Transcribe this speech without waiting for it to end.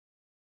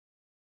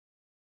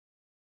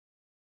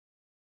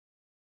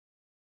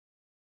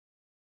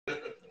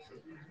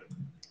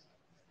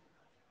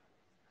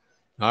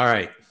All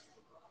right.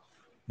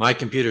 My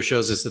computer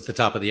shows us at the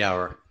top of the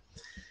hour.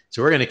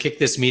 So we're going to kick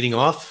this meeting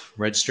off.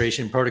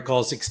 Registration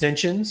protocols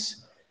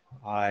extensions.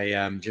 I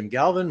am Jim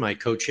Galvin. My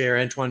co-chair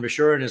Antoine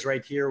Bashurin is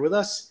right here with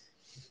us.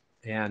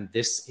 And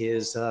this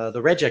is the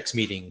REGEXT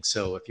meeting.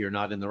 So if you're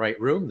not in the right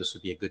room, this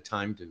would be a good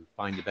time to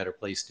find a better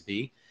place to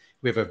be.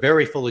 We have a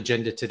very full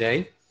agenda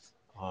today.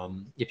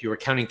 If you were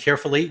counting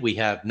carefully, we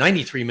have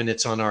 93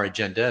 minutes on our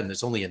agenda, and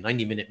there's only a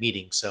 90-minute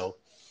meeting. So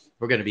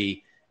we're going to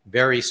be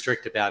very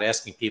strict about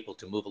asking people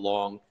to move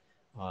along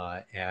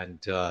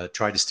and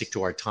try to stick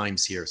to our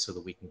times here so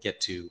that we can get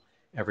to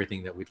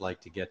everything that we'd like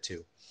to get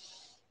to.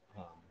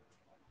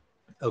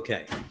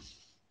 Okay,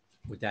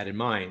 with that in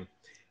mind,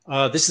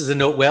 this is a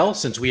note well,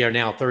 since we are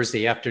now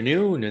Thursday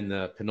afternoon in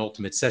the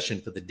penultimate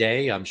session for the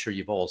day. I'm sure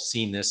you've all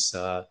seen this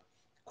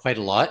quite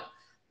a lot,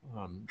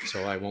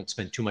 so I won't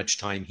spend too much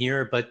time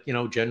here, but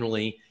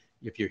generally,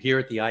 if you're here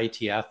at the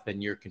IETF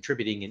and you're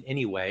contributing in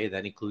any way,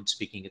 that includes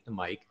speaking at the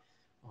mic,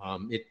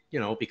 it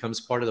becomes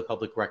part of the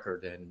public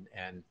record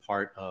and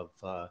part of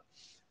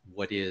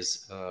what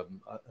is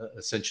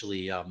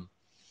essentially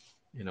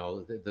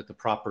the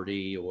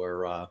property,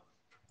 or I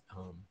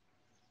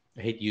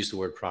hate to use the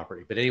word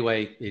property, but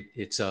anyway,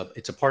 it's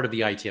a part of the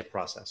IETF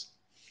process.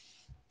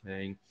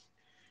 Okay.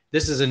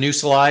 This is a new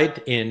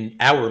slide in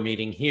our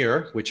meeting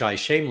here, which I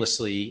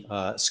shamelessly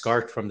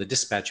scarfed from the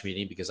dispatch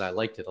meeting because I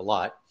liked it a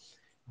lot.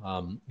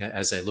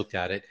 As I looked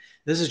at it,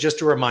 this is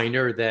just a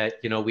reminder that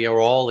we are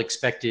all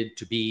expected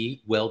to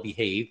be well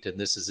behaved, and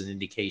this is an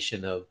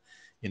indication of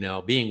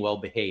being well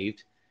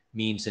behaved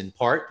means in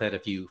part that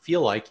if you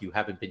feel like you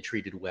haven't been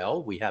treated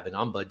well, we have an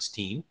ombuds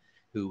team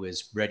who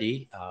is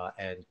ready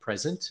and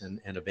present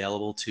and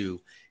available to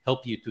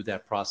help you through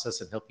that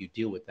process and help you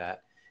deal with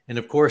that. And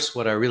of course,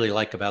 what I really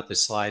like about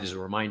this slide is a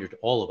reminder to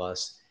all of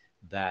us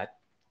that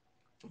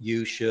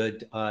you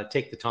should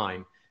take the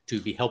time to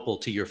be helpful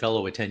to your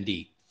fellow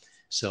attendee.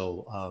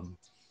 So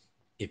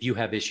if you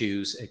have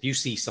issues, if you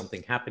see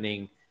something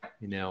happening,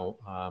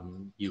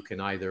 you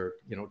can either,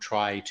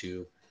 try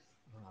to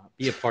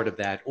be a part of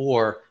that,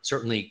 or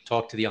certainly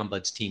talk to the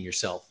ombuds team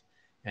yourself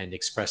and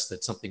express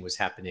that something was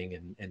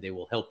happening, and they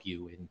will help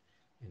you in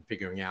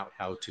figuring out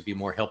how to be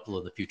more helpful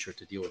in the future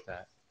to deal with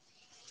that.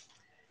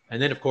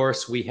 And then, of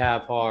course, we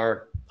have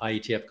our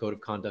IETF Code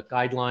of Conduct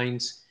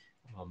Guidelines.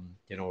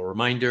 A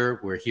reminder,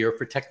 we're here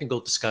for technical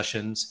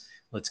discussions.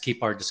 Let's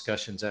keep our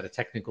discussions at a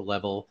technical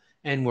level.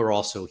 And we're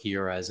also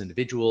here as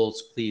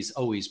individuals. Please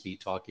always be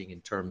talking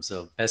in terms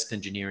of best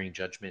engineering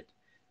judgment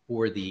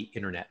for the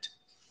internet.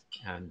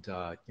 And,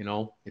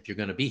 if you're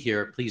going to be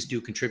here, please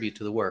do contribute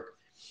to the work.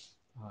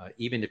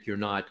 Even if you're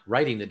not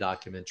writing the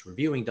documents,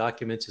 reviewing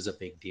documents is a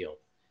big deal.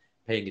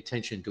 Paying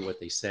attention to what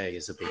they say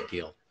is a big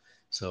deal.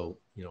 So,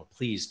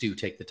 please do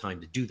take the time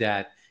to do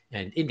that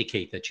and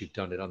indicate that you've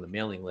done it on the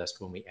mailing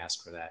list when we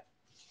ask for that.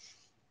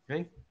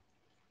 Okay.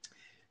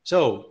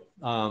 So,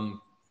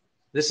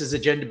 this is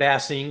agenda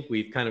passing.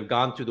 We've kind of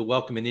gone through the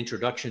welcome and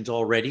introductions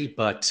already,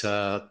 but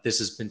this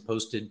has been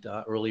posted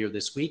earlier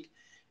this week.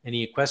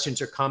 Any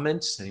questions or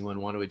comments? Anyone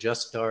want to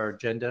adjust our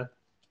agenda?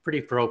 Pretty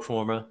pro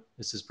forma.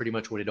 This is pretty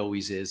much what it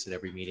always is at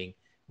every meeting.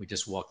 We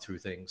just walk through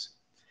things.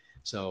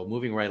 So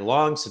moving right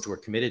along, since we're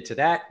committed to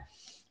that,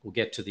 we'll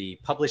get to the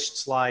published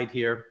slide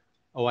here.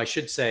 Oh, I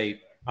should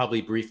say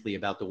probably briefly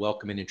about the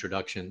welcome and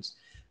introductions.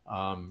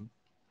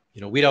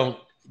 We don't,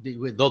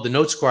 though the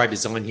note scribe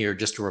is on here,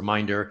 just a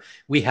reminder,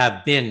 we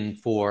have been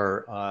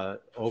for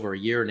over a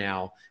year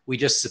now. We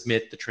just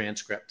submit the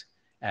transcript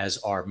as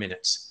our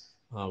minutes.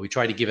 We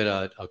try to give it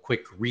a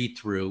quick read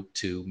through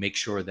to make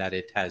sure that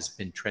it has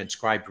been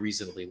transcribed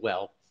reasonably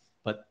well,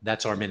 but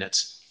that's our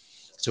minutes.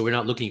 So we're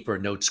not looking for a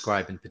note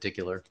scribe in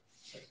particular.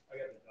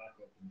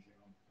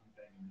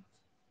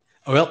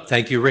 Oh, well,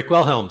 thank you, Rick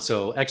Wilhelm.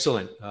 So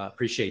excellent.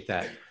 Appreciate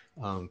that.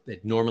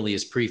 It normally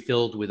is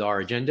pre-filled with our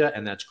agenda,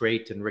 and that's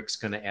great. And Rick's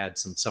going to add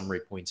some summary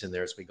points in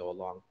there as we go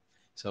along.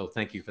 So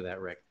thank you for that,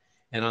 Rick.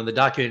 And on the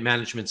document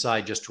management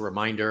side, just a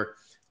reminder,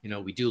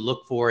 we do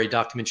look for a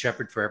document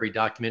shepherd for every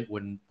document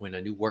when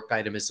a new work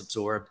item is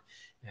absorbed.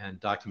 And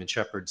document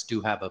shepherds do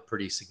have a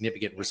pretty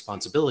significant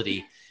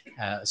responsibility,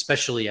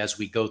 especially as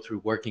we go through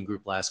working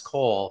group last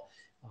call,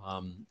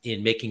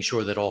 in making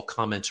sure that all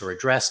comments are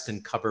addressed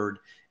and covered,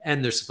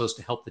 and they're supposed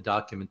to help the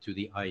document through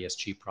the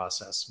ISG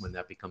process when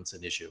that becomes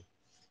an issue.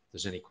 If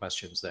there's any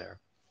questions there.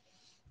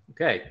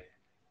 Okay.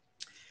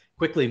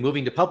 Quickly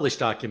moving to published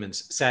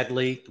documents.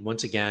 Sadly,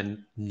 once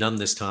again, none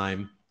this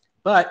time,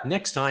 but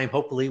next time,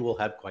 hopefully we'll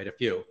have quite a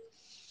few.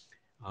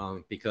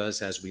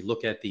 Because as we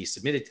look at the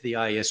submitted to the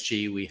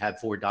ISG, we have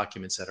 4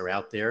 documents that are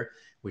out there,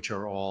 which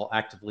are all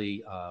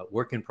actively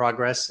work in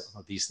progress.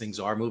 These things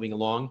are moving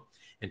along.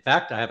 In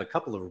fact, I have a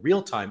couple of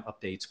real-time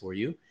updates for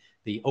you.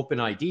 The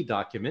OpenID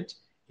document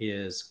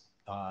is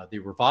the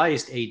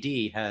revised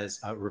AD has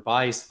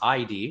revised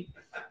ID,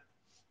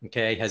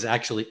 okay, has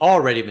actually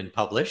already been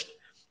published,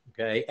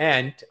 okay,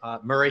 and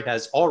Murray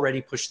has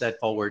already pushed that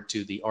forward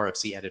to the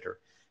RFC editor.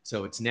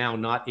 So it's now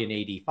not in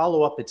AD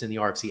follow-up, it's in the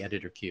RFC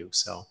editor queue.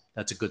 So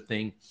that's a good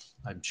thing.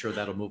 I'm sure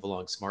that'll move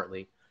along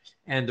smartly.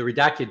 And the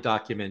redacted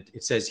document,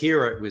 it says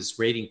here it was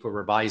rating for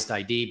revised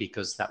ID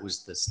because that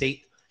was the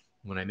state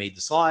when I made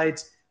the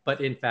slides.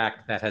 But in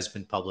fact, that has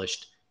been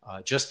published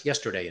just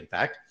yesterday, in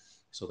fact.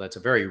 So that's a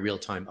very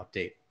real-time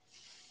update.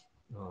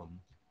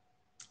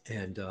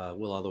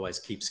 We'll otherwise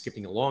keep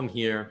skipping along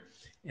here.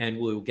 And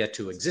we'll get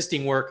to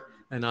existing work.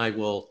 And I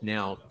will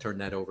now turn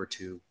that over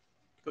to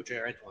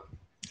Co-Chair Antoine.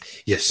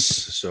 Yes,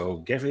 so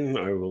Gavin,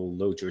 I will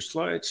load your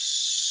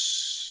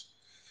slides.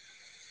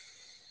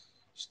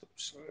 Stop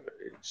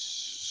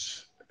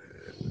slides.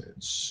 And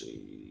let's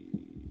see.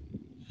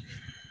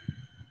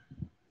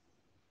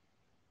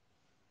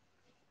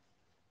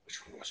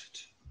 Which one was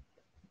it?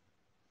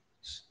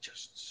 It's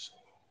just so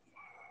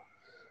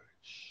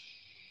much.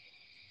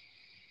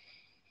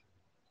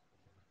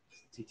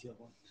 TTL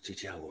one.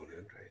 TTL one,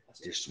 right?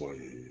 This one.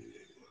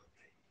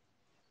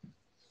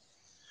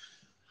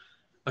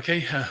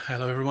 Okay,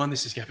 hello everyone,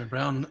 this is Gavin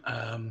Brown.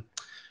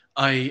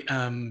 I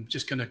am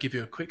just going to give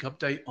you a quick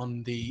update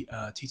on the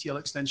TTL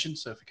extension.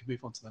 So if we can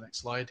move on to the next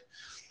slide.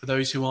 For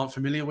those who aren't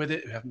familiar with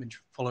it, who haven't been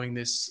following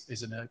this,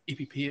 is an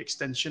EPP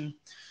extension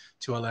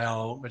to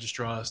allow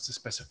registrars to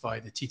specify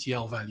the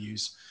TTL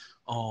values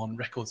on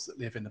records that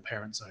live in the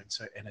parent zone,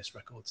 so NS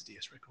records,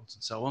 DS records,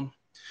 and so on.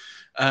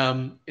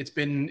 It's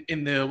been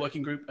in the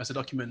working group as a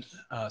document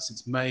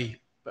since May,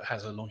 but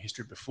has a long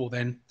history before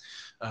then.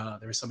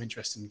 There is some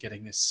interest in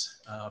getting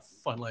this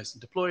finalized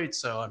and deployed,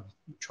 so I'm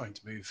trying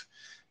to move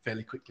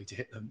fairly quickly to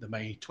hit the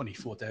May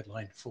 24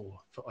 deadline for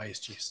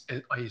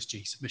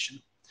ISG submission.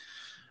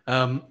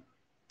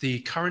 The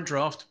current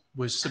draft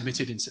was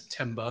submitted in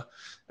September,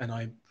 and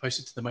I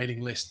posted to the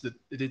mailing list that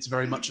it's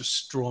very much a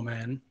straw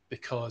man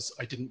because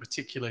I didn't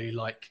particularly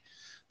like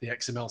the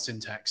XML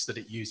syntax that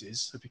it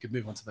uses. So if you could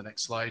move on to the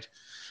next slide.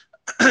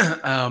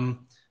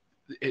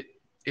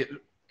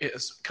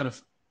 It's kind of,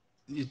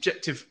 the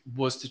objective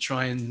was to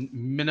try and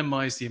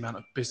minimize the amount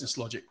of business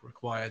logic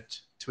required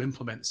to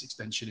implement this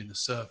extension in the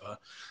server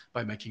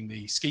by making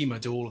the schema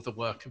do all of the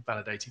work of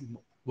validating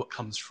what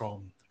comes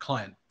from the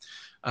client.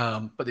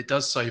 But it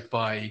does so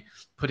by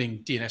putting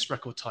DNS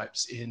record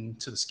types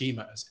into the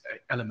schema as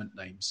element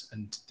names.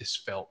 And this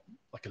felt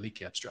like a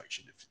leaky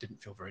abstraction. It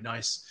didn't feel very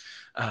nice.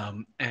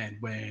 And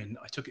when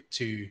I took it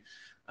to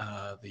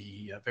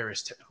the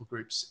various technical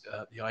groups,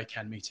 the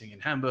ICANN meeting in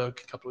Hamburg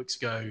a couple of weeks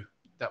ago,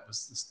 that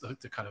was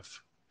the kind of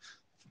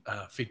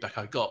feedback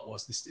I got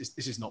was this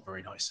is not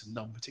very nice and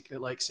no one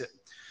particularly likes it.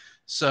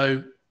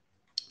 So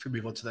if we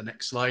move on to the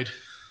next slide.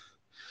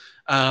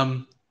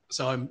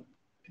 So I'm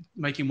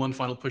making one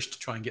final push to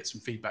try and get some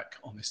feedback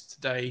on this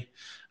today,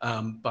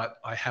 but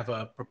I have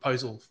a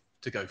proposal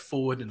to go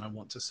forward and I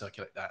want to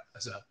circulate that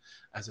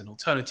as an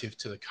alternative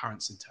to the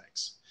current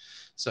syntax.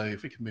 So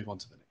if we can move on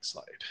to the next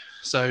slide.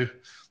 So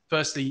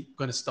firstly, I'm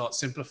going to start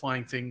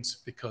simplifying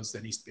things because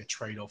there needs to be a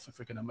trade-off. If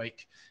we're going to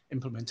make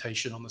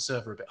implementation on the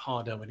server a bit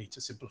harder, we need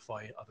to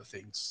simplify other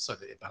things so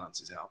that it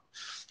balances out.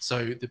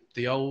 So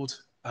the old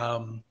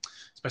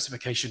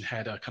specification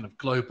had a kind of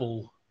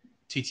global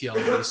TTL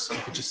release. You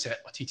could just set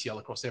a TTL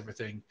across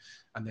everything,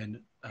 and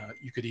then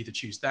you could either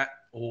choose that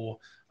or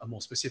a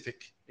more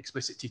specific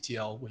explicit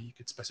TTL where you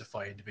could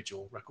specify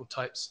individual record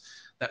types.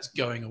 That's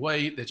going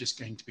away. They're just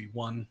going to be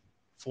one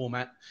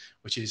format,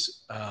 which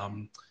is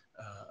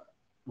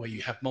where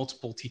you have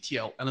multiple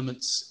TTL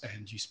elements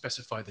and you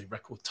specify the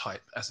record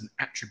type as an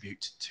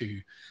attribute to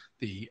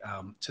the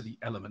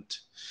element.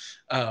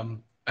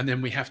 And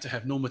then we have to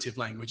have normative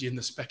language in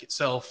the spec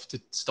itself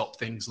to stop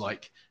things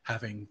like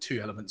having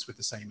two elements with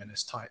the same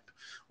NS type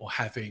or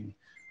having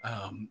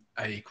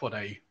a quad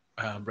A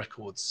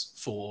records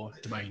for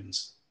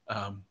domains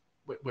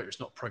where it's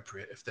not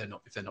appropriate if they're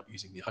not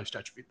using the host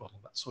attribute model,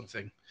 that sort of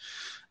thing.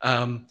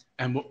 And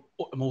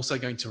I'm also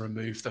going to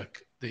remove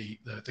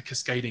the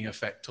cascading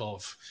effect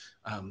of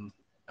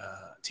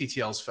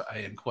TTLs for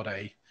A and quad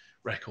A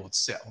records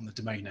set on the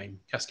domain name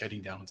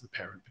cascading down onto the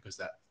parent, because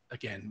that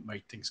again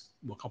made things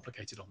more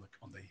complicated on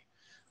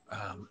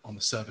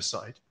the server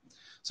side.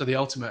 So the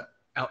ultimate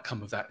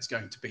outcome of that is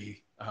going to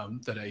be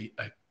that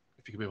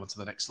if you can move on to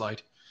the next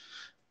slide,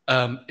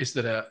 is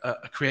that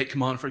a create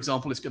command, for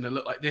example, is going to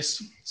look like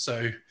this.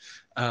 So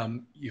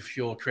if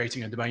you're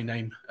creating a domain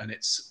name and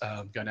it's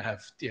going to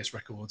have DS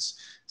records,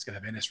 it's going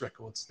to have NS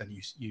records, then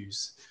you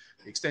use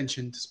the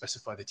extension to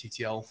specify the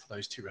TTL for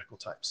those two record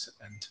types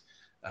and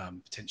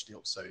potentially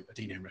also a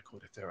DNAME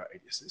record if there are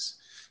aliases.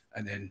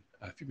 And then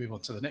if you move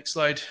on to the next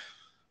slide,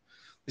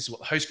 this is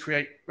what the host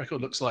create record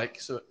looks like.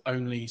 So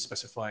only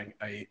specifying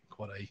a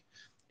quad A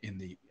in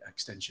the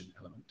extension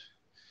element.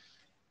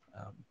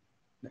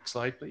 Next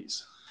slide,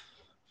 please.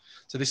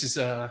 So this is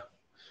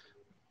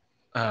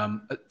for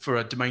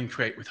a domain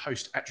create with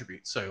host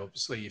attributes. So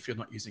obviously, if you're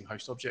not using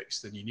host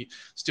objects, then you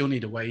still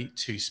need a way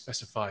to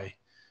specify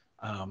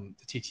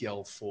the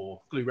TTL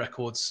for glue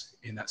records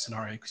in that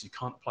scenario, because you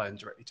can't apply them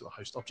directly to a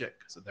host object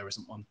because there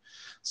isn't one.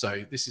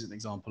 So this is an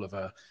example of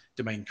a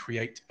domain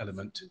create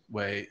element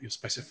where you're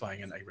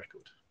specifying an A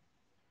record.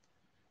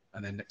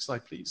 And then next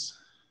slide, please.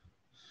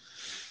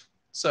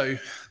 So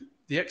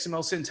the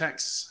XML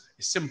syntax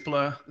is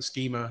simpler, the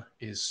schema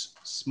is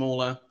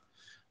smaller.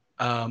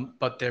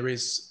 But there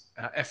is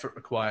effort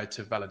required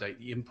to validate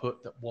the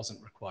input that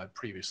wasn't required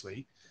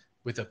previously,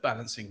 with a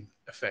balancing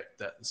effect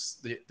that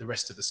the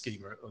rest of the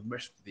schema, or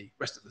the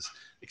rest of this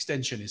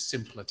extension, is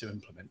simpler to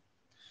implement.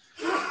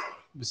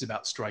 It's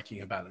about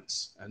striking a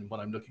balance, and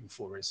what I'm looking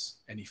for is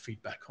any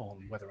feedback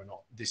on whether or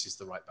not this is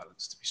the right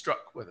balance to be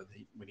struck, whether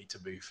we need to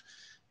move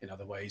in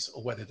other ways,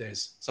 or whether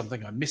there's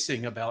something I'm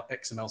missing about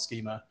XML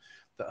schema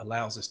that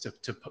allows us to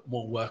put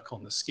more work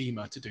on the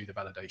schema to do the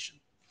validation.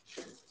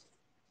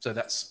 So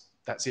that's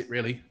it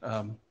really.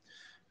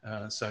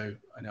 So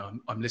I know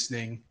I'm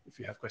listening. If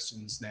you have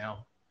questions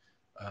now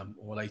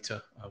or later,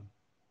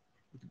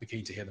 we'd be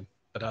keen to hear them.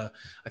 But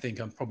I think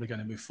I'm probably going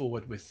to move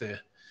forward with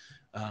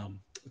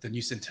the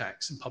new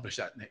syntax and publish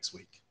that next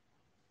week.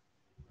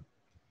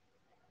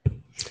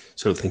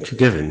 So thank you,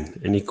 Gavin.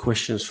 Any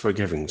questions for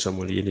Gavin?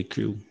 Somebody in the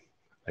queue?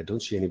 I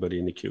don't see anybody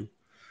in the queue.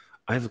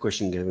 I have a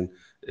question, Gavin.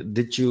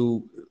 Did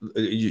you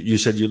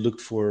said you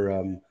looked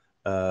for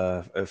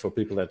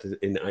people that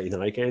in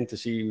ICANN to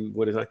see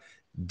what is like?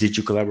 Did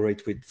you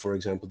collaborate with, for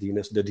example, the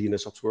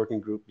DNS Ops working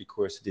group,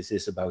 because this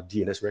is about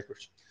DNS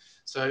records?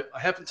 So I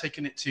haven't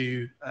taken it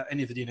to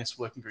any of the DNS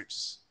working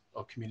groups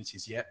or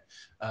communities yet.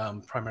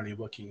 Primarily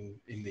working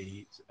in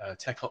the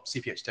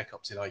CPH Tech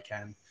Ops at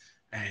ICANN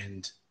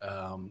and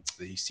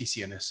the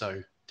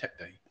CCNSO Tech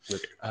Day.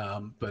 Okay.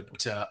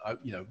 But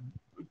you know,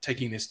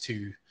 taking this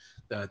to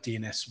the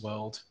DNS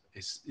world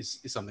is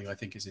something I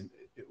think it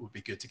would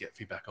be good to get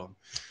feedback on.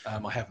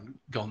 I haven't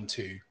gone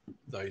to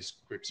those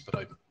groups,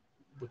 but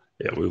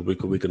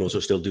we can also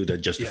still do that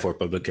just before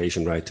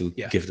publication, right? To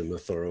give them a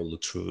thorough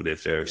look through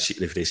if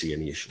they see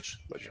any issues.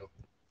 Sure.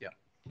 Yeah.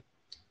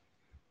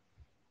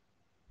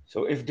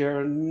 So if there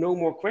are no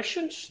more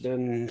questions,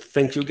 then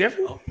thank you,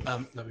 Gavin. Oh,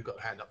 no, we've got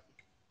a hand up.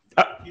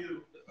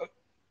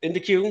 In the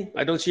queue,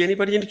 I don't see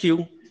anybody in the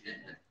queue.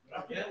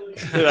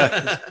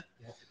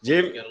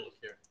 Jim.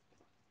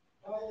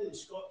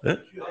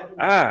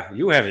 Huh?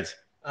 You have it.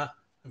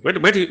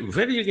 Where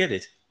do you get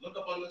it? Look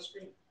up on the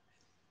screen.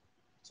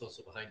 It's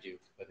also behind you,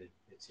 but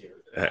it's here.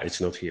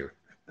 It's not here.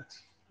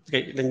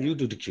 Okay, then you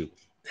do the queue.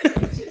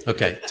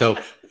 Okay, so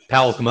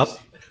Powell, come up.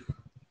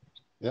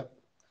 Yeah.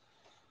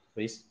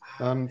 Please.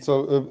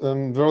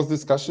 There was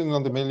discussion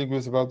on the mailing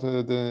list about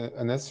the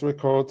NS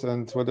record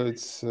and whether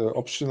it's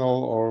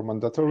optional or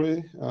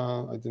mandatory.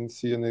 I didn't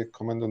see any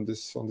comment on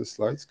this on the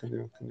slides. Can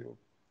you?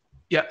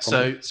 Yeah.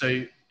 Comment?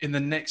 So in the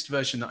next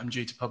version that I'm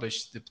due to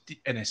publish, the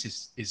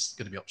NS is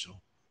going to be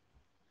optional.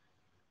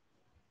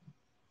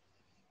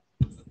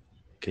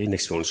 Okay,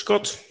 next one,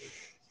 Scott.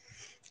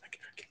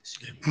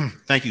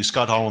 Thank you,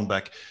 Scott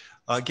Hollenbeck.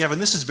 Gavin,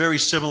 this is very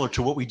similar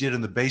to what we did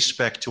in the base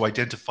spec to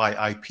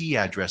identify IP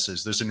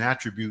addresses. There's an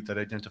attribute that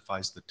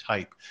identifies the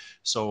type.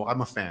 So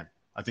I'm a fan.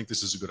 I think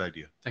this is a good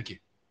idea. Thank you.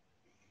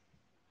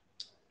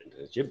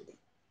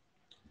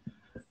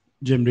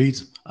 Jim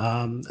Reed.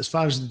 As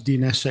far as the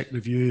DNSSEC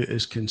review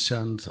is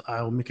concerned,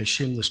 I'll make a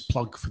shameless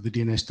plug for the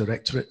DNS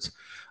Directorate.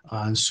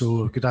 And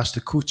so I could ask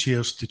the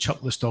co-chairs to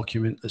chuck this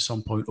document at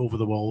some point over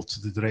the wall to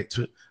the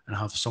Directorate and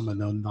have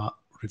someone on that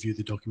review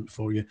the document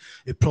for you.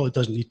 It probably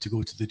doesn't need to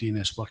go to the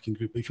DNS working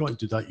group, but if you want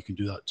to do that, you can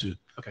do that too.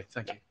 Okay,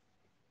 thank you.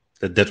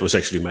 That was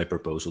actually my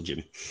proposal,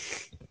 Jim.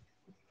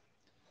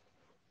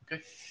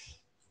 Okay,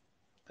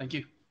 thank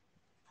you.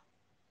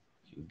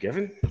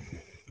 Gavin.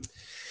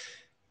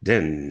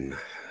 Then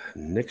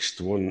next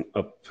one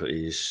up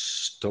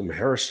is Tom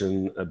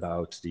Harrison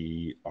about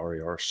the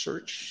RAR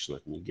search. So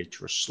let me get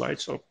your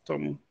slides up,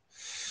 Tom.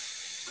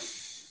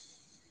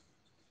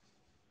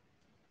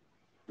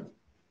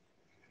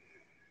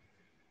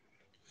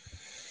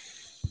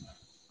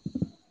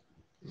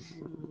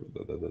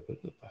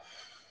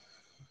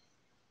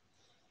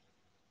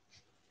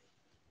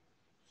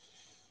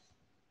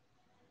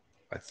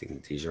 I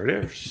think these are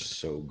there,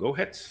 so go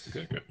ahead.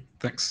 Okay, good.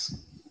 Thanks.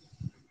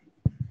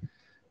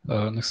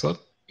 Next slide.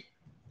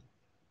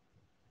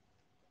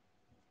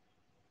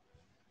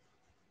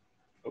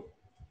 Oh,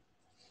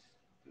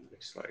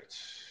 next slide.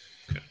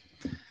 Okay.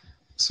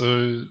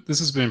 So this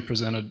has been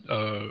presented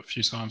a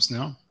few times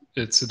now.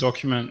 It's a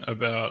document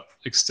about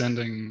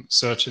extending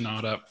search in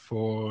RDAP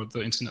for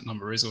the internet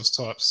number resource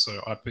types,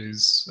 so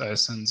IPs,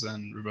 ASNs,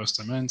 and reverse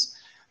domains.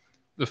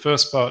 The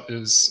first part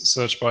is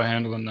search by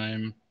handle and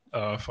name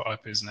for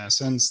IPs and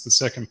ASNs. The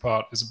second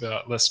part is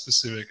about less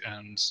specific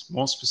and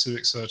more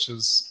specific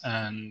searches.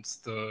 And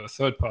the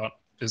third part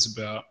is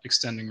about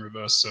extending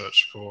reverse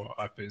search for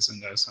IPs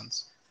and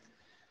ASNs.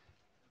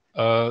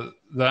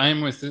 The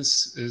aim with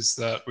this is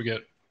that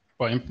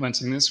by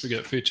implementing this, we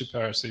get feature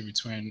parity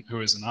between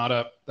WHOIS and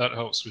RDAP. That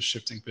helps with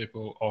shifting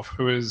people off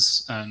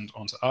WHOIS and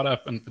onto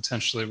RDAP, and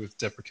potentially with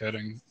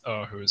deprecating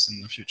WHOIS in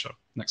the future.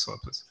 Next slide,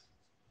 please.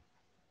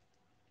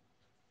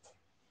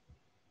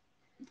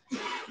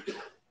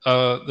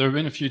 There have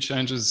been a few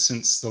changes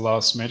since the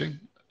last meeting.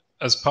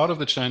 As part of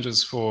the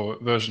changes for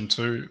version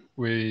 2,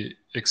 we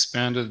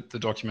expanded the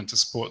document to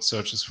support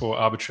searches for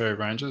arbitrary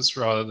ranges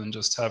rather than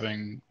just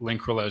having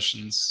link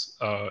relations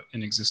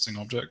in existing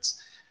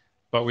objects.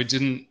 But we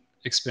didn't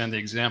expand the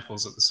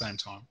examples at the same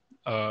time.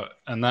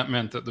 And that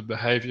meant that the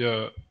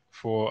behavior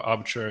for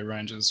arbitrary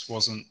ranges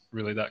wasn't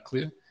really that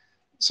clear.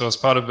 So as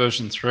part of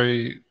version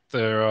 3,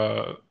 there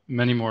are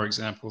many more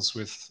examples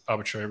with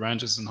arbitrary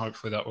ranges, and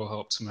hopefully that will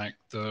help to make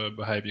the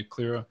behavior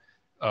clearer,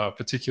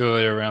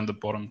 particularly around the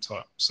bottom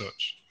type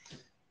search.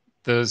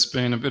 There's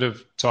been a bit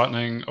of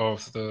tightening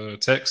of the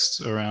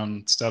text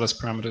around status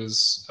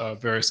parameters,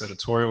 various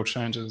editorial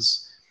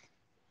changes.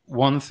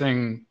 One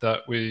thing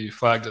that we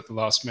flagged at the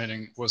last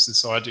meeting was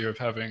this idea of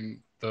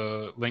having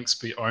the links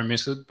be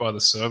omitted by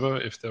the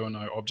server if there were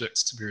no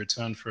objects to be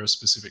returned for a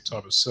specific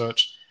type of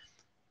search.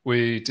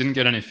 We didn't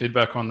get any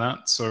feedback on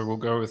that, so we'll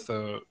go with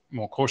a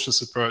more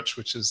cautious approach,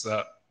 which is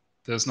that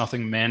there's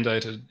nothing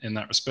mandated in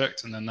that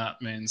respect, and then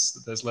that means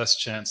that there's less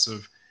chance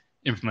of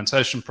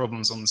implementation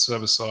problems on the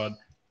server side,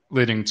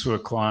 leading to a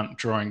client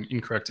drawing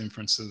incorrect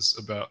inferences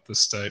about the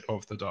state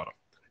of the data.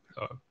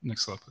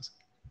 Next slide, please.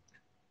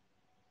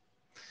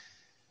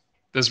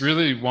 There's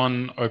really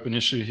one open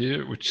issue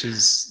here, which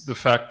is the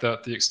fact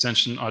that the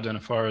extension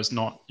identifier is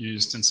not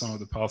used in some of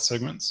the path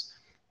segments.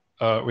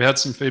 We had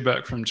some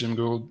feedback from Jim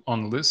Gould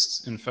on the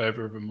list in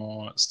favor of a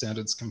more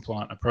standards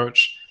compliant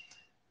approach.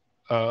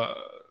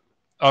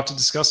 After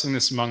discussing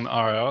this among the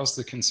RARs,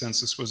 the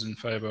consensus was in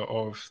favor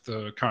of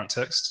the current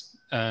text.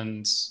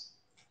 And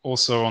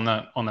also on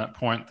that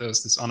point,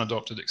 there's this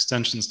unadopted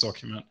extensions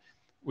document,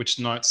 which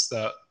notes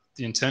that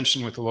the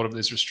intention with a lot of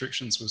these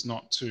restrictions was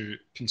not to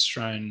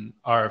constrain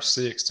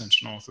RFC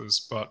extension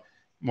authors, but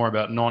more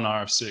about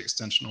non-RFC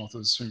extension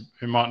authors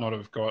who might not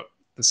have got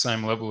the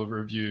same level of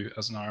review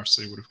as an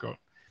RFC would have got.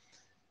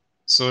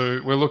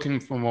 So we're looking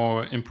for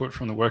more input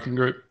from the working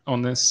group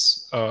on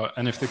this.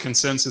 And if the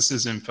consensus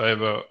is in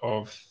favor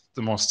of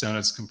the more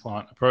standards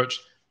compliant approach,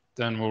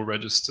 then we'll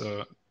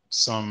register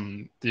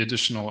the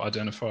additional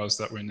identifiers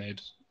that we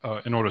need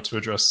in order to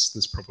address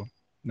this problem.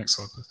 Next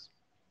slide, please.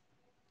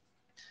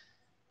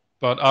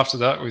 But after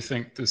that, we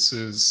think this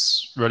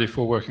is ready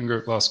for working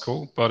group last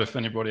call. But if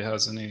anybody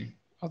has any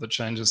other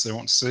changes they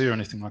want to see or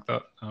anything like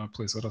that,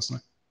 please let us know.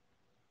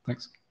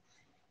 Thanks.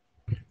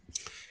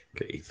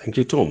 Okay, thank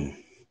you, Tom.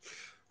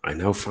 I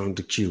now found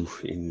the queue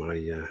in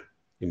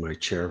my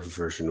chair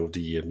version of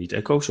the Meet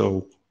Echo,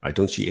 so I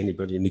don't see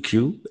anybody in the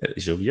queue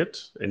as of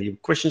yet. Any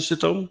questions to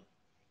Tom?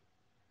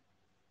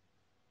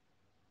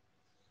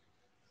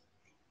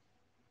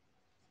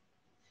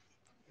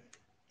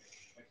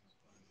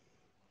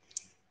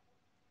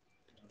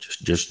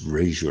 Just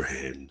raise your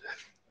hand.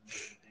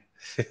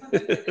 I've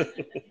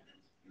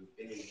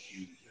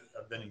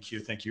been in queue,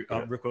 thank you.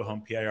 Rick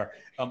Wilhelm, PIR.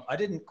 I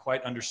didn't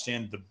quite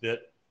understand the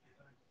bit.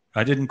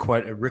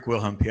 Rick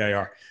Wilhelm,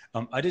 PIR.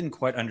 I didn't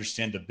quite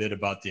understand the bit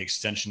about the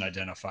extension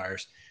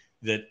identifiers.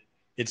 That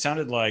it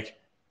sounded like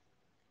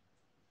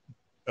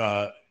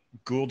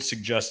Gould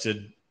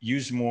suggested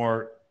use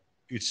more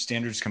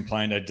standards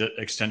compliant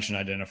extension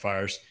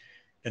identifiers,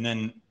 and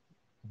then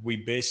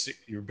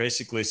you're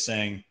basically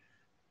saying,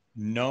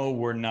 no,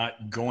 we're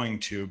not going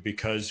to,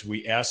 because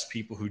we asked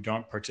people who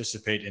don't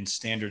participate in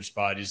standards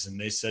bodies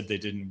and they said they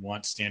didn't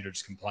want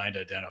standards compliant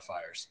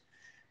identifiers.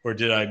 Or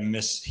did I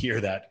mishear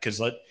that? Because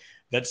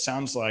that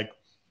sounds like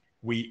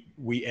we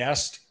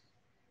asked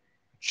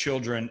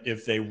children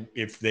if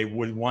they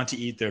would want to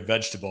eat their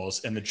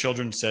vegetables, and the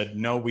children said,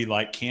 no, we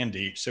like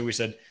candy. So we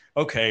said,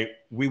 okay,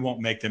 we won't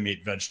make them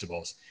eat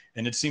vegetables.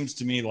 And it seems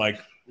to me like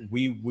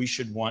we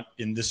should want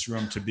in this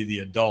room to be the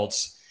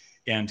adults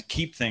and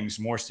keep things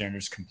more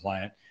standards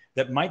compliant.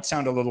 That might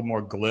sound a little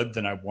more glib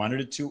than I wanted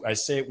it to. I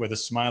say it with a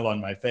smile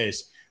on my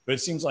face, but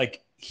it seems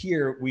like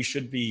here we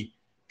should be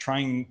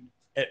trying,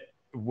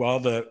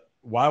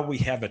 while we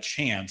have a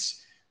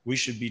chance, we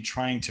should be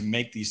trying to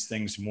make these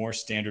things more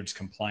standards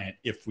compliant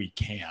if we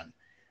can.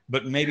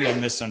 But maybe I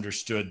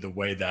misunderstood the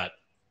way that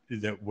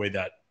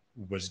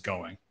was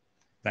going.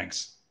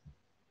 Thanks.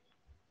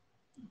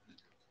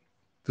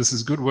 This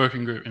is good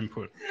working group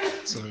input.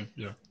 So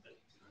yeah.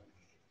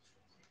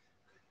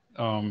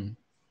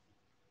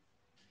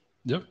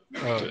 Yep.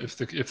 If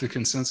the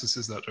consensus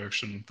is that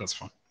direction, that's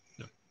fine.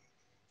 Yeah.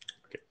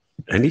 Okay.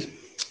 Andy?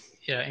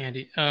 Yeah,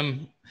 Andy.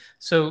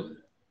 So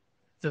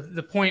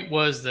the point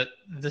was that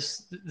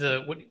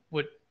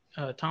what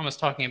Tom was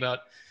talking about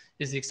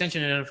is the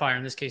extension identifier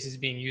in this case is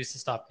being used to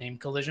stop name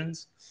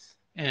collisions.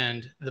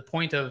 And the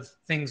point of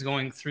things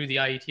going through the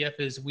IETF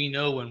is we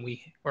know when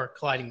we are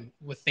colliding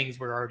with things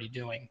we're already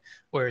doing,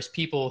 whereas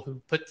people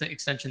who put the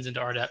extensions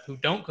into RDAP who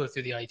don't go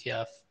through the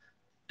IETF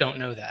don't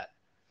know that.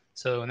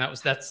 So, and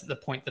that's the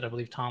point that I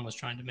believe Tom was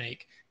trying to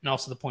make, and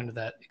also the point of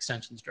that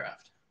extensions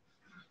draft.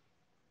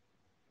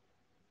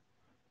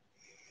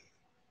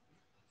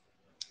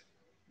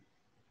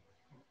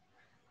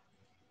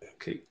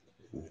 Okay,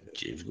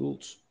 James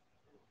Gould.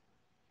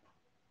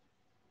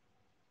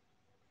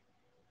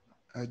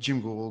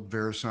 Jim Gould,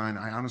 VeriSign.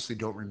 I honestly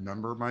don't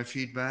remember my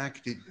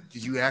feedback. Did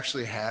you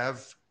actually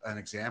have an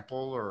example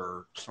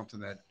or something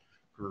that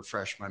could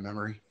refresh my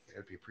memory?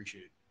 That'd be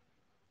appreciated.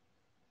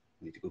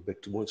 Need to go back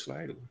to one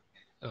slide.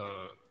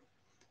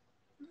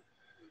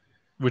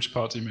 Which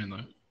part do you mean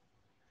though?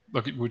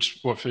 Like what?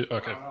 Okay, sure.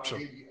 I'll give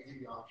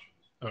you options.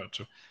 All right,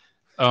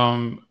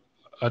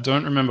 sure. I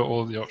don't remember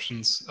all of the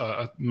options,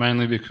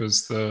 mainly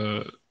because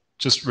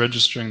just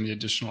registering the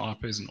additional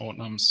IPs and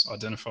AUTNUMs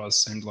identifiers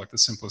seemed like the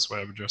simplest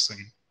way of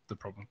addressing the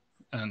problem.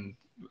 And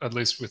at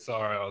least with the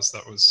RIRs,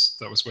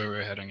 that was where we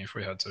were heading if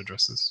we had to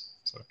address this.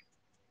 So.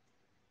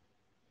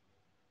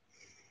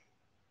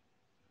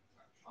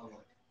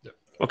 Yep.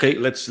 Okay,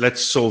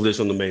 let's solve this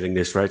on the mailing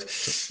list, right?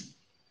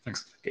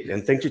 Thanks. Okay,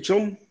 then thank you,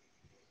 John.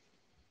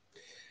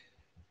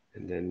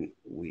 And then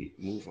we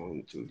move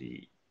on to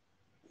the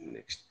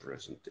next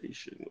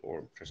presentation,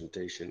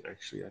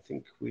 actually. I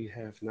think we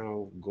have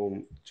now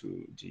gone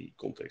to the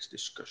context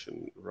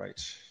discussion,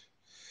 right?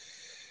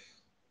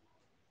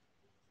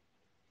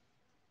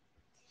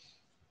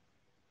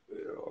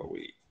 Where are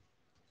we?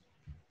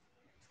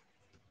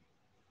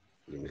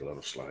 In a lot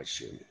of slides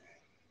here.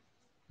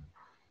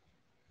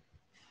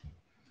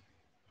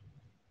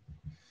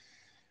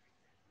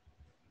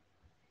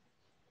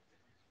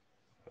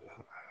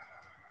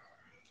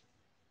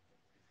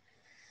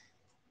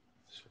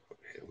 So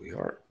here we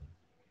are.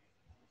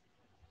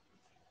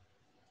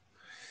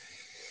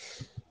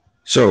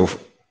 So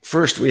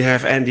first we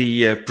have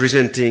Andy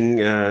presenting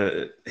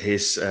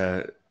his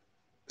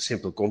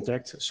simple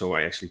contact. So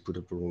I actually put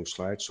up the wrong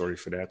slide. Sorry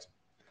for that.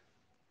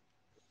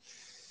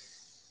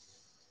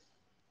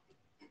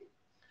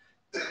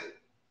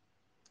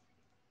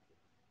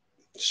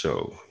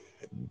 So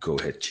go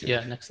ahead, Jim.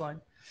 Yeah, next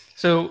slide.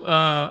 So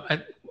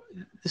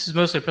this is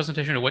mostly a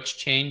presentation of what's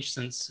changed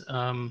since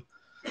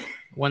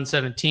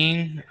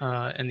 117.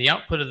 And the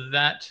output of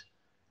that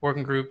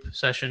working group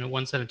session at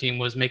 117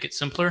 was make it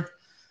simpler.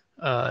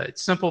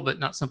 It's simple, but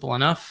not simple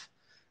enough.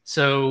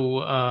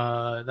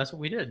 So that's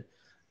what we did.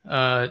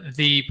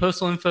 The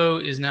postal info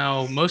is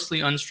now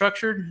mostly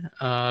unstructured,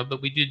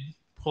 but we did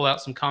pull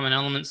out some common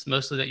elements,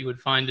 mostly that you would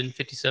find in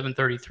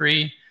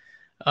 5733,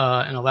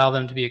 and allow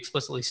them to be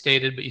explicitly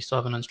stated, but you still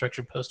have an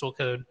unstructured postal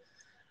code.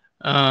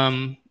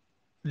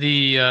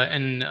 This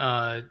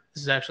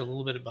is actually a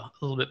little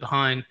bit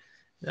behind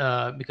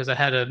because I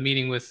had a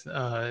meeting with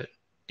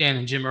Dan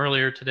and Jim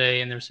earlier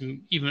today, and there's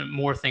some even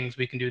more things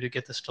we can do to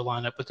get this to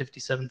line up with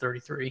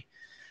 5733.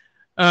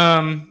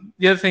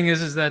 The other thing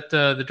is that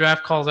the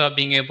draft calls out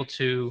being able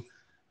to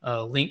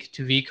link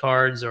to V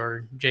cards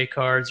or J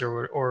cards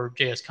or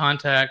JS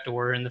contact,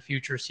 or in the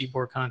future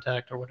CBOR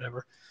contact or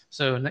whatever.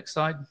 So next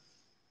slide.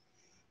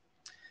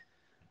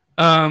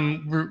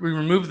 We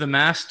removed the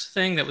masked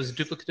thing that was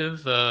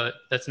duplicative.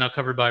 That's now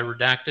covered by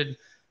redacted,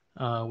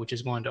 which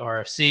is going to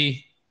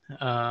RFC.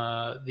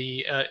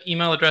 The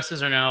email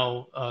addresses are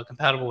now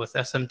compatible with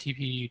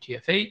SMTP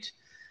UTF-8.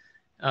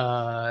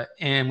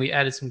 And we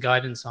added some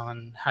guidance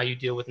on how you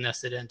deal with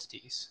nested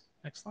entities.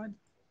 Next slide.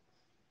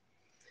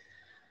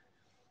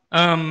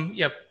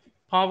 Yeah,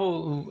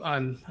 Pavel, who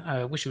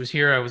I wish he was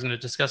here, I was going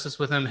to discuss this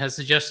with him, has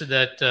suggested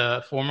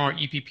that for more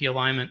EPP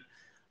alignment,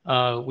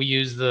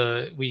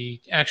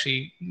 we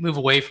actually move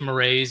away from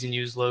arrays and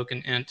use loc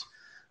and int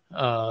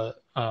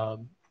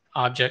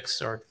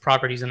objects or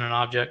properties in an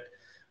object.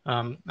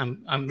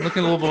 I'm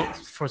looking a little bit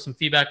for some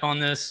feedback on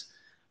this.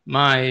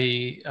 My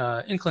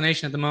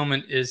inclination at the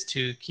moment is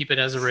to keep it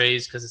as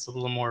arrays because it's a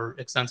little more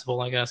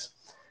extensible, I guess.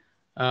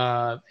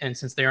 And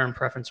since they are in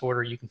preference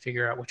order, you can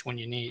figure out which one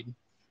you need.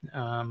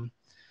 And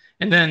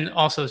then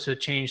also to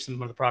change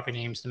some of the property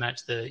names to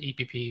match the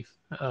EPP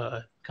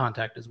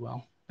contact as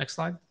well. Next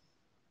slide.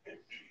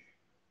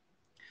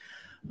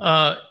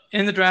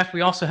 In the draft,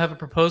 we also have a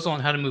proposal on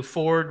how to move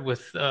forward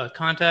with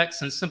contact,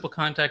 since simple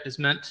contact is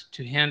meant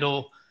to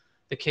handle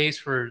the case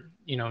for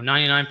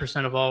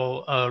 99% of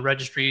all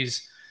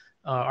registries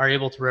are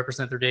able to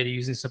represent their data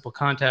using simple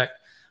contact.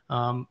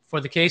 For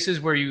the cases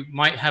where you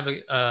might have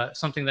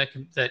something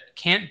that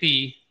can't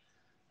be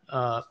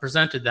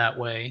presented that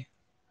way,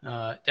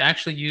 to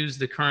actually use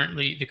the current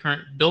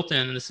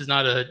built-in, and this is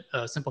not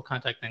a simple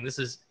contact thing, this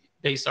is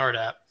base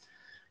RDAP,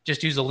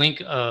 just use a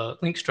link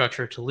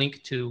structure to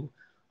link to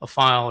a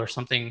file or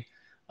something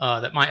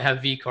that might have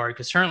vcard,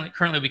 because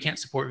currently we can't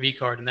support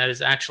vcard, and that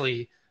is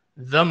actually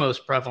the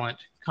most prevalent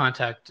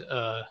contact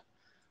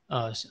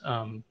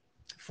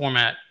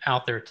format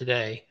out there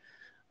today.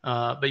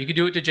 But you could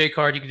do it to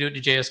JCard, you could do it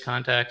to JS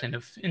contact, and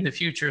if in the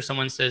future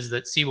someone says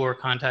that CBOR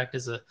contact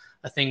is a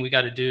thing we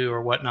got to do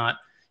or whatnot,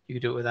 you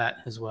could do it with that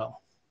as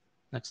well.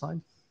 Next slide.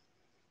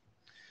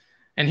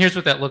 And here's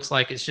what that looks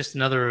like. It's just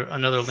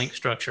another link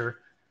structure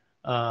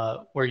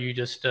where you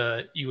just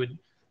you would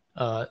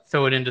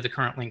throw it into the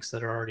current links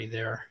that are already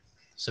there.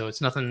 So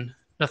it's nothing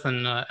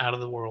out of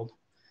the world.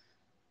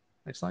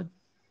 Next slide.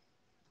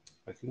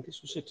 I think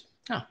this was it.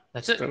 Oh,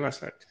 that's it. The last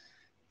slide.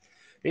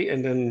 Okay,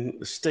 and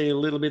then stay a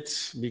little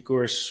bit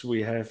because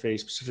we have a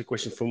specific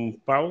question from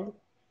Paul.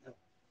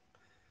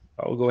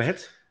 Paul, go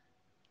ahead.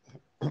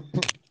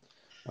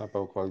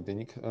 Paul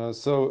Kwaldynik.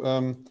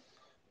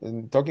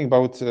 In talking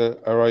about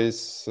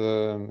arrays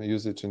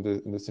usage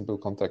in the simple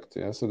contact,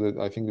 yeah. So that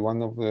I think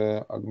one of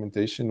the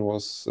argumentation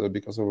was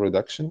because of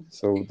reduction.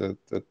 So that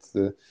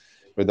the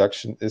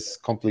reduction is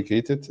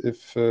complicated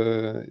if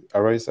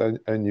arrays are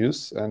in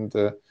use, and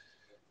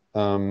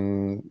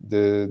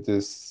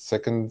the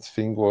second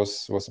thing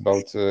was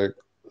about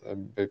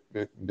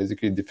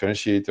basically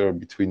differentiator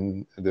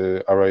between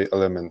the array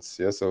elements.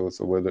 Yeah, so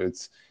whether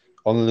it's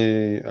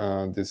only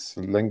this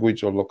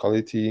language or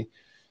locality,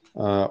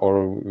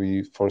 or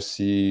we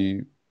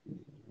foresee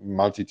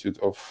multitude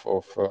of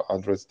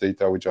address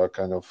data which are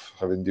kind of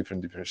having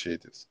different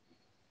differentiators.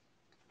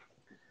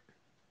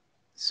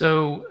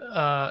 So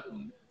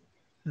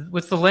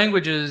with the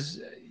languages,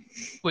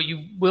 what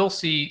you will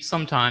see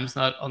sometimes,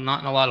 not in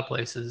a lot of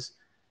places,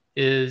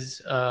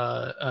 is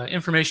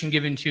information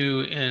given to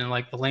you in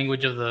like the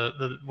language of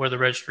the where the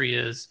registry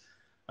is,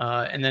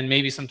 and then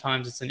maybe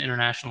sometimes it's an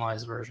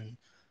internationalized version.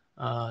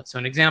 So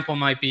an example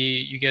might be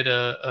you get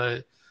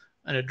an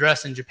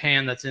address in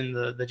Japan that's in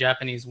the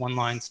Japanese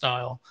one-line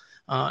style,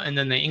 and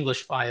then they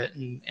Englishify it,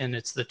 and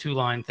it's the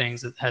two-line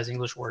things that has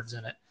English words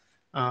in it.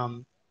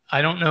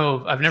 I don't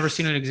know. I've never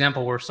seen an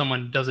example where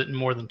someone does it in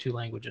more than two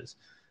languages.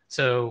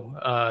 So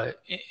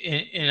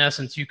in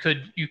essence, you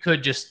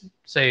could just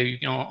say you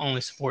can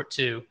only support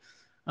two.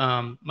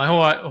 My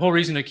whole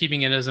reason of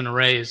keeping it as an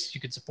array is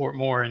you could support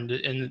more, and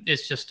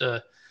it's just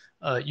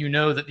you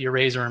know that the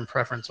arrays are in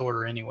preference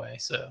order anyway.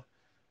 So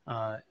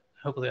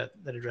hopefully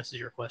that addresses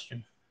your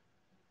question.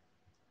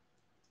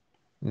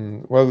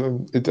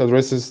 Well, it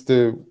addresses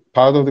the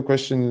part of the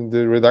question.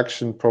 The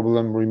reduction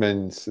problem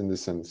remains in the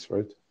sense,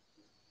 right?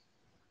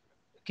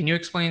 Can you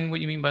explain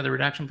what you mean by the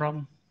redaction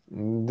problem?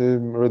 The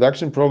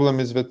reduction problem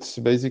is that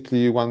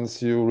basically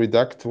once you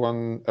reduct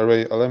one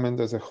array element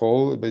as a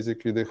whole,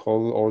 basically the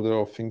whole order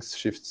of things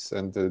shifts,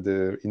 and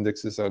the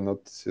indexes are not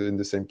in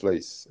the same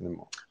place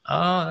anymore.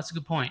 Oh, that's a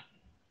good point.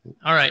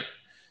 All right.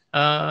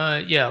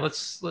 Yeah,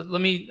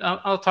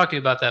 I'll talk to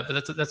you about that,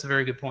 but that's a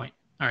very good point.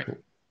 All right.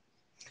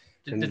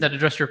 Did that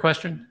address your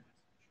question?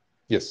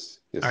 Yes.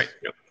 Yes. All right.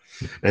 Yep.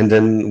 And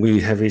then we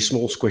have a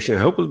small question. I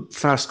hope a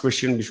fast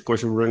question,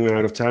 because we're running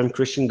out of time.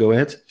 Christian, go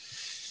ahead.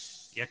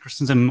 Yeah,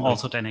 Christian Sim,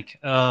 also Danik.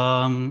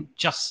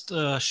 Just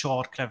a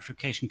short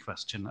clarification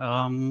question.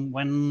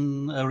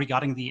 When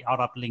regarding the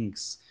out-up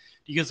links,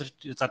 do you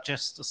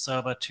suggest a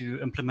server to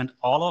implement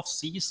all of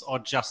these or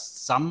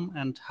just some?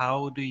 And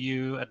how do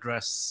you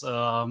address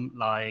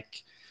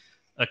like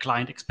a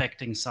client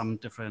expecting some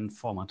different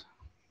format?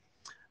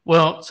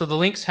 Well, so the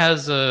links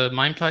has a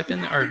MIME type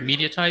in there, or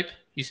media type,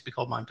 used to be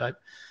called MIME type.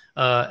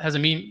 Has a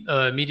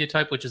media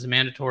type, which is a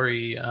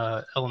mandatory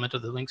element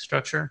of the link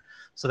structure.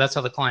 So that's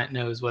how the client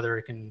knows whether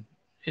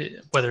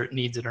it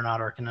needs it or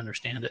not, or can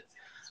understand it.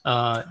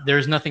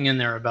 There's nothing in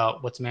there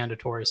about what's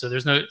mandatory. So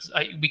there's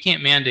we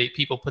can't mandate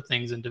people put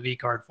things into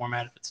vCard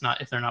format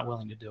if they're not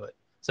willing to do it.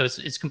 So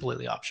it's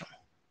completely optional.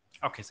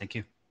 Okay, thank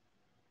you.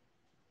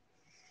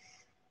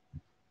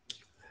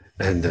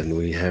 And then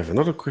we have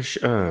another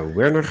question.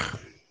 Werner.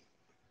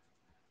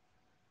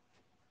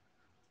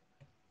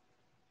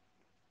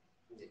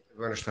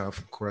 Werner Staal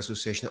from Core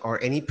Association. Are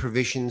any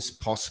provisions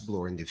possible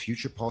or in the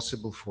future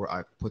possible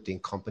for putting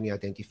company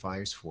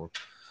identifiers for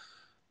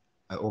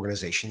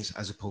organizations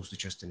as opposed to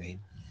just a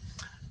name?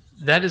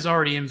 That is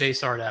already in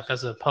base RDAP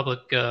as a public,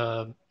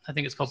 I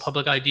think it's called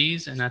public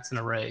IDs, and that's an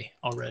array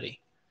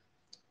already.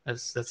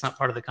 That's not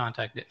part of the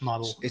contact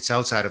model. It's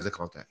outside of the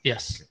contact.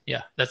 Yes. Okay.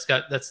 Yeah.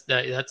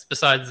 That's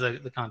besides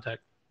the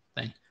contact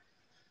thing.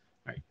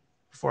 All right.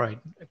 Before I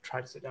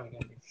try to sit down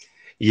again.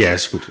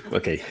 Yes. Good.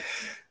 Okay.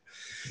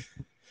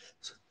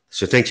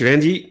 So thank you,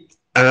 Andy.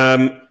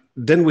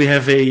 Then we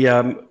have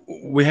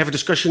a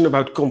discussion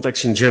about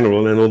contacts in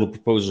general and all the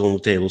proposals on the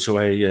table. So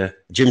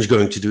Jim's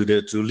going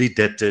to lead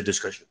that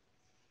discussion.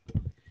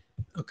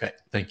 Okay,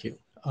 thank you.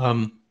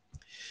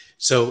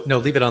 So no,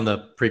 leave it on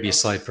the previous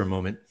slide for a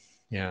moment.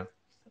 Yeah.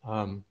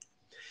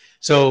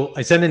 So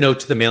I sent a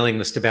note to the mailing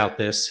list about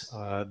this.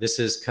 This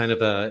is kind of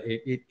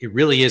it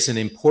really is an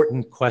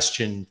important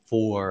question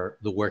for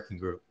the working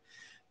group.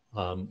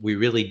 We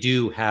really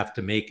do have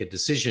to make a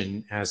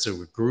decision as a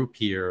group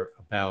here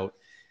about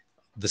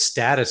the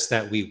status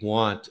that we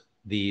want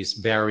these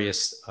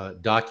various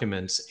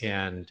documents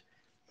and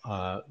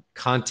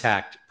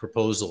contact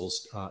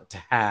proposals to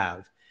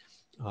have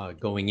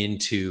going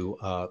into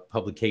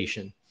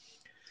publication.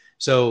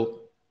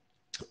 So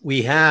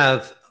we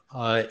have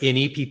in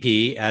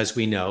EPP, as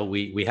we know,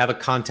 we have a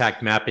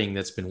contact mapping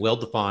that's been well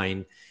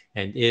defined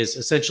and is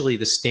essentially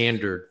the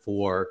standard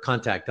for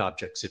contact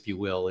objects, if you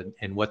will,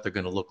 and what they're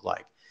going to look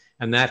like.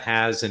 And that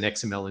has an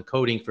XML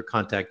encoding for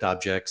contact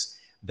objects.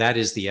 That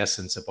is the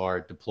essence of our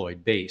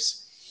deployed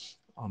base.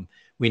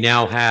 We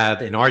now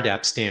have an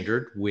RDAP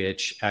standard,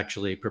 which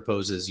actually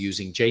proposes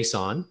using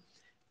JSON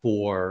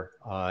for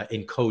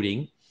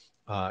encoding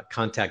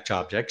contact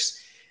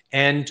objects.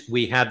 And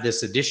we have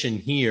this addition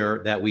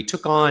here that we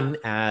took on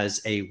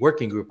as a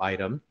working group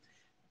item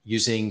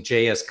using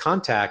JS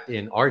contact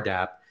in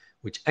RDAP,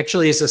 which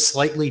actually is a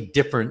slightly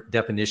different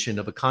definition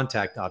of a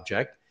contact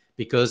object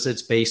because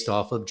it's based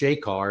off of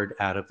JCard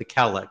out of the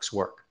CalX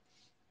work.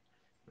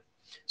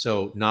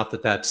 So not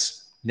that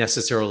that's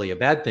necessarily a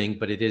bad thing,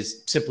 but it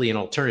is simply an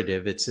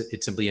alternative. It's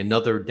simply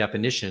another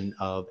definition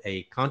of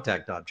a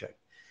contact object.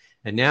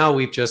 And now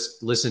we've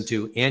just listened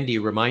to Andy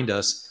remind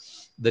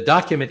us the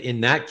document in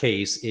that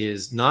case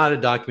is not a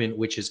document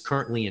which is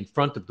currently in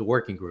front of the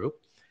working group.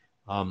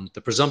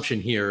 The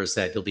presumption here is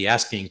that he'll be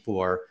asking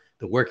for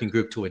the working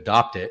group to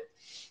adopt it.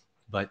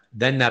 But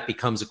then that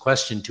becomes a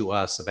question to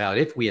us about,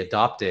 if we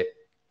adopt it,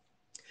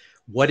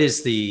 what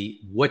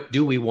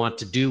do we want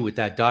to do with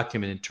that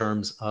document in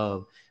terms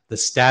of the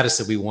status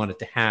that we want it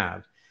to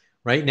have?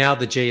 Right now,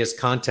 the JS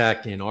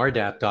contact in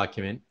RDAP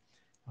document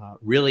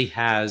really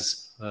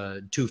has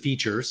two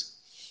features.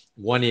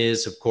 One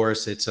is, of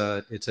course, it's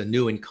a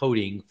new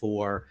encoding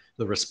for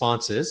the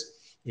responses.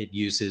 It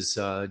uses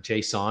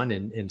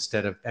JSON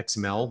instead of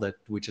XML,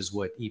 which is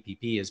what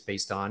EPP is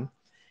based on.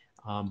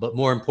 But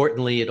more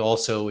importantly, it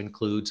also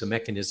includes a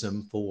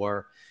mechanism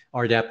for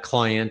RDAP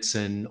clients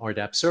and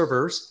RDAP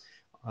servers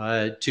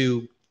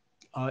to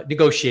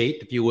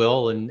negotiate, if you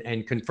will,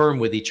 and confirm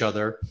with each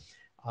other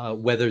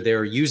whether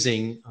they're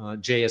using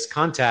JS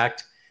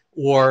contact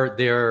or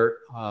they're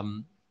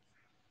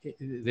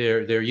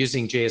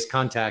using JS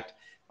contact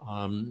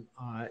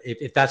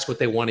if that's what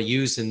they want to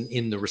use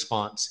in the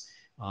response,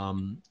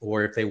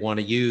 or if they want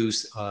to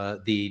use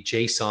the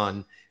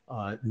JSON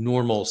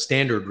normal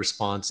standard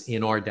response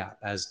in RDAP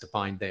as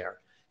defined there.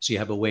 So you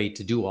have a way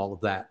to do all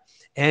of that.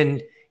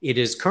 And it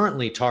is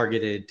currently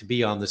targeted to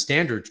be on the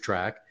standards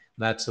track.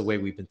 That's the way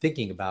we've been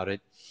thinking about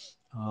it.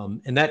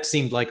 And that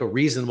seemed like a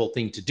reasonable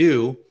thing to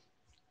do,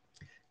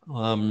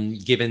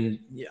 given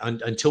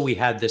until we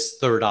had this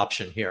third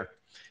option here,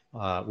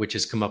 which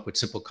has come up with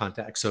simple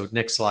contact. So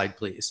next slide,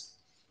 please.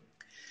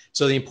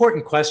 So the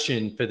important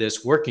question for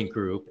this working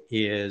group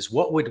is,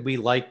 what would we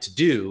like to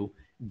do,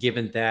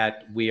 given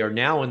that we are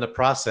now in the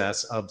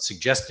process of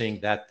suggesting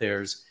that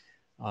there's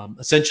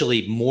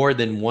essentially more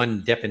than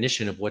one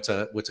definition of what's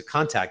a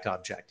contact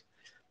object.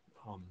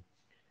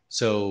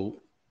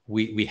 So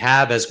we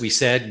have, as we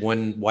said,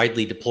 one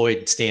widely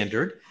deployed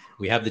standard.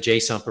 We have the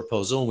JSON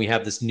proposal, and we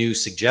have this new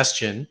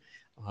suggestion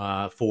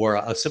for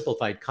a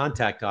simplified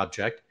contact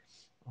object,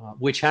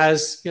 which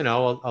has, a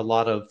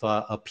lot of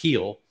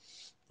appeal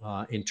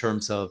in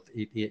terms of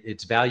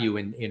its value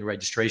in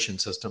registration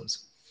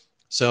systems.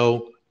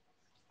 So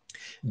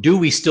do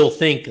we still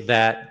think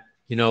that,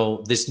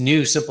 this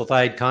new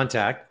simplified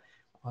contact,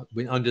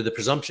 under the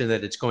presumption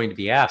that it's going to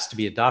be asked to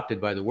be adopted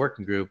by the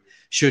working group,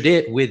 should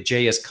it, with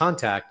JS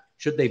contact,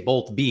 should they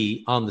both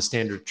be on the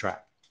standard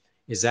track?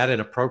 Is that an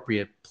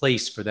appropriate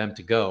place for them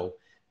to go,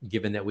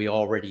 given that we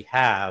already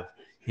have,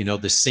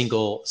 the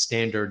single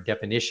standard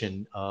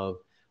definition of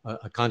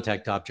a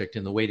contact object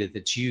in the way that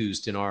it's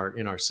used in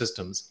our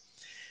systems?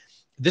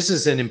 This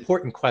is an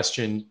important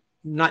question,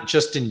 not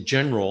just in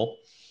general,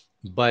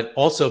 but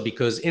also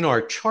because in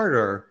our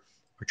charter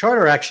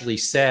actually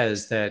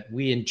says that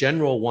we in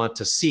general want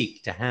to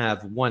seek to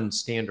have one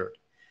standard.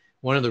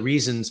 One of the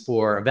reasons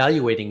for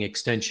evaluating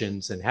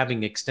extensions and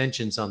having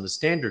extensions on the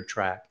standard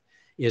track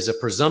is a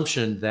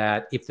presumption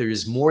that if there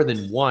is more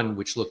than one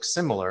which looks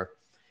similar,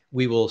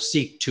 we will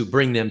seek to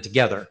bring them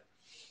together.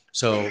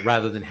 So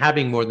rather than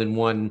having more than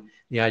one,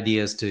 the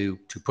idea is to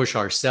push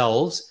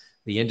ourselves,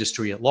 the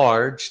industry at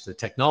large, the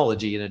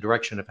technology, in a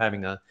direction of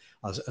having a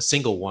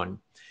single one.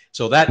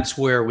 So that's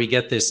where we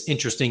get this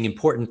interesting,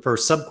 important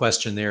first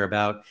sub-question there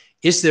about,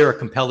 is there a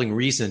compelling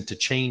reason to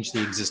change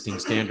the existing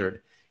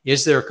standard?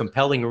 Is there a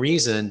compelling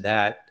reason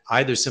that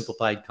either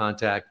simplified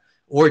contact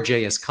or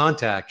JS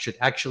contact should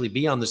actually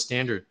be on the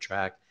standard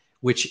track,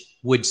 which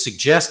would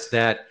suggest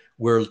that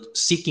we're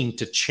seeking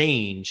to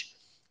change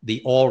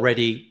the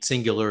already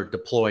singular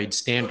deployed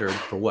standard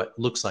for what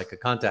looks like a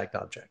contact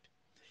object?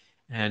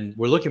 And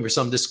we're looking for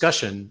some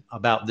discussion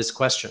about this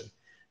question.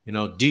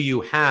 Do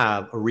you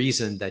have a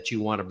reason that you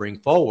want to bring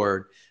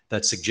forward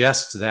that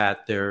suggests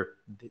that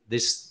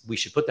we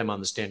should put them on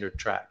the standard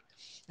track,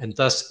 and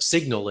thus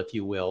signal, if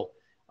you will,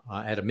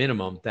 at a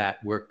minimum,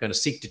 that we're going to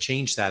seek to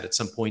change that at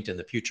some point in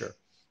the future?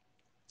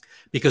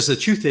 Because the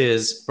truth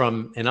is,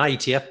 from an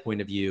IETF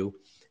point of view,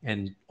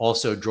 and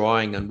also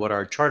drawing on what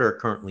our charter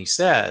currently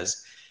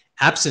says,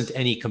 absent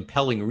any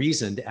compelling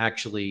reason to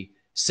actually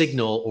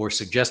signal or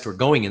suggest we're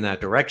going in that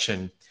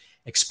direction,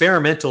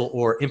 experimental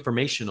or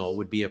informational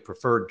would be a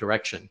preferred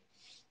direction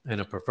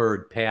and a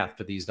preferred path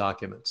for these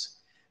documents.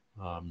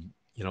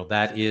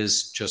 That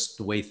is just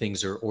the way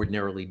things are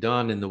ordinarily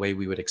done and the way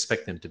we would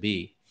expect them to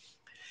be.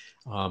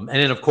 And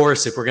then, of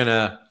course,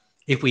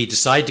 if we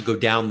decide to go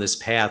down this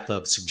path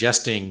of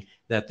suggesting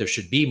that there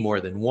should be more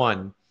than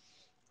one,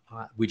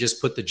 we just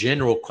put the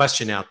general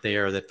question out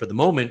there that for the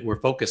moment we're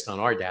focused on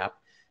RDAP,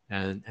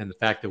 and the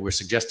fact that we're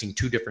suggesting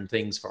two different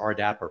things for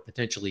RDAP, or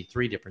potentially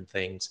three different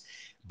things.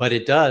 But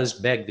it does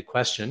beg the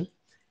question.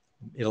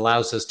 It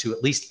allows us to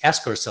at least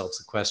ask ourselves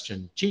the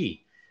question,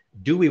 gee,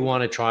 do we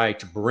want to try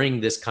to bring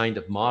this kind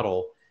of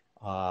model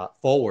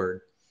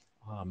forward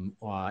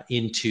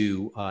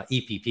into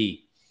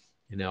EPP?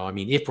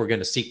 If we're going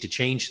to seek to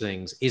change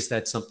things, is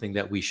that something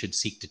that we should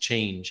seek to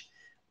change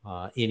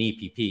in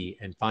EPP,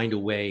 and find a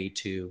way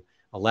to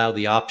allow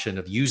the option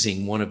of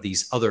using one of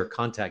these other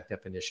contact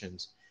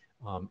definitions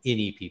in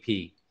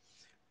EPP?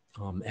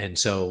 And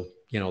so,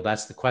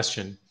 that's the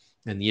question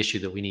and the issue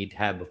that we need to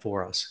have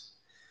before us.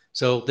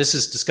 So this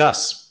is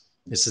discuss.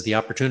 This is the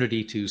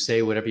opportunity to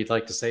say whatever you'd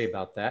like to say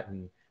about that,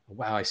 and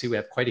Wow, I see we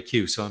have quite a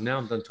queue. So now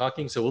I'm done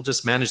talking. So we'll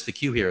just manage the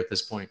queue here at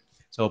this point.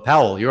 So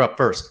Powell, you're up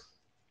first.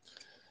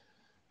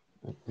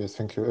 Yes,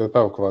 thank you.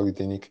 Powell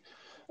Kowalik.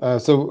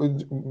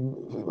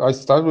 So I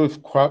start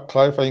with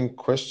clarifying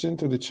question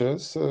to the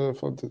chairs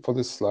for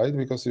this slide,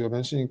 because you are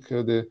mentioning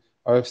the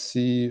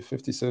RFC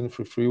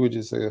 5733, which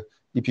is a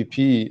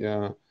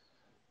EPP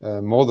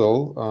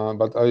model,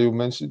 but are you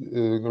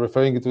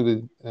referring to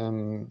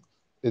the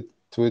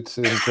it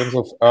in terms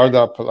of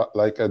RDAP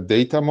like a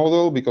data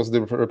model? Because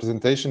the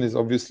representation is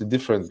obviously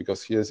different,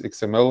 because here is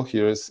XML,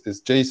 here is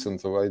JSON.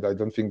 So I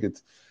don't think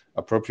it's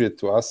appropriate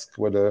to ask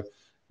whether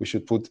we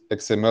should put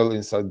XML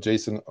inside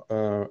JSON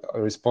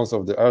response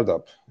of the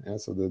RDAP. Yeah,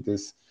 so that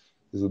this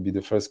will be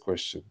the first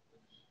question.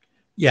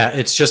 Yeah,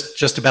 it's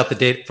just about the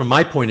data. From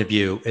my point of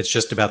view, it's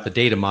just about the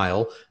data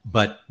mile,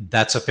 but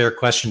that's a fair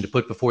question to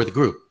put before the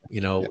group, you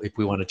know, if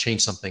we want to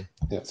change something.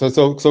 Yeah,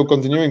 so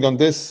continuing on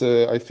this,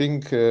 I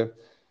think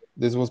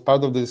this was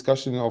part of the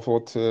discussion of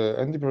what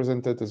Andy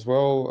presented as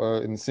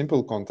well in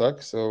simple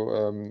contact.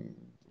 So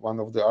one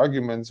of the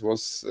arguments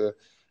was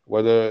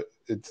whether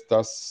it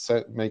does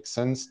make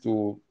sense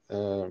to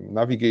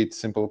navigate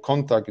simple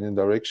contact in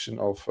the direction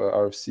of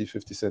RFC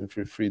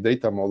 5733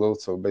 data model.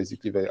 So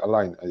basically they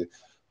align.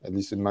 At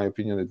least in my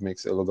opinion, it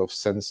makes a lot of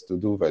sense to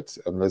do that,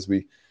 unless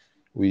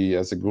we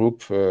as a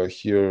group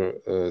here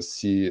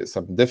see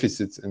some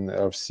deficits in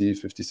RFC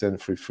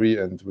 5733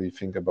 and we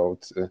think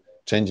about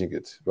changing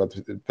it. But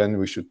then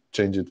we should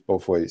change it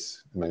both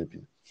ways, in my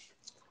opinion.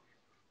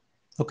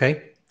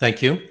 Okay,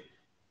 thank you.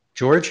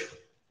 George,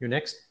 you're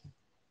next.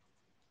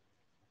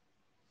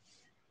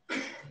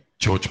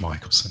 George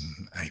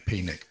Michelson,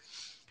 APNIC.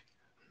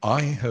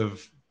 I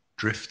have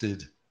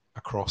drifted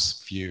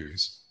across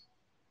views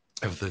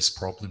of this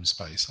problem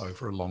space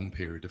over a long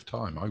period of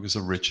time. I was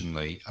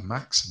originally a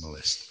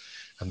maximalist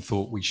and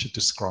thought we should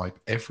describe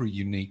every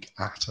unique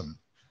atom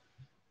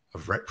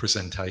of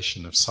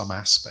representation of some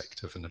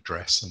aspect of an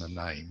address and a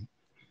name.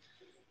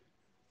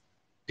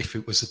 If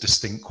it was a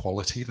distinct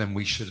quality, then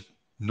we should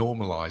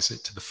normalize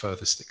it to the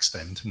furthest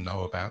extent and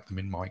know about them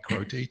in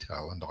micro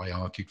detail. And I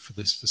argued for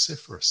this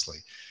vociferously.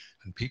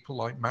 And people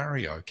like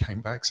Mario came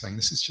back saying,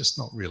 this is just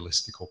not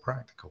realistic or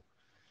practical.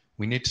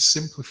 We need to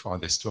simplify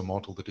this to a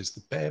model that is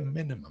the bare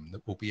minimum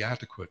that will be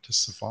adequate to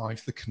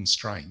survive the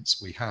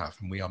constraints we have.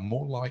 And we are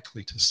more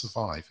likely to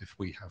survive if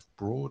we have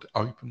broad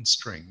open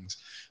strings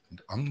and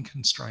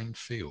unconstrained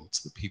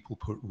fields that people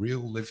put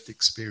real lived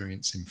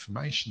experience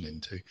information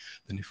into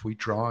than if we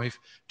drive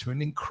to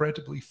an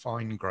incredibly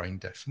fine-grained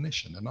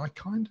definition. And I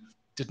kind of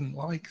didn't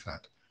like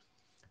that.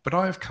 But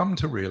I have come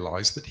to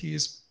realize that he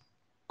is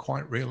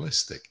quite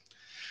realistic.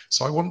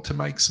 So I want to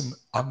make some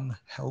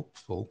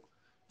unhelpful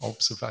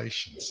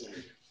observations.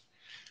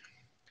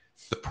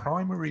 The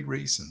primary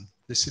reason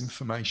this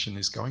information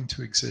is going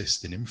to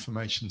exist in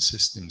information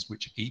systems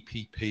which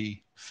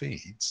EPP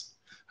feeds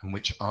and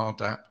which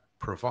RDAP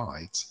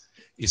provides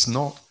is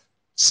not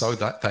so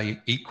that they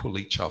equal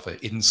each other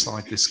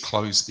inside this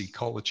closed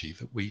ecology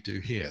that we do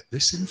here.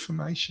 This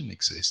information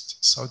exists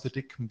so that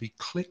it can be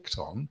clicked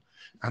on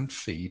and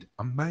feed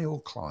a mail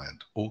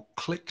client, or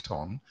clicked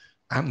on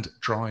and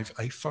drive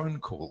a phone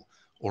call,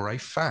 or a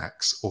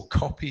fax, or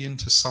copy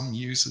into some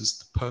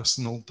user's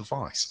personal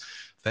device.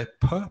 They're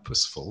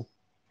purposeful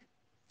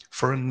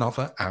for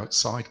another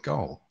outside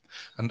goal.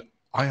 And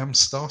I am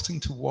starting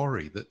to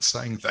worry that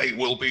saying they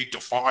will be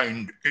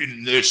defined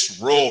in this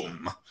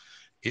room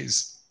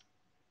is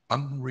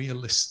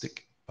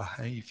unrealistic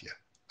behavior,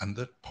 and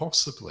that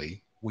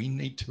possibly we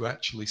need to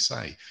actually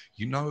say,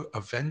 you know,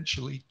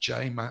 eventually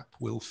JMAP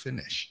will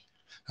finish.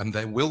 And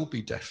there will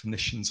be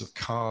definitions of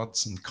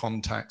cards and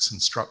contacts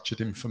and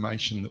structured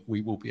information that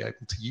we will be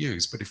able to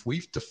use. But if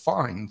we've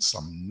defined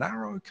some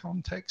narrow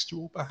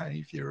contextual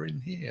behavior in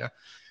here,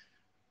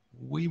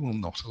 we will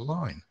not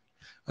align.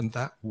 And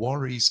that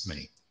worries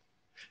me.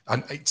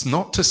 And it's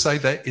not to say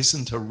there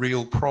isn't a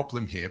real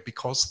problem here,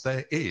 because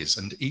there is.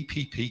 And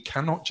EPP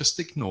cannot just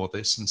ignore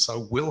this. And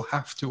so we'll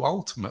have to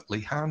ultimately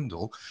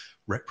handle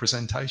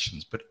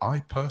representations. But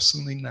I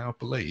personally now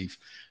believe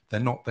they're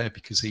not there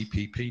because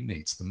EPP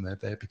needs them. They're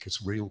there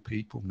because real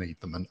people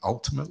need them. And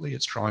ultimately,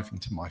 it's driving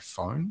to my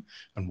phone.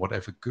 And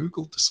whatever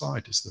Google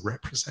decide is the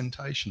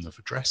representation of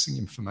addressing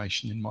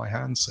information in my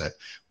handset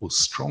will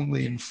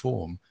strongly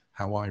inform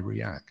how I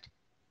react.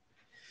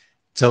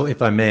 So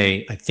if I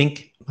may, I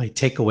think my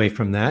takeaway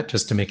from that,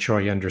 just to make sure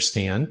I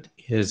understand,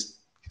 is...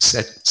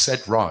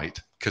 Said right,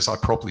 because I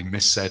probably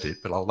missaid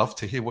it, but I'll love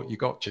to hear what you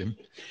got, Jim.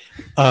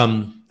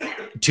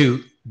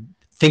 To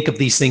think of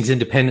these things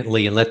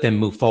independently and let them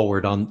move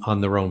forward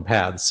on their own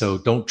paths. So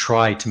don't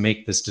try to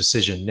make this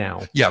decision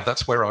now. Yeah,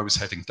 that's where I was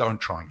heading. Don't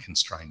try and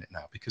constrain it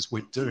now, because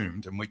we're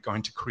doomed, and we're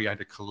going to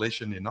create a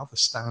collision in other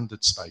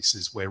standard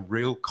spaces where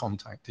real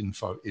contact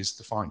info is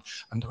defined.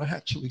 And I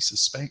actually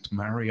suspect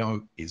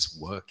Mario is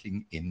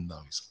working in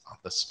those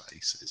other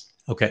spaces.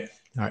 Okay.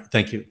 All right.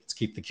 Thank you. Let's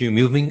keep the queue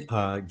moving.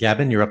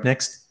 Gavin, you're up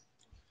next.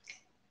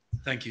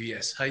 Thank you.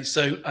 Yes. Hey,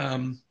 so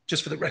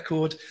just for the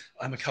record,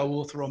 I'm a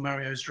co-author on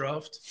Mario's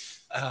draft.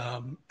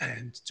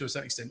 And to a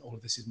certain extent, all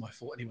of this is my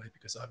fault anyway,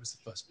 because I was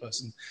the first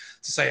person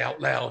to say out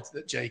loud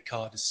that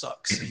JCard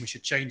sucks and we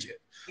should change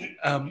it.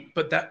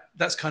 But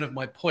that's kind of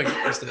my point,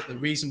 is that the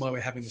reason why we're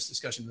having this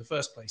discussion in the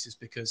first place is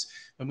because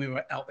when we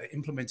were out there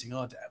implementing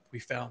RDAP, we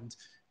found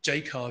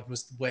JCard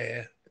was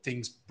where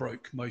things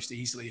broke most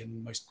easily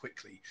and most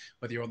quickly,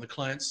 whether you're on the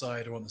client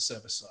side or on the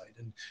server side.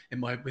 And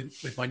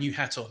with my new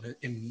hat on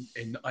in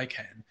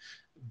ICANN,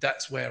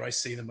 that's where I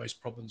see the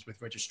most problems with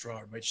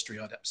registrar and registry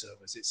RDAP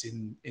servers. It's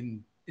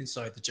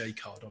inside the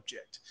JCard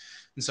object.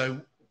 And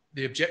so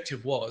the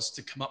objective was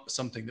to come up with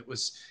something that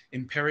was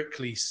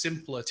empirically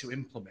simpler to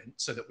implement,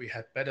 so that we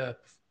had better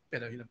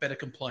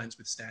compliance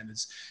with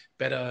standards,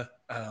 better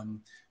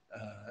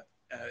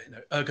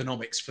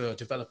ergonomics for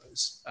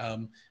developers.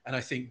 And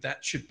I think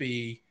that should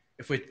be,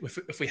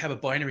 if we have a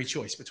binary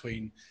choice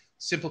between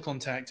simple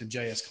contact and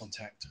JS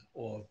contact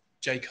or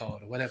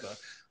JCard or whatever,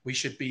 it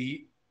should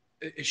be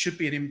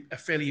a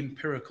fairly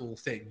empirical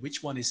thing.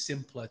 Which one is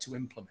simpler to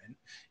implement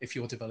if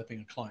you're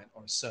developing a client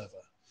or a server?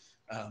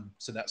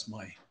 So that's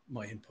my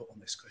input on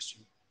this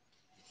question.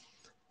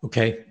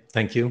 Okay,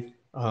 thank you.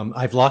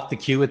 I've locked the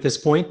queue at this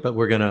point, but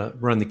we're going to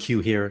run the queue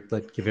here.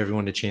 Give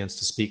everyone a chance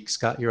to speak.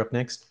 Scott, you're up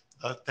next.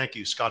 Thank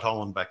you, Scott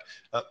Hollenbeck.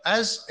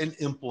 As an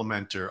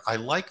implementer, I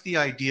like the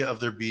idea of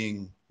there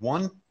being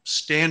one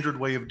standard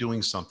way of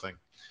doing something,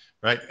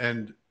 right?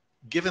 And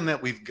given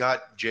that we've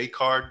got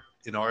JCard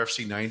in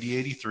RFC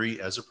 9083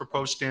 as a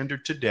proposed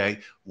standard today,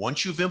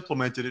 once you've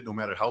implemented it, no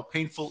matter how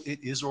painful it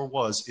is or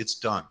was, it's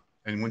done.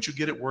 And once you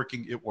get it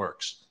working, it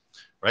works,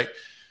 right?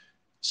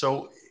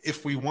 So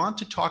if we want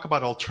to talk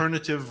about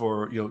alternative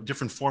or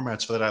different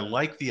formats for that, I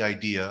like the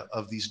idea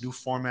of these new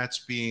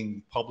formats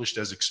being published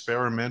as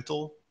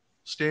experimental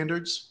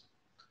standards,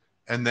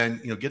 and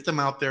then get them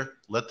out there,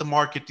 let the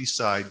market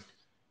decide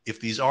if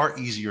these are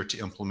easier to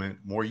implement,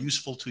 more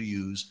useful to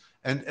use.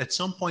 And at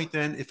some point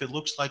then, if it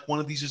looks like one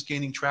of these is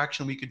gaining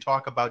traction, we can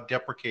talk about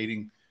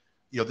deprecating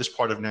this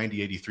part of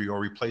 9083 or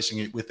replacing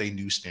it with a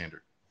new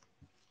standard.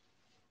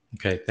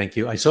 Okay, thank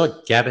you. I saw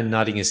Gavin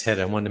nodding his head.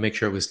 I wanted to make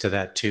sure it was to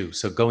that too.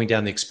 So going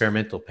down the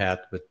experimental path,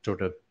 but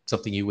sort of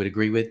something you would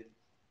agree with?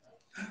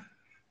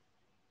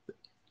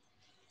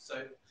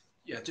 So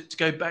yeah, to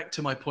go back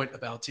to my point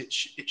about it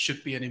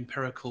should be an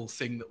empirical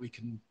thing that we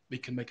can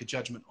make a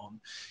judgment on.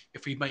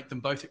 If we make them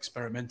both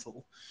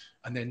experimental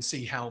and then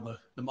see how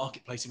the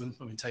marketplace of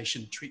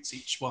implementation treats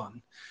each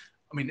one,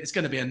 I mean, it's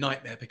going to be a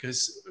nightmare,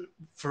 because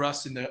for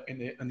us in the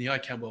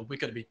ICANN world, we're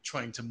going to be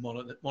trying to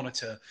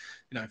monitor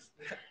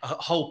a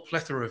whole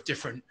plethora of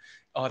different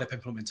RDAP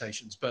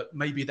implementations. But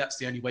maybe that's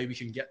the only way we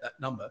can get that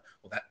number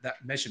or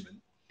that measurement,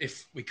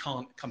 if we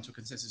can't come to a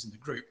consensus in the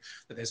group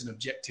that there's an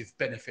objective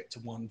benefit to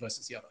one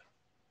versus the other.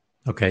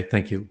 Okay,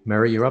 thank you.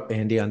 Mary, you're up.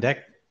 Andy on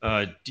deck.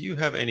 Do you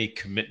have any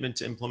commitment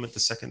to implement the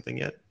second thing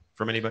yet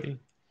from anybody?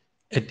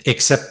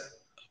 Except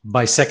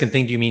by second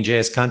thing, do you mean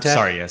JS Contact?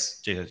 Sorry,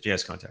 yes,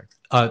 JS Contact.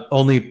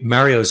 Only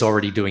Mario's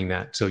already doing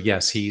that. So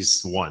yes,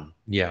 he's one.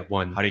 Yeah,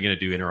 one. How are you going to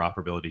do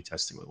interoperability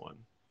testing with one?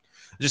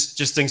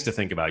 Just things to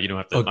think about. You don't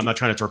have to. I'm not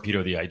trying to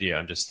torpedo the idea.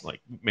 I'm just like,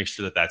 make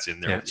sure that that's in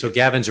there. Yeah. So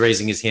Gavin's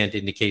raising his hand to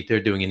indicate they're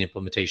doing an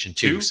implementation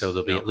too. So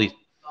there'll be at least.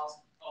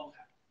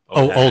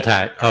 Old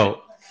Hat.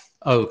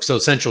 Oh, so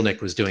Central Nick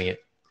was doing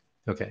it.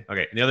 Okay.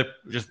 Okay. And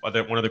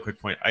one other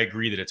quick point. I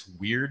agree that it's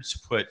weird to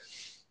put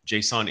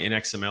JSON in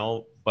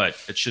XML, but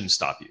it shouldn't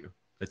stop you.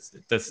 That's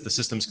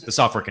the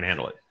software can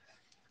handle it.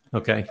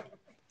 Okay.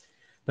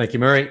 Thank you,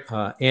 Murray.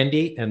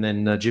 Andy, and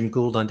then Jim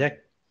Gould on deck.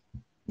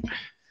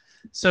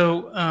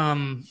 So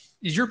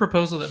is your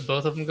proposal that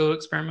both of them go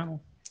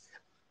experimental?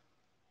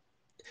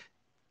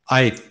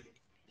 I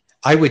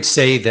would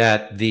say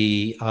that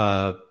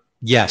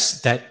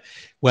yes,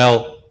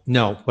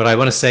 no, what I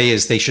want to say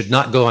is they should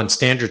not go on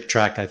standard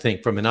track. I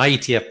think from an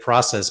IETF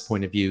process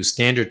point of view,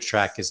 standard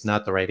track is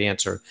not the right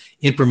answer.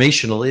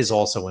 Informational is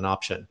also an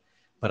option,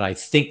 but I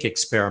think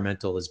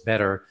experimental is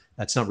better.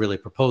 That's not really a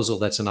proposal,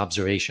 that's an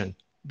observation.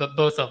 But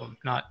both of them,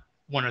 not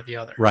one or the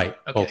other. Right,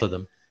 okay. Both of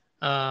them.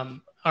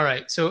 All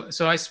right, so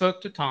I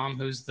spoke to Tom,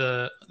 who's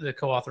the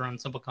co-author on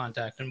Simple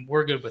Contact, and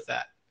we're good with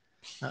that.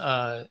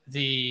 But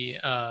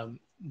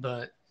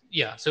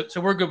yeah,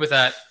 so we're good with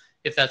that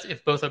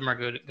if both of them are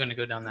going to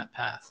go down that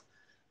path.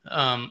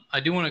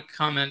 I do want to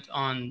comment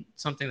on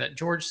something that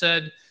George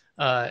said.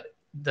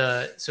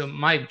 So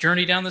my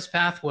journey down this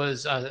path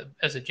was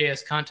as a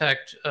JS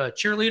Contact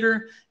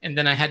cheerleader, and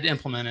then I had to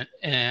implement it,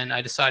 and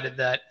I decided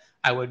that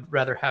I would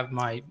rather have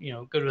my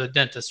go to the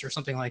dentist or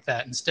something like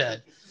that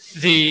instead.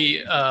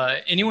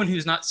 Anyone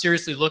who's not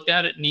seriously looked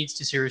at it needs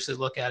to seriously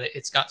look at it.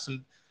 It's got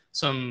some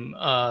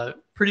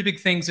pretty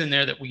big things in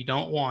there that we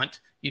don't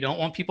want. You don't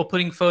want people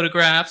putting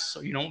photographs,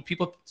 or you don't want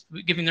people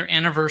giving their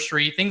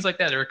anniversary, things like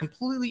that are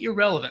completely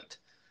irrelevant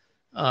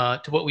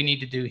to what we need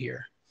to do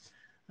here.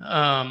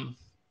 So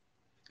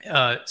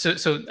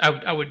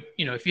I would,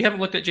 if you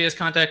haven't looked at JS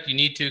Contact, you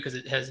need to, because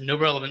it has no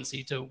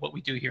relevancy to what we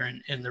do here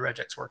in the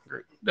regex working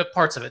group. The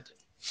parts of it,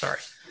 sorry.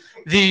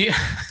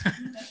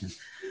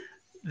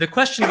 the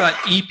question about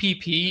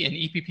EPP and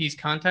EPP's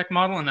contact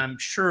model, and I'm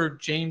sure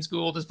James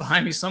Gould is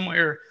behind me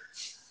somewhere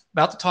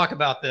about to talk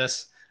about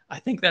this. I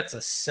think that's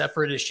a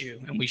separate issue,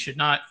 and we should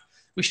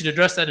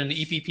address that in an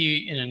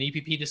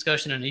EPP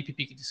discussion, and an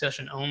EPP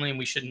discussion only, and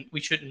we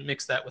shouldn't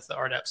mix that with the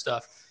RDAP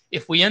stuff.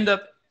 If we end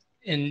up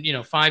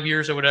in 5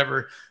 years or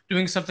whatever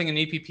doing something in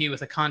EPP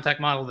with a contact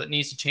model that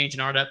needs to change in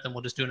RDAP, then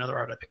we'll just do another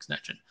RDAP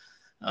extension.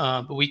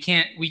 But we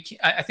can't.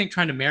 I think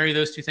trying to marry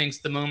those two things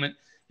at the moment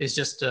is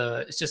just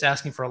it's just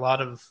asking for a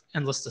lot of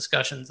endless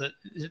discussions that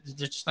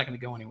they're just not going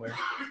to go anywhere.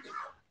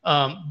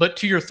 But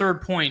to your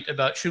third point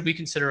about should we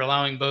consider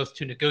allowing both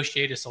to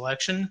negotiate a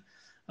selection,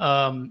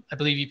 I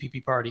believe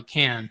EPP party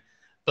can,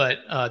 but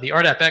the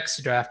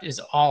RDAP-X draft is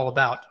all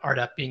about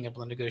RDAP being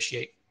able to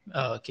negotiate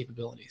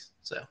capabilities.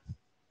 So.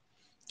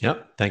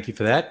 Yep, thank you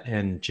for that.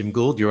 And Jim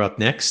Gould, you're up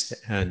next.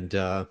 And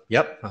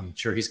yep, I'm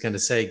sure he's going to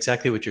say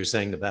exactly what you're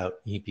saying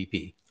about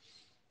EPP.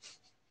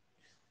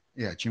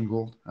 Yeah, Jim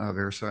Gould,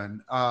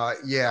 VeriSign.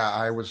 Yeah,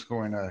 I was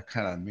going to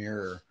kind of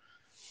mirror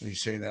you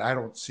saying that I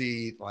don't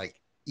see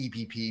like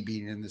EPP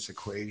being in this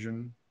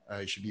equation.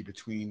 It should be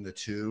between the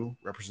two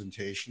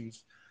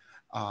representations.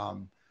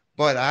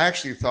 But I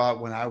actually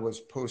thought when I was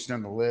posting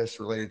on the list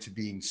related to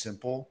being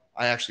simple,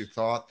 I actually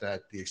thought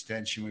that the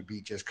extension would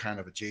be just kind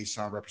of a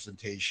JSON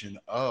representation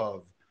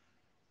of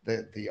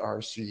the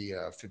RC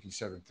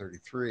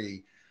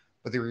 5733.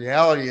 But the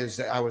reality is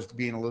that I was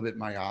being a little bit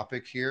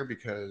myopic here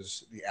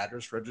because the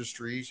address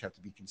registries have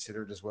to be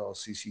considered as well as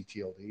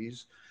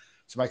CCTLDs.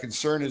 So my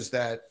concern is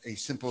that a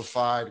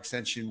simplified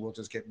extension will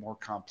just get more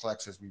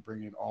complex as we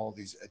bring in all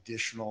these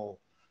additional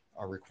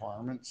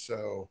requirements.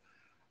 So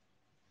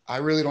I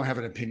really don't have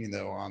an opinion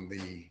though on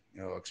the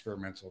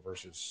experimental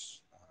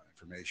versus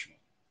informational,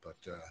 but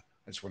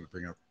I just wanted to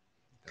bring up.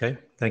 Okay,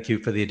 thank you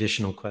for the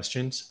additional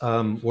questions.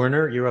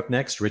 Werner, you're up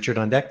next. Richard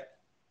on deck.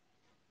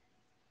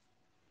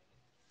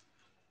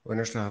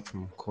 Werner Straub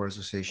from Core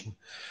Association.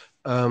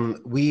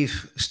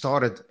 We've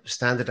started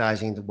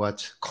standardizing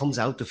what comes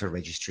out of a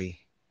registry.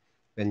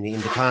 When in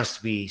the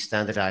past we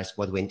standardized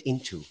what went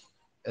into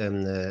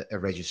a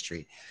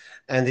registry,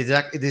 and it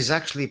is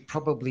actually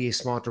probably a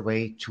smarter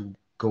way to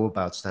go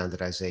about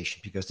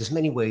standardization because there's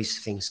many ways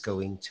things go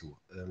into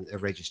a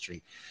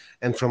registry.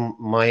 And from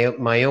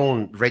my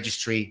own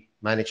registry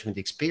management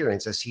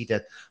experience, I see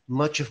that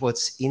much of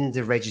what's in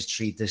the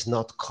registry does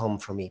not come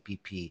from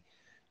EPP.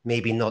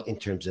 Maybe not in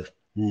terms of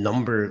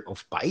number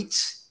of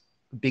bytes,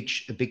 a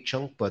big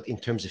chunk, but in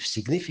terms of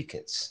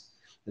significance,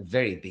 a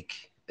very big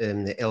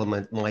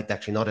element might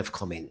actually not have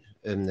come in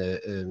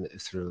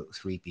through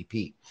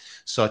EPP,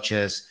 such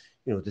as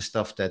the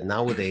stuff that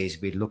nowadays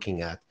we're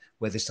looking at,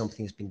 whether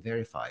something has been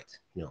verified.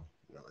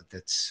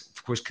 That's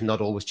of course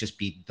cannot always just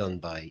be done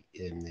by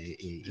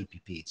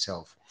EPP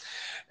itself.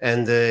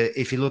 And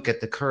if you look at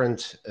the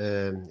current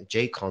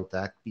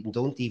JContact, we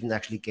don't even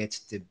actually get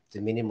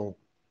the minimal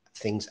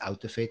things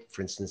out of it.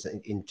 For instance,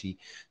 into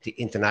the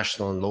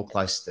international and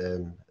localized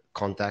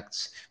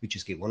contacts, we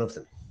just get one of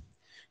them.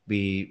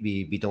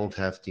 We don't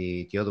have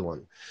the other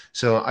one.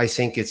 So I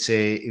think it's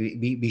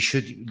we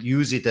should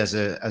use it as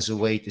a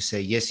way to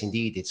say yes,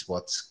 indeed, it's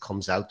what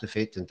comes out of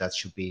it, and that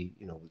should be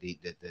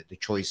the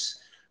choice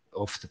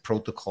of the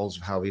protocols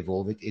of how we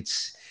evolve it.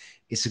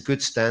 It's a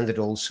good standard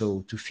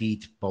also to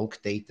feed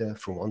bulk data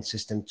from one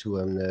system to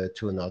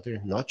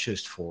another, not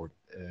just for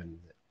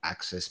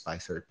access by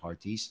third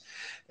parties.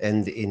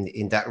 And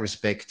in that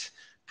respect,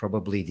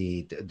 probably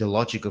the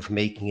logic of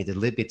making it a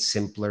little bit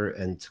simpler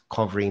and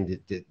covering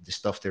the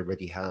stuff they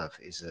already have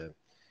is a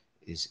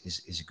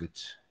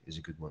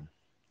good one.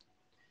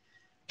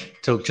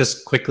 So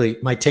just quickly,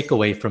 my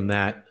takeaway from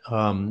that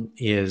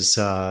is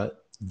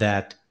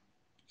that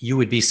you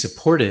would be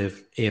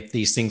supportive if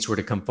these things were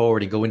to come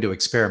forward and go into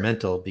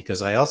experimental,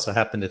 because I also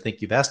happen to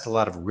think you've asked a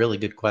lot of really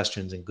good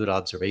questions and good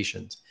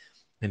observations,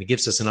 and it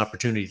gives us an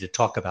opportunity to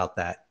talk about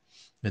that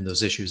and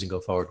those issues and go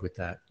forward with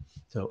that.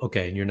 So,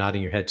 okay, and you're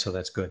nodding your head, so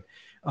that's good.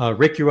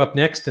 Rick, you're up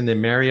next, and then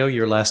Mario,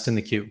 you're last in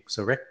the queue.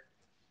 So, Rick.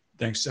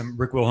 Thanks. I'm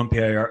Rick Wilhelm,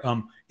 PIR.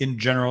 In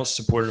general,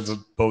 supportive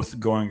of both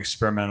going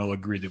experimental,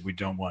 agree that we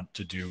don't want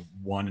to do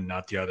one and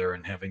not the other,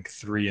 and having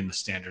three in the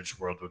standards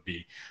world would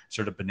be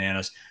sort of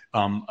bananas.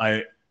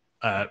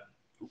 At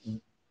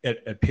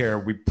PIR,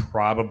 we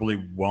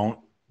probably won't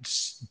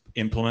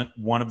implement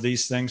one of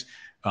these things.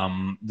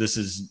 This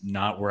is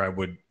not where I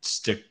would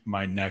stick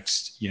my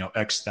next,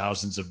 X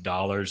thousands of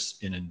dollars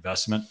in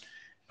investment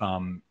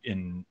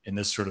in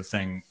this sort of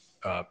thing,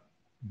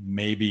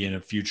 maybe in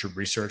a future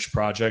research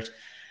project.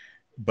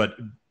 But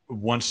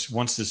once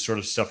this sort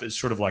of stuff is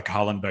sort of like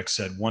Hollenbeck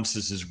said, once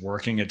this is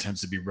working, it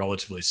tends to be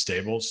relatively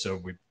stable. So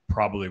we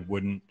probably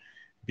wouldn't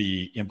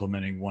be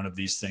implementing one of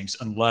these things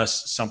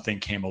unless something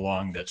came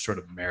along that sort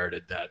of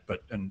merited that.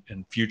 But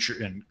in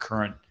future and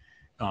current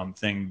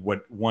thing,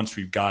 once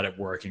we've got it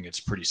working, it's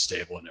pretty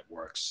stable and it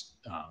works,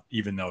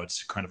 even though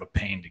it's kind of a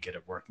pain to get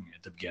it working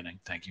at the beginning.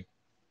 Thank you.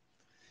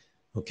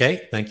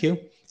 Okay, thank you.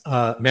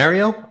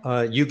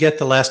 Mario, you get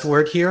the last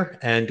word here,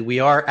 and we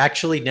are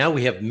actually, now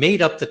we have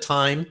made up the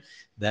time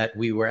that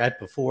we were at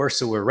before.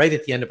 So we're right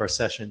at the end of our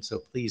session. So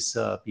please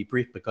be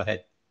brief, but go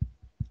ahead.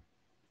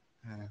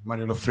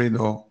 Mario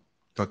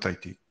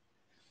Lofredo.it.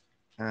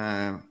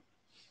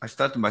 I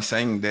start by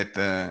saying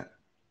that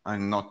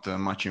I'm not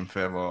much in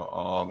favor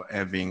of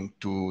having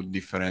two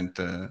different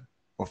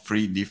or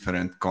three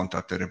different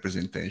contact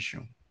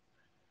representation.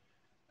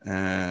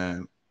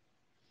 And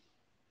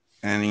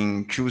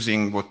in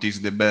choosing what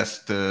is the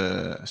best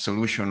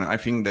solution, I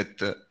think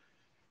that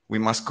we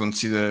must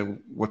consider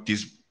what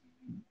is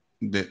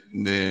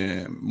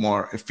the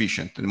more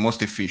efficient, the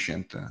most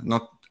efficient,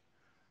 not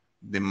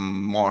the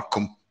more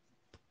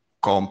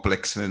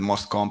complex, the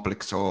most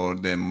complex, or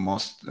the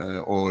most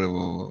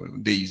or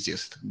the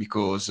easiest,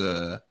 because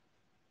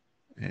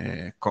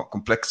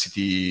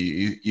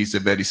complexity is a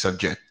very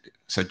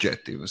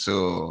subjective.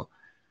 So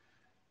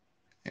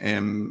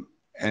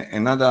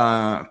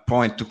another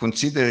point to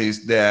consider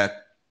is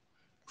that,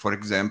 for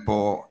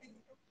example,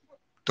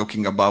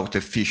 talking about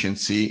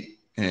efficiency,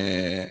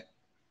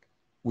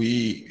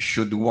 we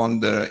should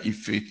wonder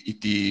if it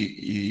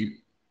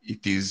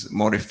is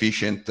more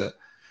efficient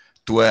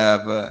to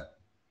have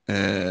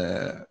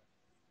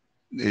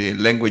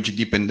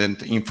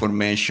language-dependent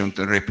information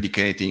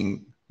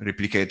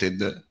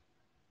replicated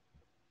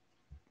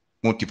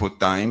multiple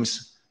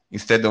times,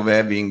 instead of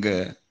having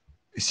a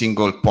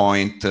single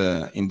point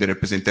in the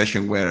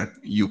representation where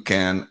you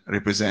can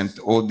represent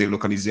all the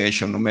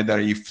localization, no matter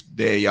if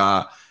they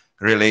are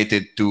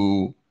related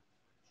to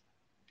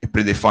a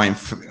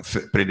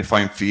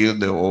predefined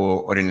field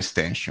or an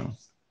extension.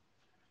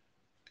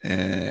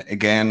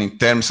 Again, in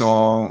terms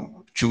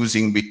of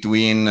choosing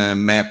between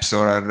maps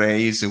or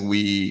arrays,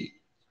 we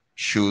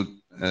should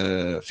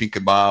think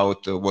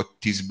about what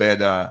is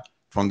better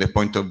from the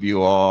point of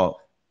view of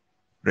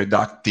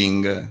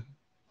reducting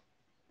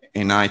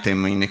an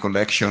item in a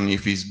collection,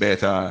 if it's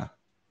better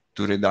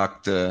to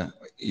reduct a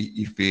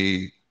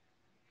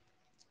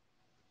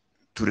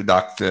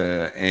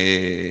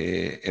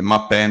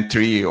map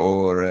entry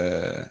or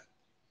an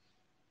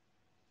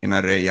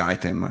array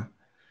item.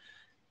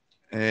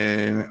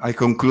 I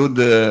conclude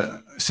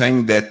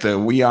saying that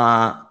we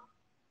are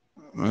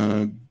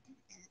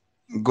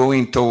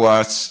going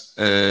towards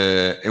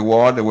a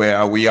world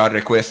where we are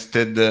required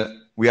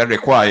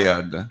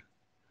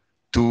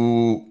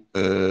to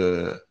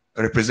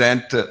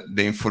represent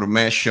the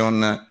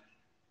information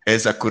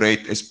as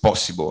accurate as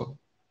possible,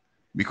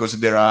 because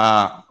there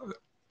are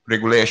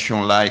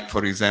regulations like,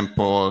 for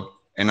example,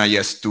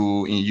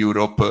 NIS2 in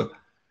Europe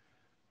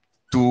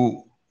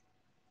to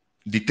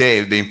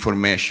detail the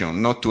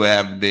information, not to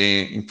have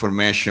the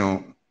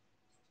information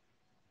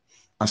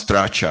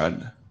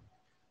unstructured.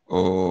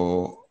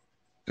 Or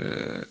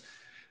this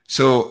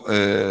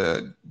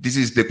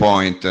is the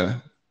point.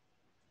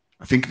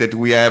 I think that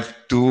we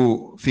have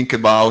to think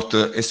about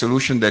a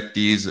solution that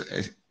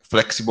is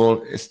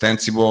flexible,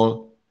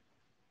 extensible,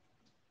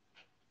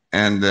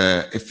 and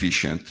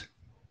efficient.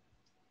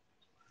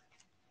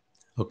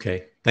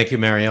 Okay, thank you,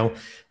 Mario.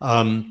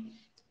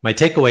 My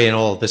takeaway in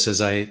all of this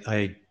is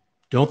I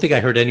don't think I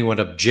heard anyone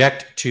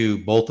object to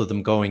both of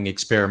them going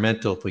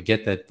experimental if we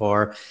get that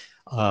far.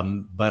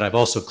 But I've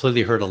also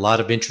clearly heard a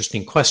lot of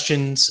interesting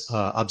questions,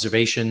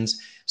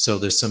 observations. So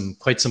there's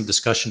quite some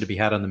discussion to be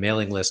had on the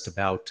mailing list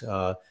about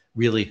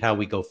really how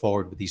we go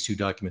forward with these two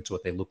documents,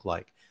 what they look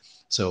like.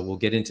 So we'll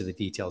get into the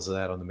details of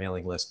that on the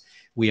mailing list.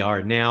 We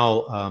are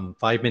now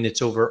 5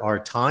 minutes over our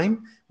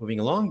time,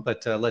 moving along,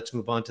 but let's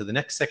move on to the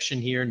next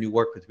section here, new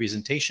work with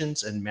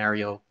presentations. And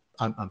Mario,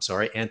 I'm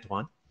sorry,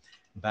 Antoine,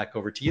 back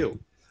over to you.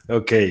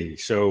 Okay,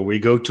 so we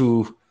go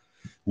to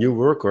new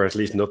work, or at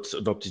least not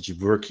adopted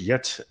work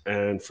yet.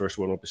 And first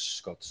one up is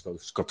Scott. So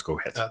Scott, go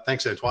ahead.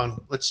 Thanks, Antoine.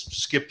 Let's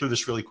skip through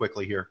this really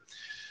quickly here.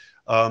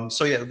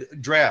 So yeah,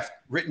 draft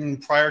written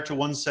prior to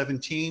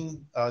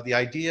 117. The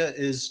idea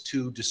is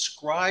to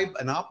describe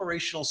an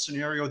operational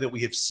scenario that we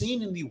have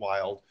seen in the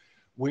wild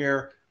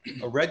where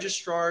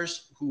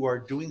registrars who are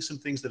doing some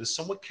things that is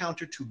somewhat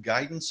counter to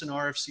guidance in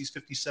RFCs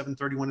 57,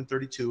 31, and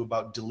 32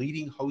 about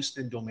deleting host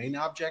and domain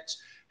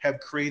objects have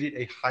created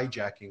a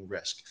hijacking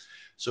risk.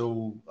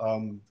 So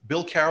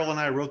Bill Carroll and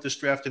I wrote this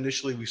draft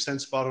initially. We've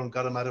since brought on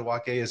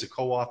Garamadawake as a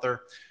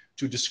co-author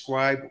to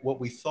describe what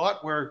we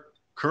thought were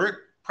current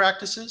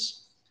practices,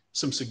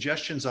 some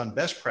suggestions on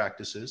best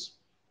practices,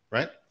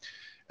 right?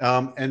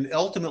 And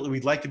ultimately,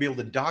 we'd like to be able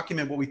to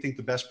document what we think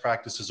the best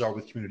practices are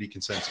with community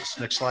consensus.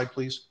 Next slide,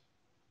 please.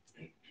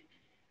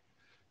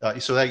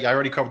 So that, I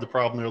already covered the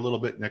problem there a little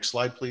bit. Next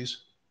slide,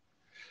 please.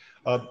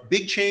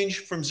 Big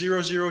change from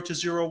 00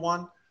 to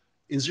 01.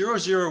 In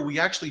 00, we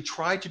actually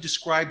tried to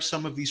describe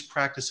some of these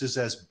practices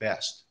as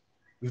best.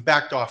 We've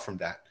backed off from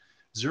that.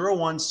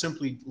 01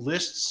 simply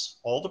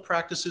lists all the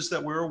practices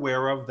that we're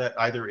aware of that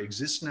either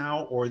exist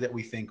now or that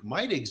we think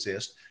might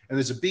exist. And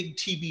there's a big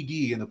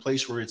TBD in the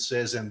place where it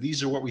says, and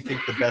these are what we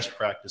think the best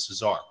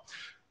practices are,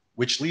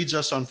 which leads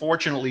us,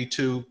 unfortunately,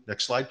 to,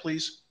 next slide,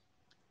 please.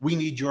 We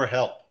need your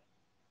help,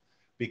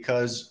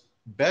 because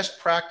best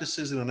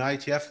practices in an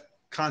IETF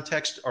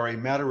context are a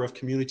matter of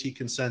community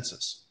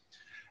consensus.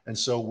 And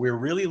so we're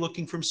really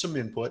looking for some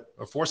input.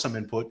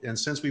 And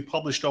since we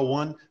published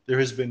 01, there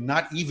has been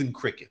not even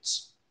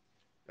crickets.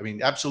 I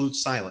mean, absolute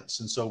silence.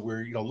 And so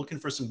we're looking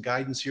for some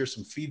guidance here,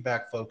 some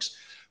feedback, folks.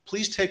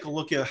 Please take a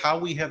look at how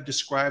we have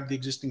described the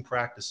existing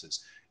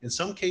practices. In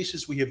some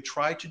cases, we have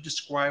tried to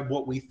describe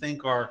what we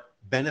think are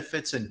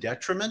benefits and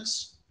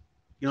detriments,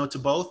 to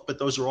both, but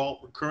those are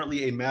all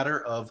currently a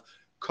matter of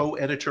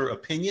co-editor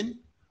opinion.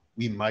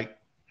 We might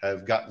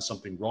have gotten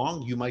something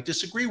wrong. You might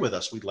disagree with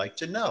us. We'd like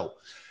to know.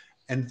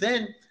 And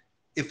then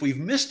if we've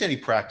missed any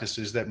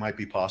practices that might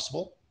be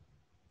possible,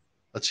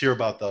 let's hear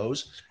about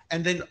those.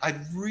 And then I'd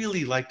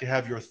really like to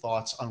have your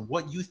thoughts on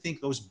what you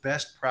think those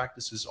best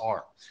practices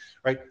are,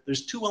 right?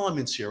 There's two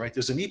elements here, right?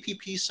 There's an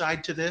EPP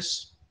side to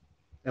this,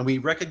 and we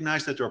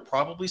recognize that there are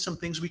probably some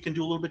things we can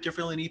do a little bit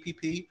differently in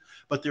EPP,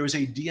 but there is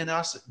a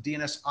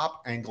DNS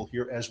op angle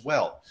here as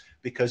well.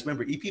 Because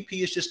remember,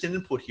 EPP is just an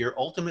input here.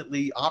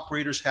 Ultimately,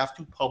 operators have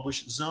to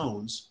publish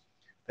zones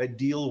that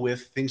deal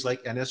with things like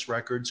NS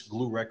records,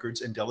 glue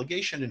records, and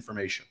delegation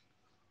information.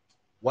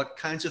 What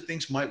kinds of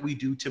things might we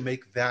do to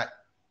make that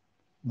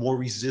more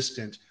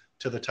resistant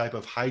to the type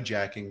of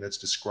hijacking that's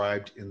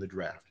described in the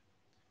draft?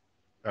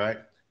 All right.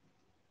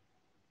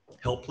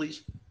 Help,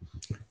 please.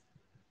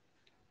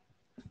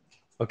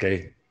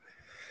 Okay.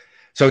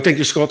 So thank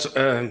you, Scott.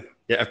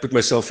 Yeah, I put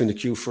myself in the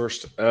queue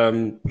first.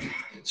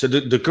 So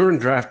the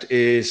current draft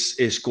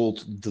is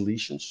called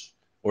deletions,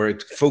 or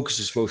it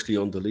focuses mostly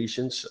on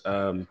deletions.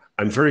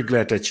 I'm very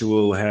glad that you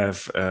will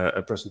have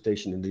a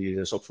presentation in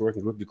the SOPS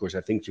working group, because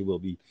I think you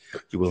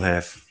will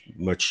have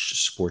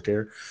much support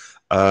there.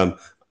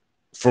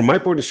 From my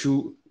point of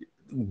view,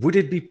 would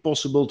it be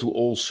possible to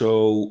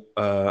also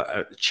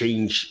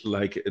change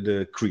like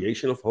the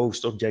creation of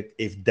host object,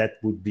 if that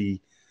would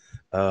be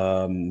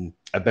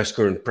a best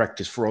current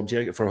practice for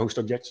host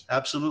objects?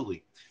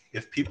 Absolutely.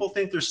 If people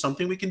think there's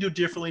something we can do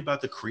differently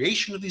about the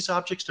creation of these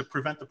objects to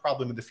prevent the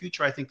problem in the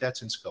future, I think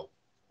that's in scope.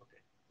 Okay,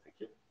 thank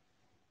you.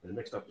 And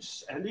next up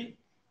is Andy.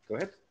 Go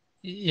ahead.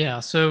 Yeah,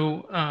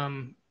 so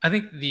I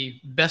think the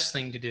best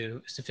thing to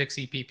do is to fix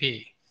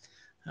EPP.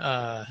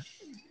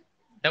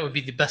 That would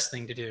be the best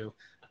thing to do.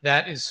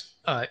 That is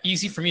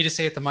easy for me to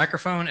say at the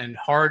microphone and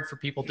hard for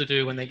people to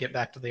do when they get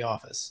back to the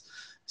office.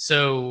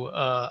 So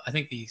I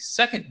think the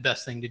second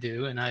best thing to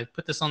do, and I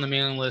put this on the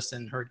mailing list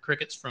and heard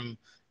crickets from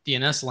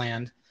DNS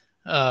land,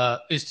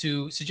 is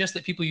to suggest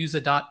that people use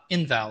a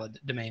 .invalid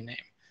domain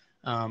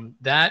name.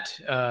 That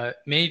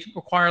may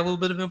require a little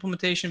bit of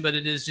implementation, but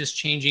it is just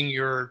changing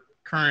your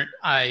current,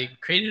 I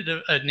created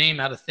a name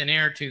out of thin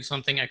air to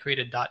something I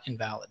created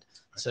 .invalid.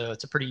 So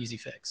it's a pretty easy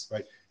fix.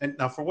 Right. And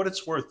now for what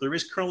it's worth, there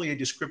is currently a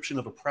description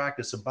of a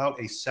practice about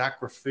a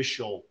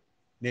sacrificial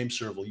name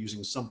server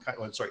using some kind,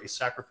 a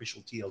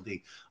sacrificial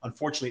TLD.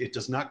 Unfortunately, it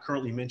does not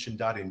currently mention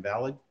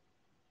 .invalid.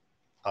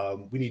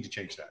 We need to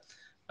change that.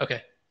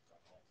 Okay.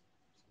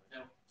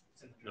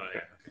 No,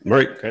 yeah.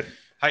 Murray, okay.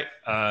 Hi,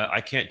 I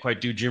can't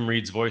quite do Jim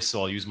Reed's voice,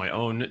 so I'll use my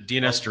own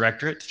DNS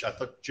directorate. I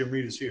thought Jim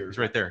Reed is here. He's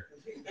right there.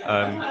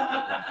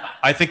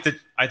 I think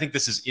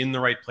this is in the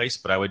right place,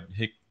 but I would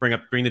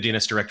bring the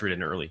DNS directorate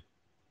in early.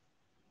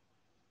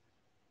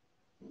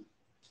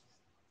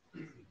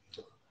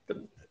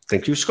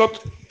 Thank you, Scott.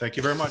 Thank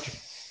you very much.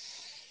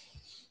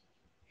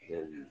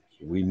 And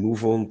we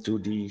move on to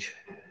the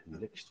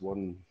next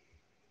one.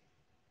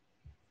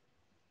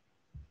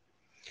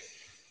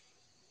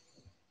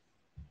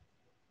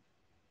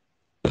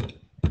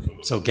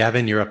 So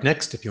Gavin, you're up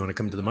next if you want to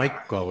come to the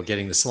mic while we're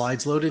getting the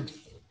slides loaded.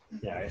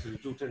 Yeah, I have to do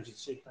 2 times at the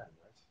same time,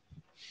 right?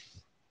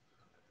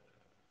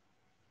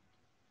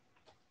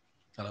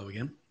 Hello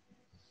again.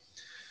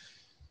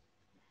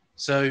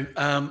 So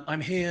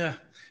I'm here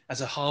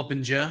as a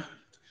harbinger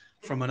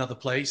from another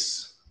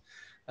place,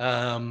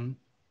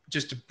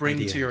 just to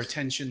bring to your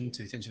attention,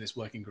 to the attention of this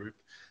working group,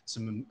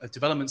 some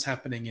developments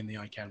happening in the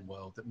ICANN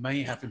world that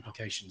may have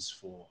implications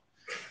for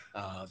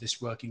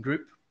this working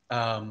group.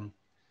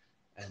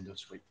 And I'll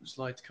just wait for the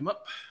slide to come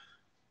up.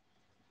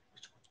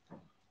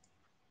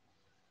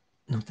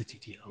 Not the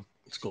TTL.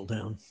 Scroll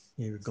down.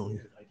 You're going.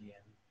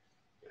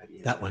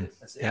 That one.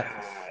 Yeah.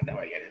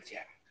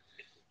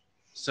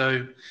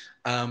 So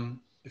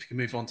if you can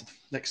move on to the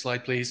next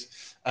slide,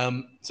 please.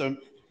 So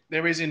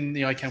there is in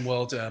the ICANN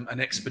world an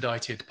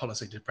expedited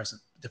policy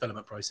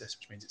development process,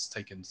 which means it's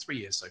taken 3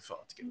 years so far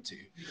to get to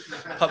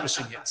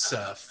publishing its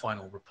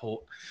final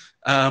report.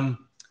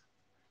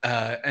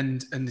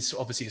 And this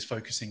obviously is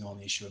focusing on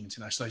the issue of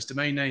internationalized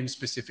domain names,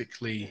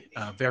 specifically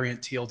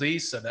variant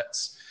TLDs. So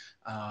that's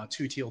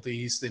 2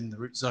 TLDs in the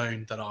root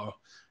zone that are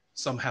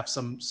have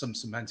some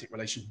semantic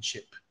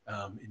relationship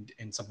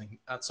in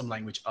some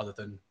language other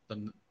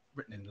than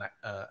written in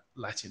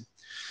Latin,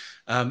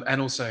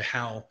 and also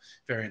how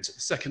variants at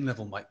the second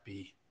level might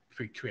be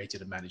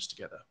created and managed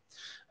together.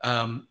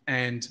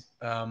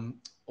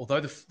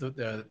 Although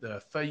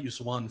the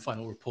phase 1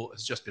 final report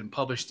has just been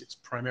published, it's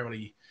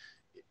primarily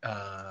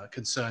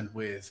concerned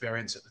with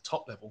variants at the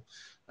top level.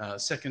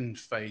 Second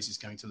phase is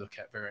going to look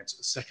at variants at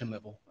the second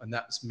level, and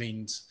that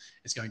means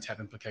it's going to have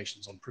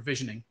implications on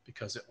provisioning,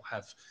 because it will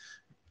have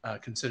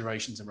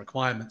considerations and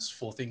requirements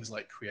for things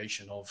like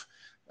creation of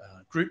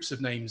groups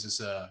of names as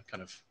a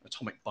kind of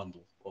atomic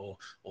bundle, or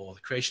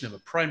the creation of a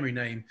primary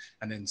name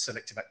and then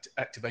selective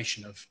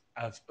activation of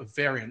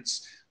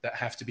variants that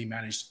have to be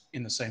managed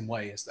in the same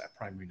way as that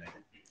primary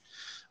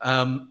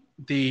name.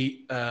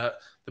 The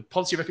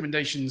policy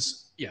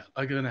recommendations, yeah,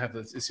 are going to have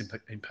this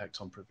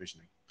impact on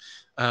provisioning.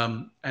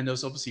 And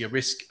there's obviously a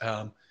risk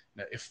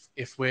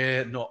if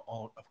we're not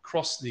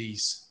across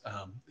these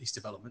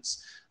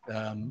developments,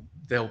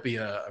 there'll be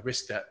a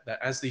risk that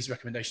as these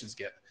recommendations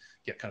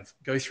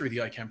go through the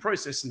ICANN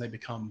process and they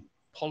become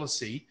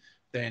policy,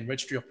 then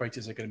registry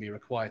operators are going to be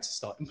required to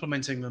start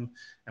implementing them,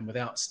 and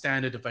without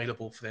standard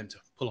available for them to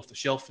pull off the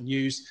shelf and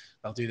use,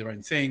 they'll do their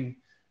own thing,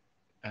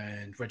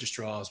 and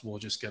registrars will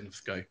just kind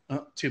of go,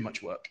 oh, too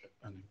much work,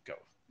 and go,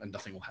 and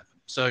nothing will happen.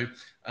 So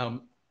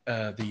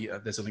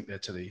there's a link there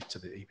to the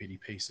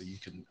EPDP, so you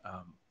can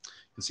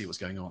see what's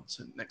going on.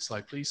 So next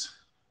slide, please.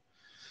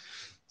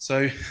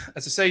 So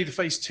as I say, the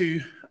phase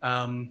 2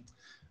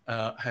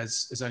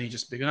 has only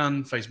just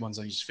begun. Phase 1's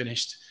only just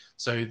finished.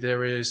 So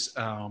there is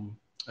no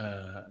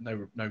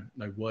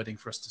wording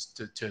for us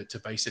to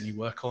base any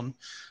work on,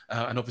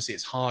 and obviously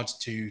it's hard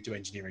to do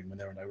engineering when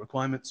there are no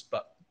requirements,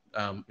 but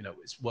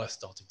it's worth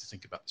starting to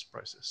think about this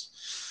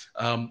process.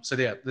 So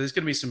yeah, there's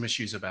going to be some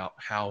issues about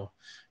how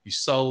you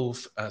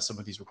solve some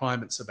of these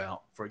requirements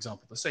about, for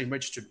example, the same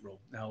registrant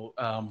rule. Now,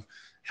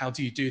 how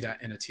do you do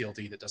that in a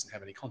TLD that doesn't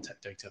have any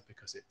contact data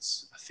because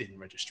it's a thin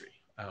registry?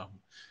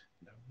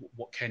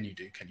 What can you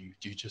do?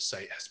 Do you just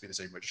say it has to be the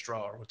same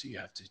registrar, or do you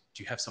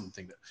have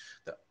something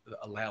that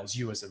allows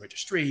you as a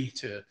registry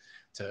to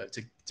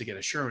get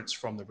assurance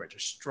from the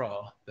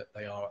registrar that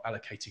they are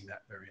allocating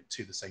that variant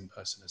to the same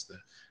person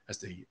as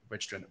the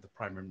registrant of the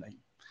primary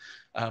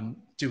name?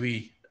 Do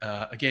we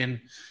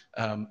again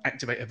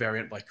activate a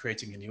variant by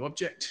creating a new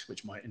object,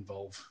 which might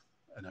involve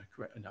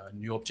a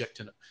new object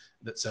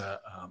that's a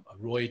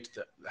ROID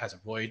that has a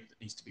ROID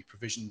that needs to be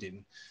provisioned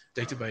in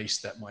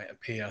database that might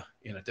appear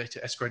in a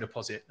data escrow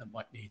deposit that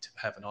might need to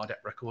have an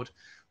RDAP record,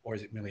 or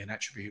is it merely an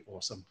attribute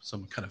or some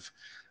kind of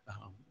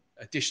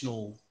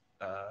additional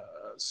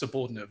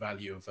subordinate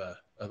value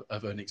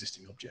of an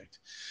existing object?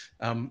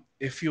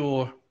 If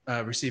you're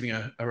receiving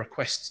a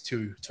request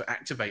to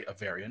activate a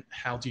variant,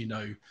 how do you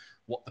know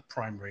what the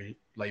primary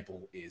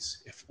label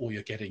is if all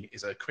you're getting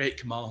is a create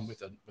command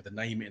with a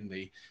name in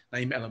the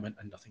name element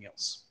and nothing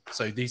else?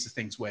 So these are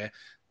things where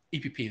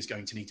EPP is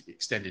going to need to be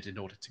extended in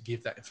order to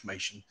give that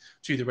information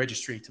to the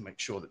registry to make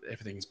sure that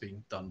everything is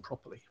being done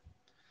properly.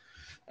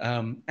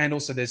 And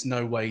also there's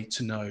no way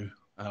to know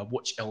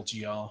which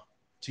LGR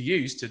to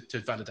use to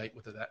validate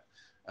whether that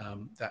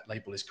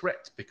label is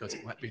correct, because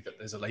it might be that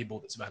there's a label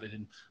that's valid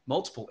in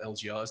multiple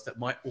LGRs that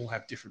might all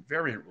have different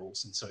variant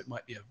rules. And so it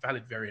might be a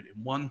valid variant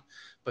in one,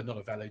 but not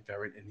a valid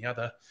variant in the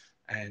other.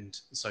 And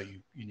so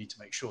you need to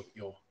make sure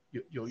that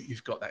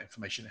you've got that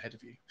information ahead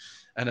of you.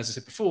 And as I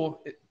said before,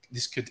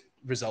 this could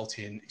result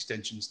in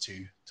extensions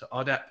to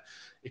RDAP.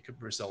 It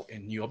could result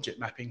in new object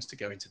mappings to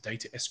go into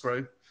data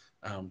escrow.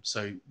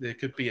 So there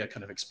could be a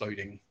kind of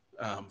exploding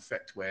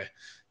effect where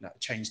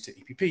change to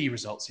EPP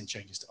results in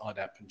changes to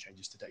RDAP and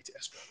changes to data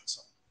escrow and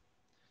so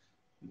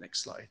on.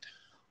 Next slide.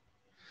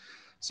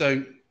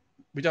 So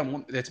we don't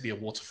want there to be a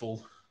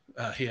waterfall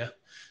here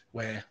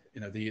where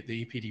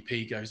the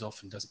EPDP goes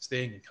off and does its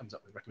thing and comes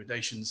up with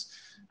recommendations,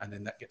 and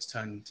then that gets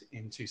turned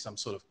into some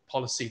sort of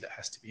policy that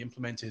has to be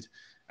implemented,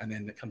 and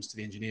then it comes to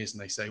the engineers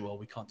and they say, well,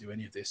 we can't do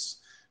any of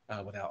this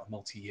without a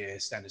multi-year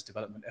standards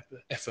development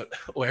effort,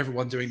 or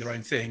everyone doing their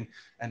own thing.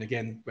 And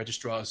again,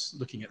 registrars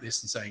looking at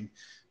this and saying,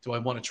 do I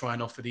want to try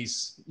and offer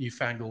these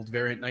newfangled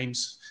variant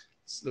names?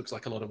 This looks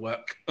like a lot of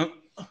work.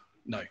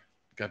 No,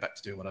 go back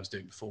to doing what I was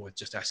doing before with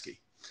just ASCII.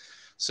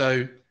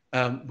 So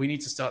we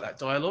need to start that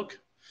dialogue,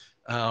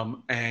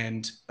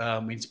 and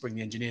we need to bring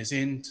the engineers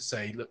in to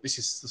say, look, this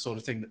is the sort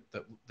of thing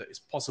that is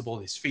possible,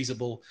 is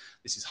feasible,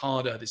 this is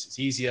harder, this is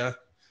easier.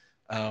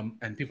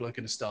 And people are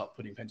going to start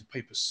putting pen to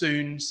paper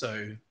soon,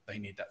 so they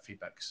need that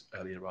feedback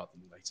earlier rather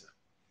than later.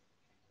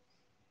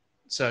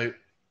 So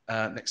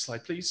next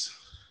slide, please.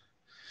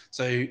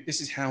 So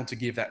this is how to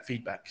give that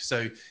feedback. So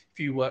if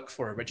you work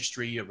for a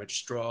registry, a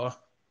registrar,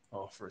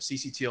 or for a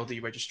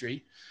CCTLD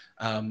registry,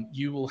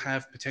 you will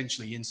have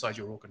potentially inside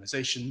your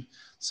organization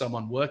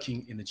someone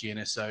working in the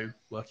GNSO,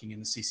 working in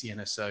the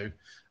CCNSO,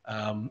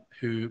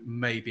 who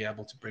may be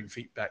able to bring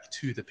feedback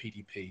to the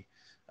PDP.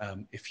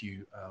 If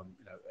you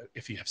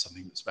have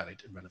something that's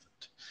valid and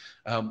relevant.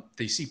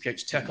 The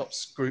CPH Tech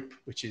Ops group,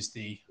 which is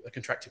the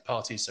contracted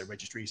parties, so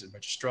registries and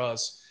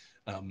registrars,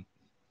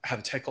 have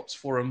a Tech Ops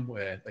forum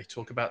where they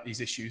talk about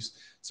these issues.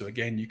 So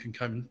again, you can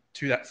come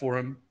to that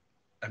forum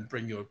and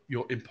bring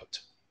your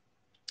input.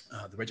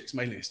 The regex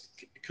mailing list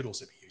could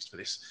also be used for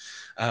this.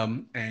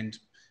 And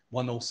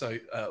one also,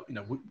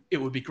 it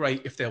would be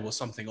great if there was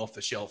something off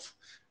the shelf,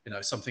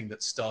 something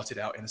that started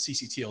out in the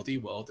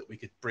CCTLD world that we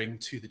could bring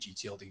to the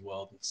GTLD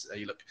world and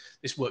say, look,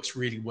 this works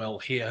really well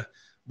here.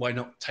 Why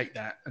not take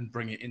that and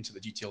bring it into the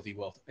GTLD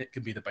world? It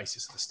can be the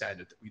basis of the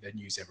standard that we then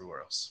use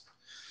everywhere else.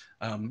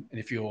 And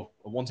if you're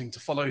wanting to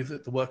follow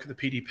the work of the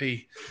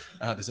PDP,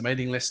 there's a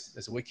mailing list,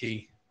 there's a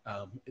wiki.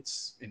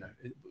 It's, you know,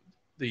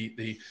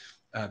 the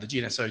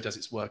GNSO does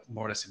its work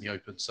more or less in the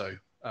open, so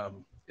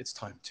it's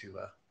time to.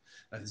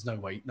 There's no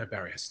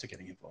barriers to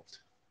getting involved.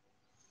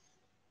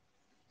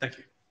 Thank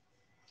you.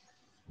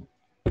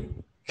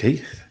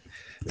 Okay,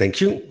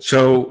 thank you.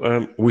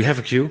 So we have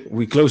a queue.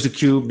 We close the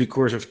queue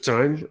because of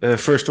time.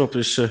 First up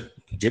is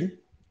Jim.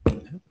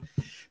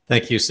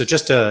 Thank you. So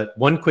just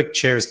one quick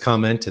chair's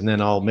comment, and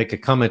then I'll make a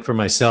comment for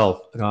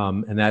myself.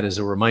 And that is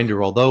a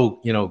reminder, although,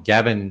 you know,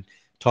 Gavin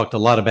talked a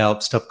lot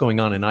about stuff going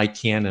on in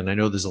ICANN, and I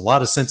know there's a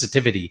lot of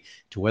sensitivity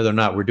to whether or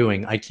not we're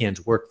doing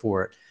ICANN's work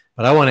for it.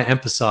 But I want to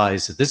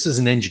emphasize that this is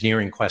an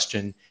engineering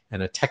question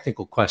and a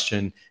technical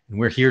question, and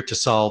we're here to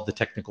solve the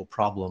technical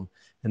problem.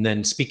 And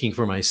then speaking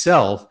for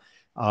myself,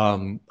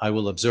 I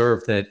will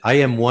observe that I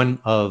am one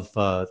of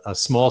a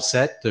small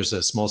set. There's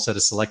a small set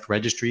of select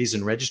registries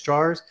and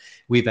registrars.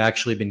 We've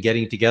actually been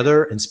getting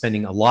together and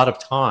spending a lot of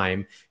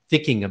time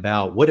thinking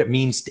about what it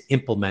means to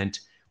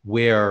implement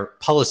where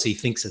policy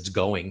thinks it's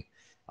going.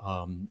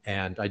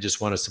 And I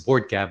just want to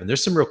support Gavin.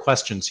 There's some real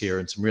questions here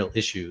and some real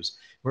issues.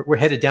 We're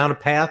headed down a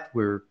path.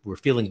 We're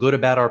feeling good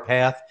about our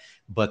path,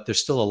 but there's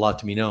still a lot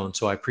to be known.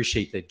 So I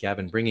appreciate that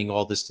Gavin bringing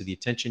all this to the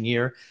attention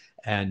here.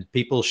 And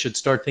people should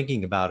start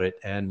thinking about it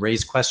and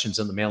raise questions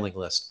on the mailing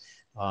list,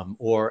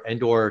 or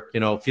you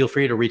know, feel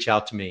free to reach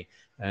out to me,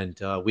 and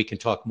we can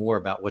talk more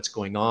about what's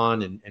going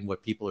on and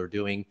what people are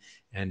doing,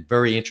 and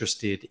very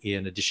interested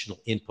in additional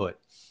input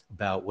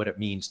about what it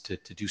means to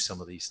do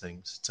some of these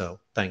things. So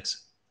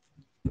thanks.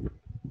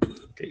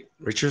 Okay,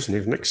 Richard,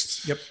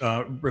 next. Yep,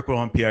 Rick Will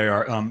on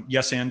PIR.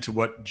 Yes, and to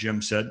what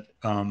Jim said,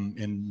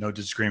 and no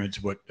disagreement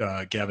to what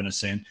Gavin is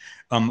saying.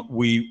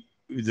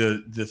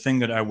 The thing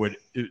that I would,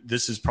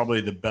 this is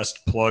probably the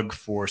best plug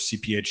for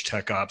CPH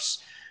Tech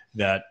Ops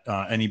that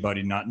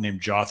anybody not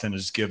named Jothan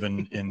has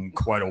given in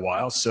quite a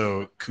while.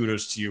 So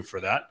kudos to you for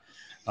that.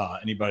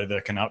 Anybody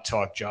that can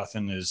out-talk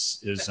Jothan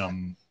is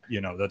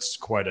you know, that's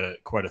quite a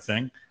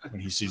thing.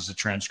 When he sees the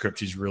transcript,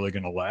 he's really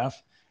going to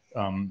laugh.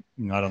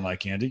 Not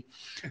unlike Andy.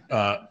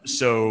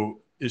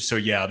 So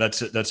yeah,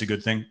 that's a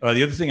good thing.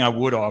 The other thing I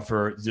would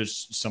offer,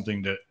 just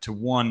something to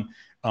one.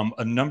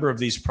 A number of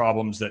these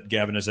problems that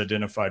Gavin has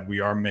identified, we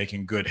are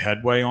making good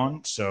headway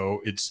on.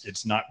 So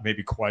it's not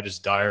maybe quite as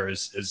dire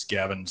as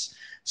Gavin's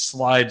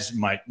slides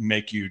might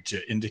make you to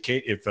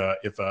indicate if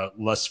a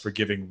less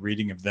forgiving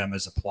reading of them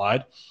is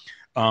applied.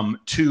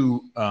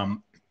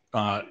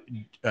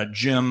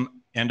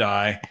 Jim and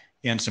I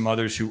and some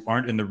others who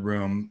aren't in the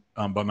room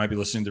but might be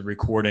listening to the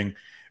recording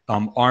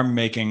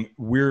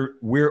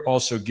we're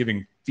also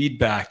giving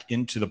feedback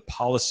into the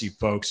policy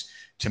folks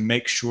to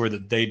make sure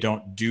that they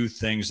don't do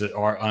things that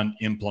are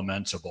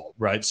unimplementable,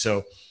 right?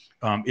 So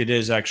it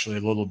is actually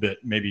a little bit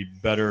maybe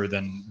better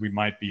than we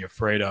might be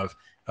afraid of,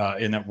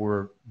 in that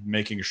we're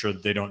making sure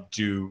that they don't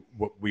do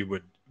what we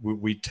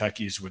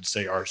techies would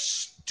say are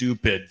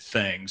stupid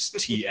things,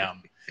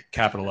 TM,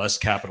 capital S,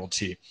 capital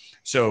T.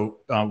 So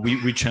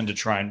we tend to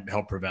try and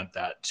help prevent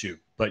that too.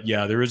 But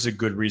yeah, there is a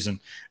good reason.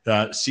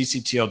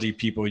 CCTLD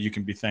people, you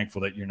can be thankful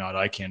that you're not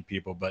ICANN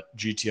people, but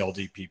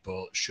GTLD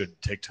people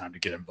should take time to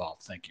get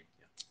involved. Thank you.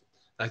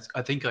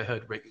 I think I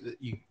heard, Rick, that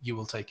you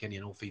will take any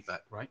and all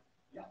feedback, right?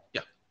 Yeah.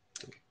 Yeah.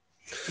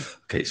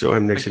 Okay, so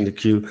I'm next in the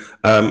queue.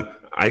 I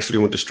actually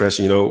want to stress,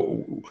 you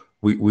know,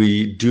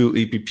 we do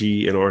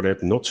EPP and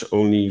RDAP not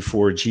only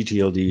for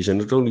GTLDs and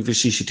not only for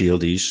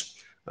CCTLDs.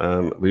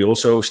 We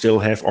also still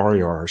have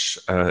RERs.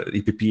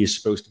 EPP is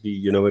supposed to be,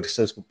 you know,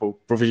 extensible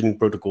provisioning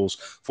protocols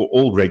for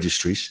all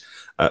registries.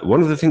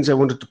 One of the things I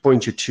wanted to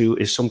point you to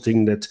is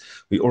something that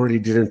we already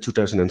did in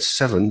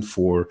 2007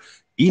 for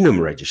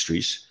enum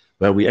registries,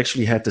 where we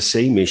actually had the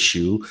same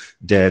issue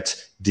that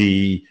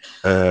the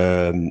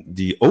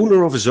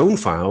owner of a zone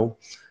file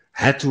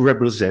had to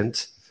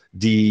represent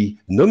the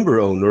number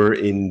owner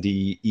in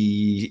the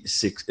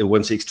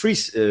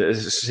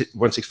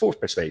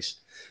E164 space.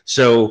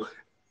 So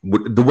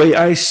the way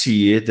I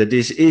see it, that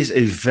this is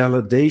a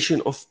validation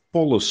of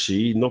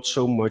policy, not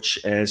so much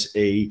as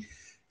a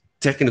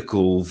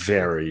technical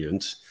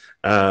variant.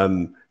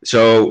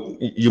 So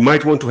you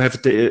might want to have a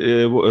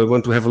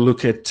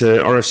look at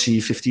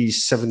RFC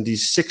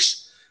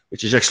 5076,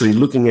 which is actually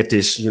looking at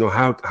this. You know,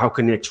 how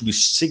can you actually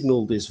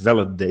signal this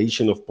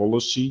validation of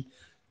policy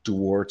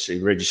towards a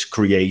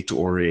create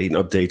or an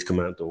update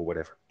command or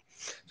whatever.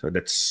 So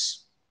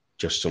that's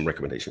just some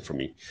recommendation from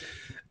me.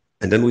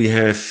 And then we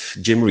have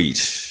Jim Reed.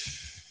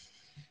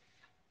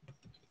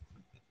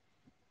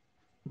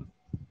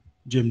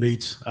 Jim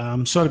Reed.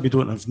 Sorry we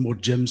don't have more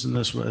Jims in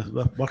this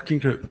working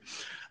group.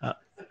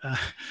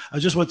 I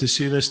just want to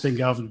say this thing,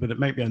 Gavin, but it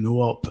might be a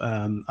no-op.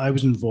 I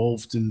was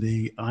involved in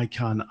the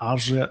ICANN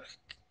ARSREC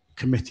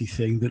committee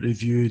thing that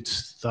reviewed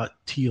that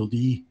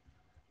TLD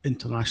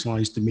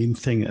internationalized domain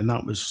thing, and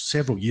that was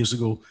several years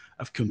ago.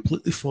 I've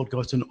completely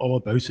forgotten all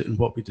about it and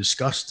what we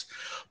discussed.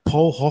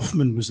 Paul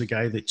Hoffman was the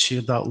guy that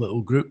chaired that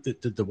little group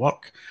that did the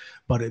work,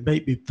 but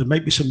there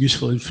might be some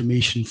useful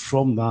information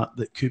from that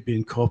that could be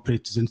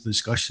incorporated into the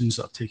discussions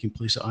that are taking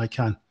place at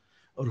ICANN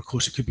or of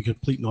course it could be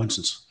complete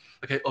nonsense.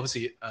 Okay,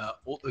 obviously,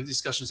 all the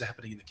discussions are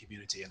happening in the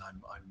community, and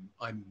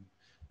I'm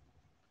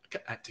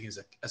acting as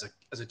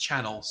a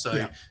channel. So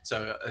Yeah.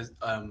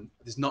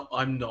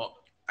 I'm not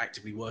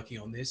actively working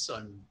on this.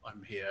 I'm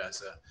here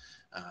as a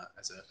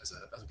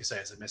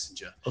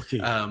messenger. Okay.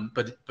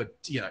 But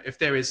you know, if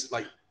there is,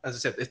 like, as I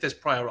said, if there's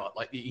prior art,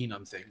 like the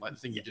enum thing, like the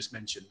thing you just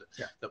mentioned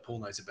that Paul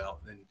knows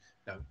about, then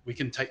you know, we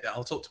can take that.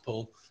 I'll talk to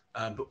Paul,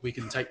 but we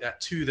can take that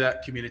to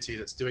that community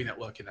that's doing that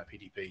work in that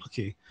PDP.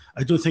 Okay.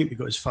 I don't think we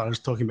got as far as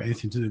talking about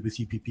anything to do with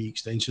EPP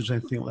extensions or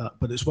anything like that,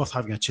 but it's worth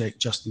having a check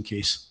just in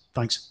case.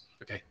 Thanks.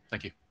 Okay,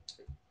 thank you.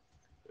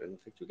 And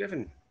thank you,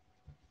 Gavin.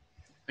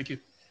 Thank you.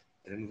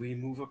 And we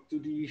move up to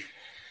the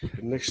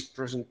next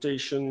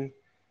presentation.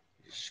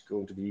 It's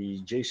going to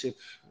be JSIP,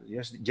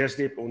 yes,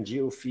 JSDIP on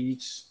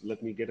geofeeds.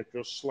 Let me get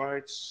across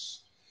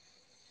slides.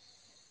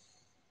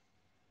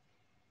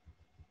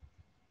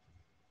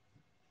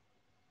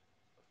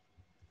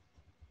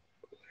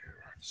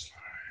 Where are the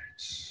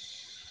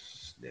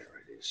slides? There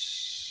it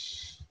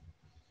is.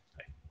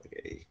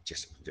 Okay,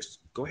 just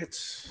go ahead.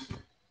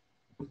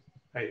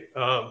 Hi.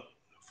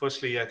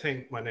 Firstly, I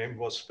think my name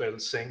was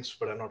spelled Sings,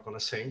 but I'm not going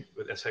to sing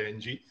with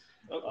S-I-N-G.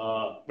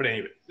 But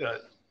anyway,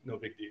 no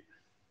big deal.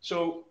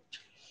 So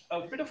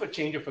a bit of a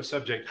change of a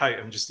subject. Hi,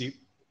 I'm Jasdeep.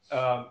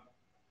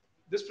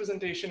 This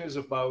presentation is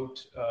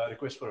about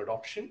request for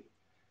adoption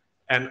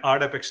and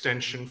RDAP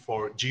extension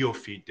for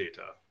geofeed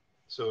data.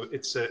 So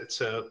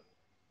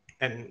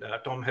and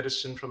Tom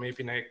Hedison from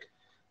APNEC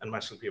and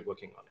myself are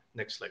working on it.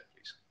 Next slide,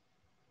 please.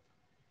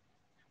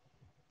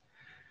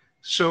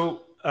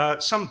 So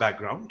some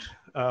background,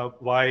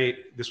 why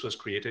this was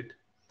created.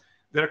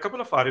 There are a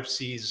couple of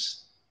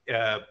RFCs,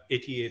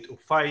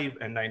 8805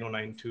 and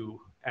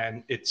 9092,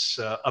 and its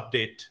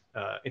update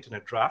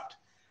internet draft.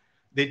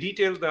 They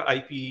detail the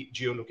IP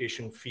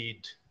geolocation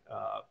feed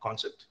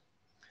concept.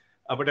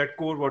 But at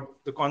core, what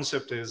the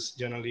concept is,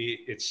 generally,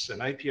 it's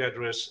an IP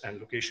address and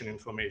location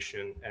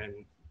information,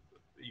 and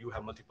you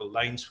have multiple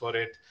lines for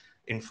it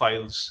in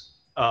files.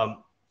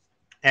 But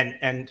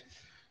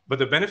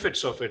the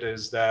benefits of it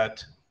is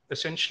that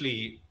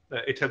essentially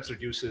it helps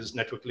reduces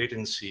network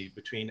latency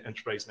between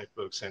enterprise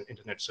networks and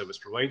internet service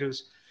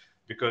providers,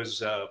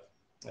 because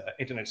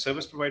internet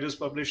service providers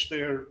publish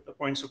their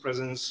points of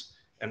presence,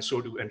 and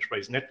so do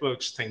enterprise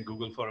networks. Think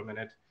Google for a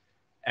minute.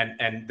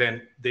 And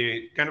then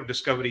they kind of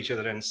discover each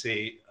other and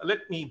say,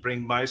 let me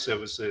bring my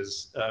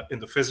services in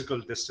the physical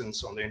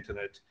distance on the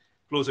internet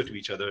closer to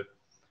each other.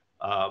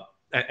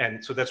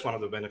 And so that's one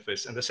of the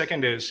benefits. And the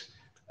second is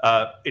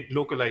it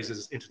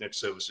localizes internet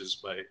services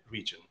by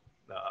region.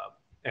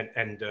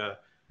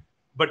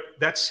 But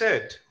that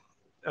said,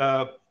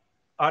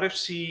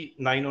 RFC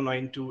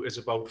 9092 is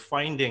about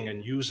finding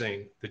and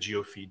using the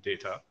geofeed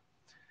data.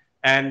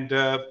 And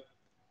lo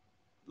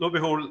and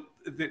behold,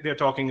 they're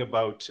talking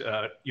about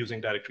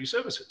using directory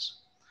services.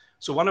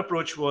 So one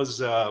approach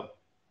was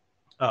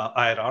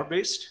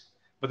IRR-based,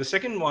 but the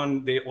second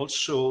one, they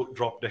also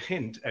dropped a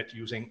hint at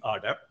using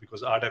RDAP,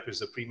 because RDAP is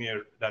the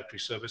premier directory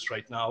service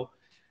right now,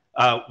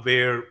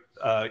 where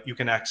you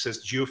can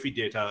access geofeed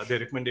data. Their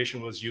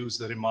recommendation was use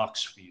the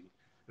remarks field.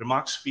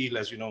 Remarks field,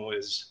 as you know,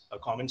 is a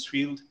comments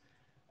field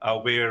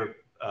where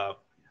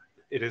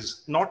it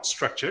is not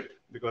structured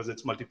because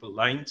it's multiple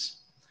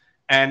lines.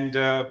 And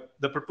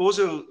the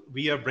proposal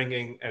we are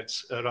bringing,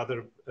 it's a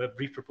rather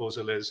brief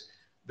proposal, is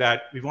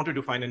that we want to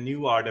define a new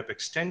RDAP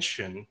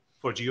extension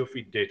for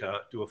geofeed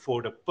data to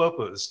afford a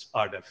purposed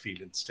RDAP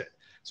field instead.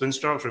 So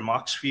instead of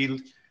remarks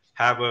field,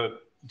 have a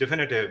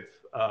definitive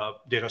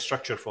data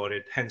structure for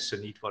it, hence the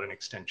need for an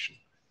extension.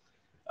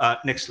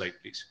 Next slide,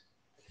 please.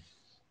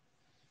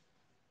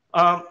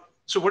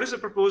 So what is the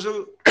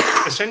proposal?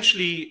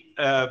 Essentially,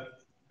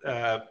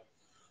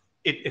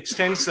 it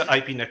extends the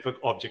IP network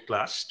object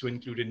class to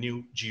include a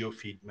new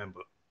geofeed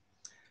member.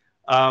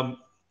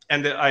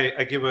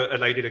 I give a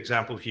lighted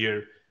example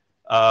here.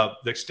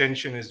 The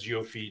extension is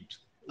geofeed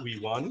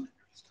v1.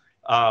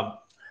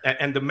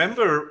 And the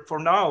member, for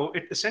now,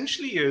 it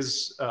essentially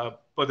is,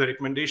 per the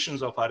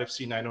recommendations of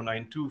RFC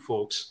 9092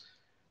 folks,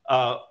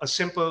 a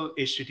simple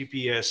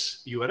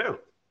HTTPS URL,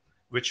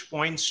 which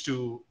points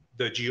to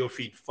the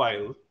geofeed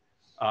file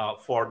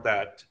for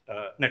that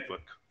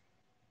network.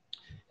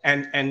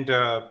 And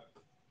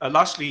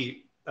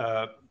lastly,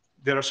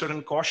 there are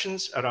certain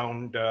cautions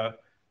around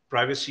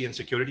privacy and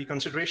security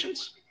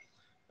considerations.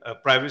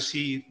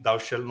 Privacy, thou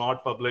shalt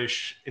not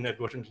publish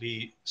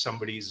inadvertently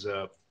somebody's,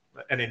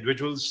 an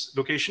individual's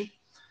location.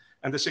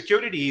 And the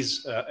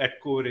securities at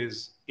core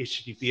is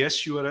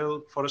HTTPS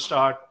URL for a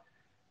start.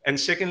 And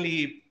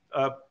secondly,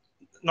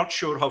 not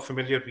sure how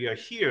familiar we are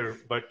here,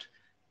 but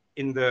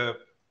in the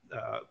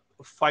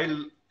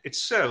file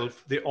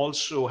itself, they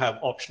also have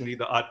optionally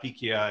the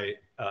RPKI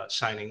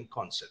signing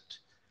concept.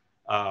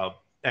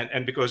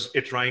 And because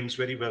it rhymes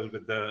very well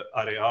with the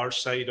RAR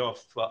side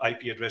of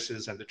IP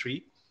addresses and the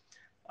tree.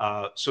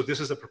 So this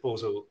is a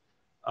proposal.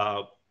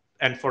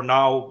 And for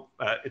now,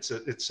 it's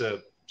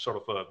a sort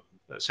of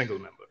a single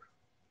member.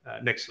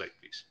 Next slide,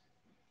 please.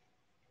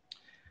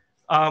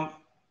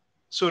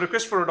 So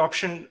request for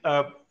adoption,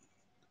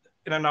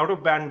 in an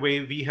out-of-band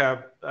way, we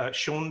have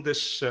shown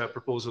this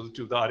proposal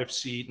to the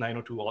RFC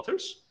 902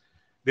 authors.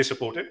 They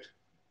support it.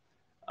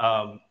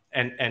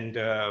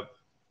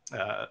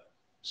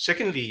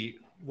 Secondly,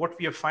 what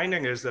we are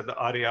finding is that the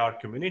RAR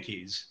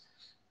communities,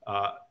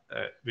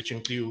 which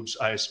includes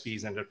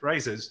ISPs and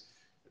enterprises,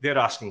 they're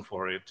asking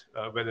for it,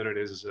 whether it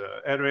is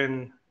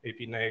Erin,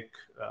 APNIC,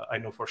 I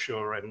know for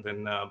sure, and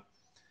then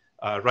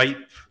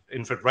RIPE.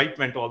 In fact, RIPE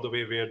went all the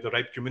way where the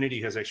RIPE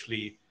community has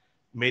actually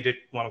made it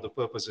one of the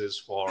purposes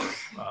for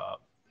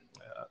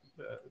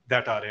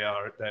that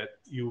RAR, that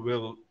you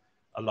will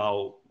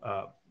allow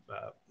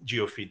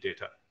geofeed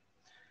data.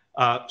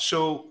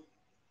 So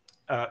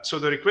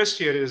the request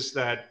here is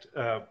that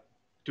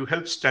to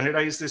help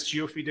standardize this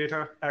geofeed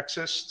data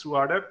access through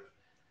RDAP,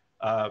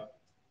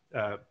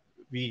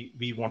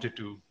 we wanted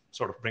to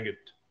sort of bring it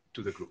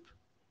to the group.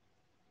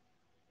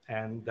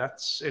 And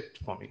that's it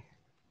for me.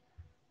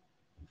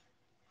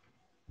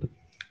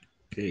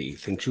 Okay,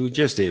 thank you,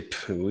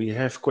 Jasdeep. We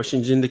have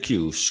questions in the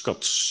queue.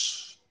 Scott.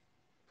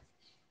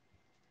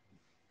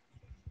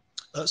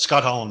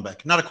 Scott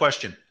Hollenbeck. Not a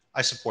question.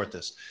 I support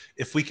this.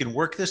 If we can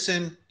work this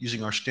in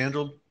using our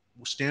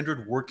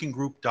standard working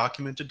group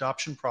document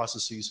adoption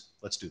processes,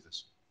 let's do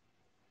this.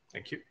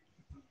 Thank you.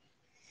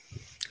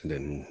 And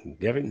then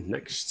Gavin,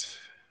 next.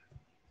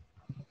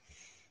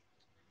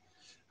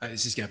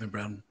 This is Gavin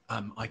Brown.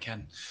 I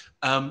can.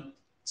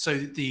 So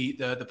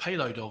the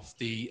payload of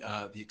the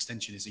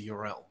extension is a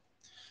URL.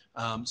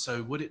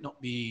 So would it not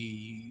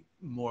be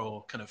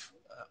more kind of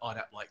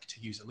RDAP-like to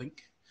use a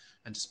link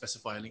and to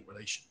specify a link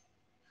relation?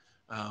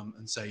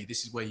 And say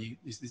this is where you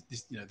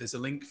know, there's a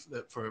link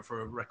for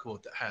a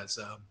record that has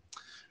a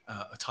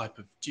type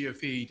of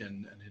geofeed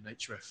and an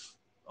href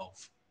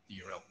of the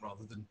URL,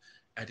 rather than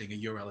adding a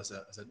URL as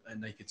a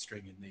naked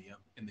string in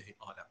the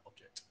RDAP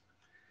object.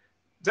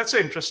 That's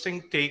an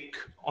interesting take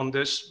on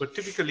this, but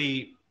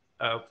typically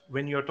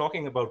when you're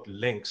talking about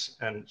links,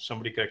 and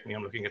somebody correct me,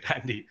 I'm looking at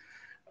Andy,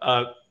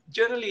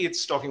 generally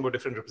it's talking about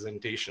different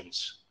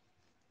representations,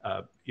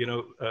 you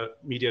know,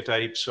 media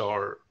types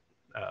or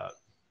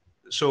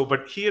so,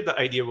 but here the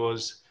idea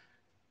was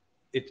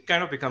it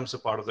kind of becomes a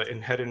part of the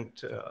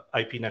inherent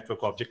IP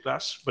network object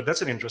class, but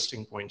that's an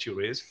interesting point you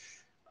raise.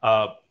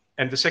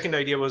 And the second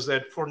idea was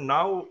that for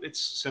now, it's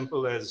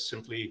simple as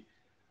simply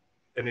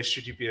an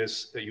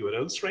HTTPS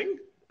URL string,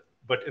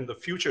 but in the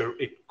future,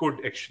 it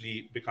could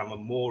actually become a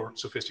more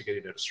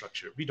sophisticated data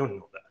structure. We don't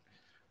know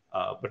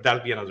that, but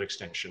that'll be another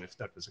extension if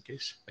that was the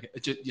case.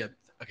 Okay, yeah,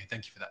 okay,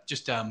 thank you for that.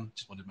 Just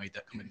wanted to make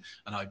that comment,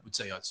 and I would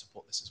say I'd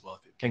support this as well.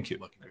 If it Thank you.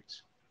 Working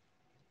groups.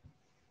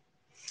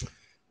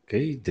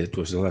 Okay, that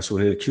was the last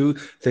one in the queue.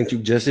 Thank you,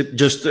 Jasdeep.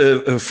 Just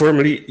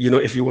formally, you know,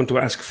 if you want to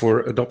ask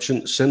for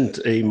adoption, send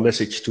a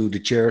message to the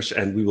chairs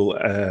and we will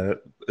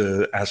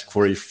ask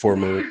for a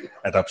formal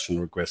adoption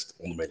request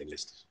on the mailing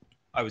list.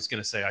 I was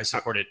going to say I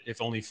support it,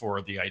 if only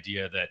for the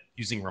idea that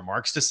using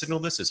remarks to signal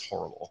this is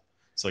horrible.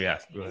 So yeah,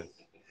 go ahead.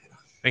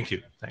 Thank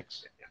you.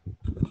 Thanks.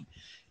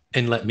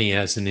 And let me,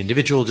 as an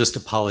individual, just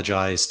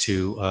apologize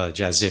to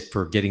Jasdeep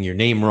for getting your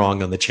name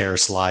wrong on the chair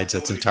slides.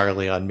 That's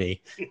entirely on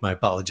me. My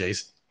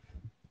apologies.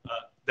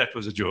 That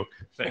was a joke.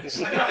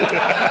 Thanks.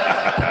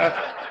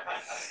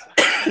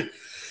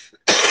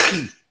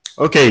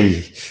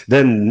 Okay,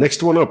 then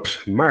next one up,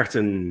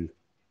 Maarten,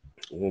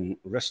 on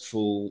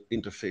RESTful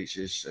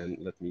interfaces, and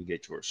let me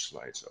get your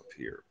slides up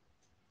here.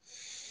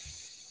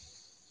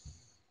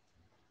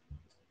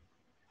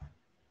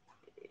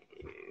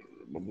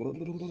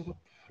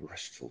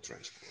 RESTful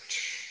transport.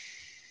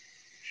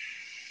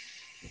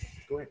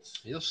 Go ahead.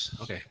 Yes.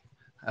 Okay.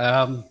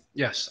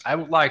 Yes, I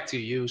would like to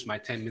use my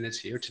 10 minutes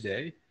here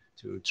today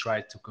to try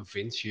to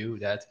convince you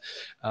that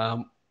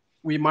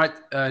we might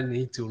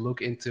need to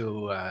look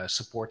into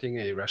supporting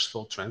a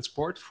RESTful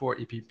transport for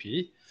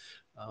EPP.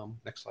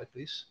 Next slide,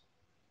 please.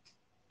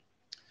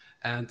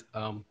 And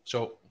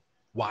so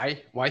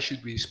why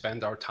should we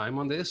spend our time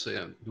on this?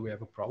 Do we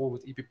have a problem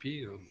with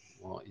EPP?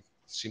 Well, it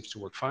seems to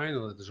work fine.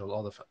 There's a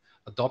lot of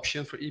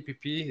adoption for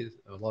EPP.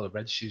 A lot of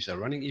registries are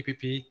running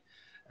EPP.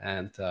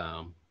 And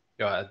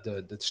yeah,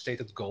 the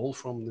stated goal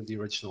from the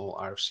original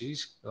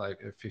RFCs,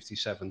 like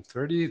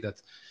 5730,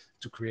 that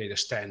to create a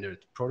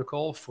standard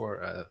protocol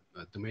for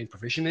domain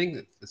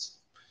provisioning. It's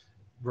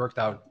worked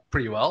out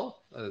pretty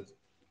well.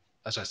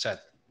 As I said,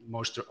 a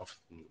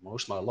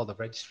lot of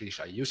registries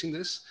are using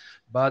this,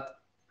 but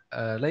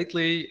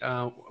lately,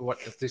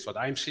 at least what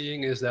I'm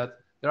seeing is that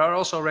there are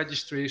also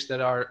registries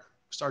that are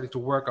starting to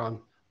work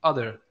on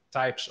other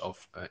types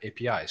of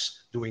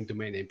APIs doing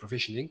domain name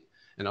provisioning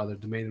and other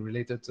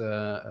domain-related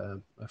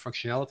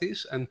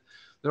functionalities, and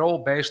they're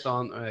all based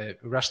on a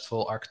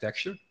RESTful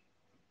architecture.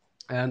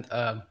 And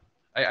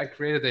I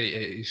created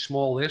a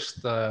small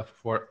list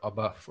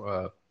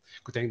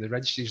containing the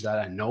registries that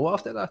I know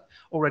of that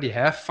already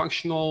have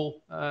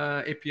functional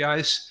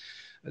APIs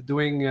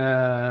doing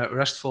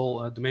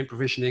RESTful domain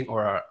provisioning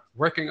or are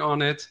working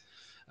on it.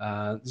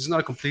 This is not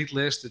a complete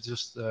list. It's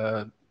just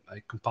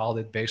I compiled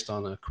it based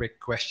on a quick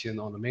question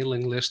on a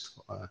mailing list.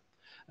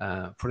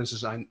 For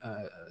instance,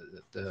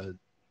 the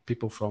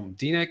people from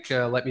DNIC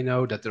let me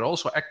know that they're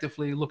also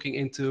actively looking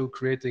into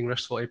creating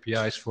RESTful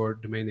APIs for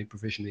domain name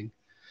provisioning.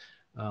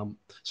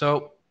 So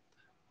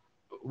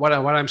what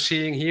I'm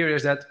seeing here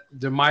is that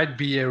there might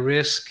be a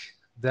risk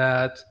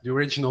that the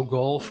original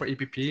goal for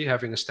EPP,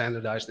 having a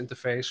standardized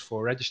interface for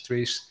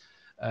registries,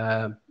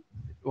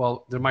 well,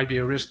 there might be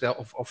a risk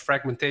of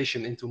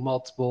fragmentation into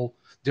multiple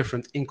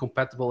different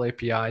incompatible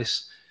APIs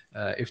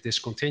if this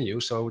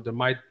continues. So there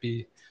might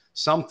be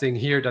something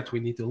here that we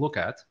need to look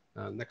at.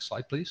 Next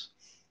slide, please.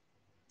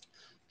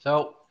 So,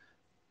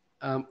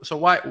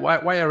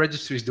 why are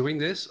registries doing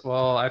this?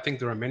 Well, I think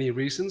there are many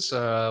reasons.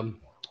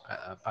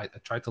 I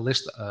tried to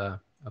list,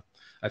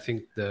 I think,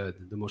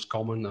 the most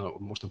common,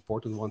 most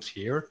important ones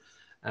here.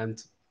 And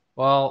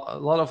well, a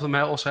lot of them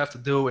also have to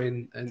do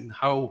in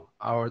how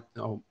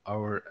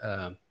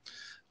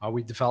how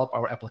we develop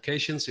our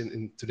applications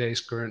in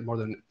today's current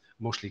modern,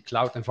 mostly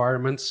cloud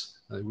environments.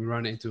 We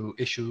run into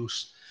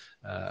issues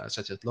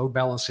such as load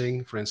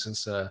balancing. For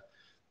instance,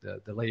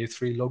 the layer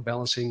 3 load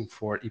balancing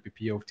for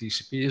EPP over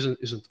TCP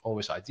isn't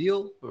always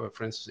ideal.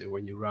 For instance,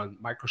 when you run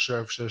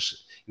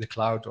microservices in the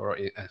cloud or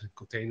as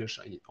containers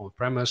on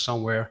premise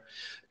somewhere,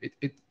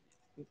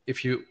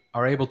 if you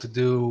are able to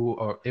do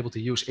or able to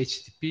use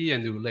HTTP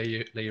and do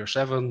layer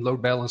 7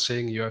 load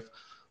balancing, you have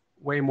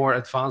way more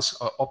advanced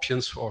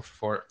options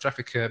for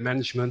traffic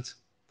management.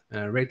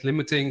 Rate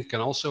limiting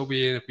can also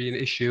be an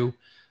issue,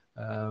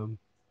 and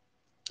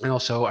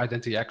also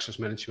identity access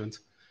management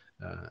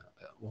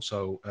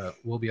also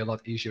will be a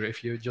lot easier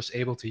if you're just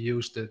able to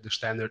use the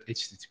standard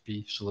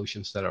HTTP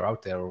solutions that are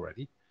out there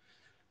already.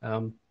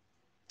 And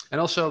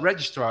also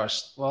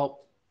registrars.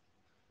 Well,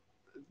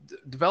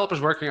 developers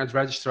working at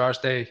registrars,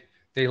 they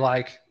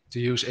like to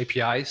use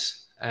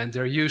APIs, and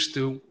they're used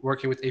to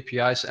working with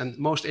APIs, and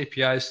most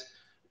APIs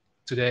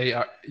today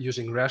are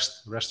using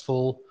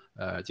RESTful,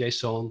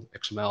 JSON,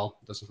 XML,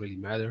 doesn't really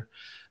matter.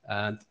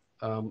 And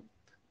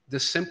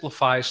this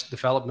simplifies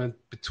development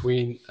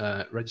between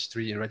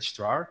registry and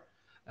registrar.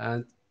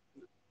 And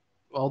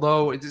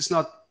although it is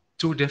not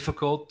too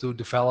difficult to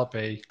develop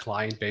a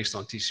client based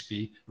on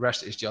TCP,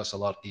 REST is just a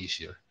lot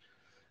easier.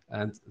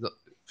 And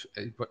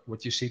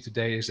what you see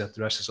today is that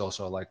REST is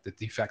also like the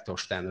de facto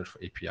standard for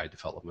API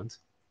development.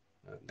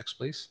 Next,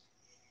 please.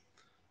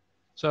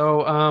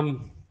 So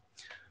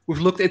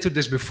we've looked into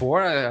this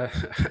before.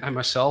 I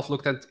myself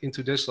looked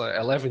into this like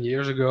 11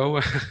 years ago.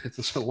 It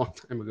was a long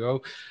time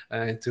ago,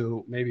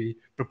 into maybe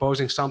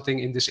proposing something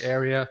in this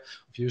area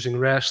of using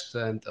REST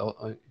and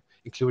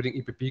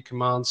including EPP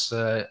commands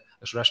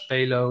as REST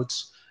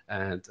payloads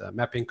and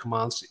mapping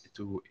commands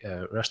to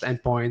REST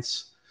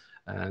endpoints.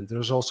 And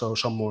there's also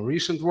some more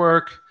recent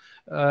work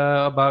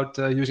about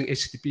using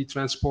HTTP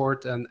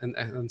transport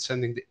and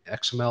sending the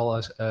XML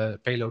as a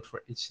payload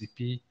for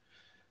HTTP.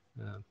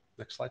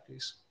 Next slide,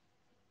 please.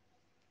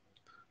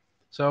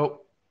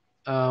 So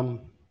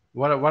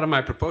what am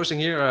I proposing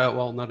here?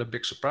 Well, not a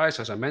big surprise,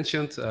 as I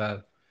mentioned.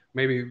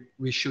 Maybe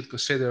we should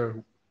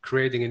consider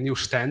creating a new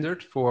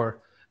standard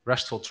for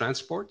RESTful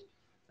transport.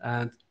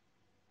 And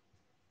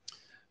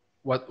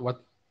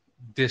what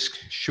this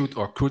should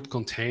or could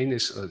contain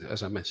is,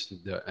 as I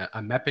mentioned,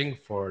 a mapping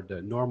for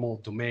the normal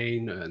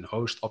domain and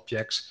host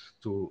objects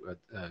to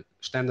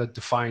standard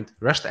defined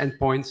REST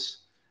endpoints,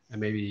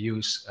 and maybe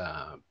use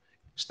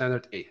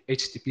standard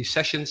HTTP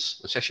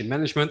sessions, session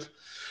management.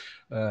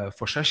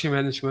 For session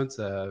management,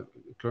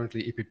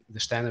 currently the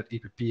standard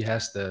EPP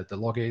has the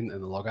login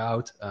and the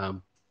logout.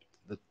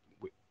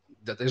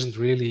 That isn't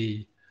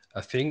really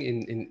a thing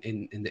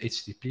in the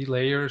HTTP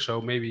layer, so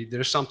maybe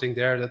there's something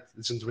there that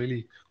isn't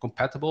really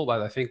compatible,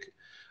 but I think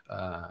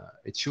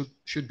it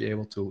should be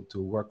able to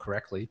work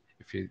correctly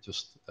if you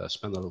just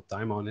spend a little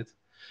time on it.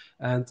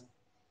 And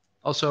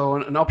also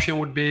an option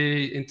would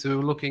be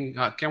into looking,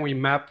 can we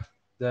map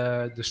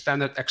the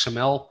standard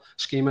XML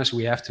schemas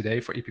we have today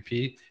for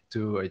EPP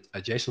to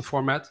a JSON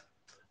format,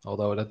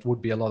 although that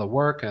would be a lot of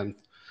work, and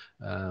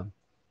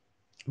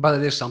but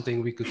it is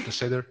something we could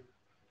consider.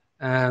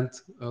 And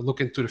look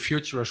into the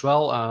future as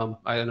well.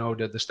 I don't know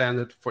that the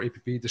standard for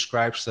EPP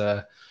describes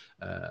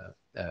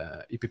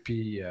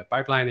EPP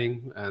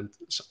pipelining, and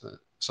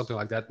something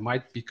like that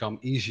might become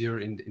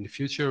easier in the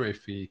future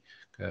if we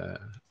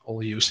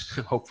all use,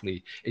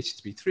 hopefully,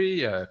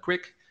 HTTP3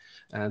 quick,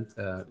 and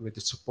with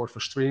the support for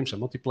streams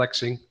and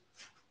multiplexing.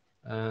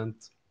 And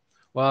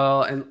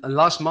well, and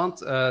last month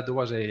there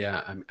was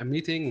a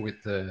meeting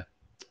with the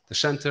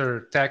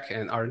Center Tech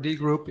and R&D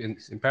group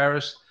in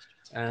Paris,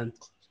 and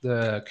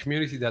the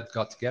community that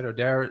got together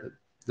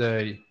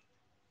there,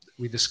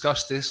 we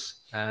discussed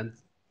this, and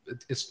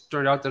it's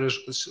turned out there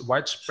is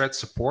widespread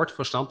support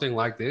for something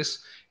like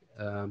this.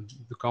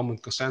 The common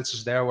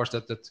consensus there was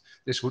that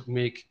this would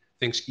make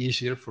things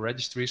easier for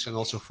registries and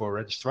also for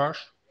registrars.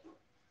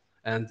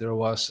 And there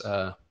was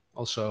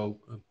also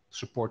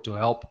support to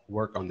help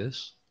work on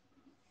this.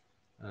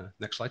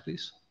 Next slide,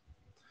 please.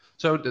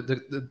 So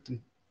the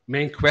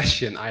main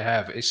question I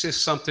have, is this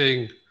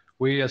something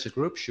we as a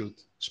group should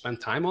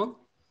spend time on?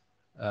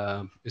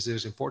 Is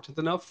this important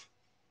enough?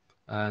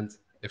 And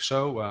if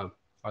so,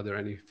 are there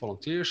any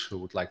volunteers who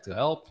would like to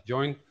help,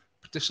 join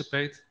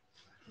participate.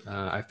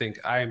 I think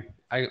I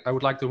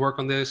would like to work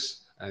on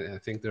this. I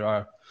think there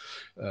are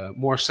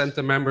more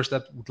center members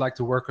that would like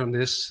to work on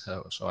this.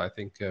 So I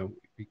think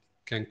we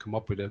can come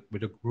up with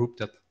a group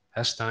that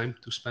has time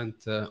to spend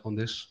on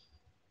this.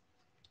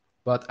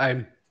 But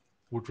I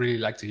would really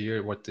like to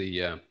hear what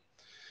the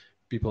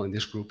people in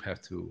this group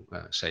have to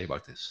say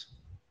about this.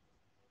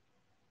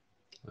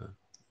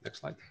 Next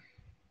slide.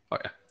 Oh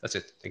yeah, that's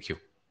it. Thank you.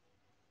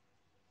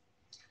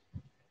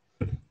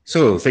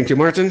 So thank you,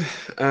 Martin.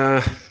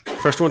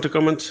 First one to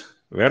comment,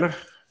 Werner.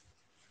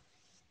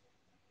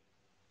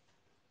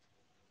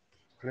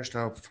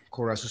 From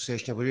Core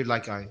Association,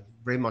 I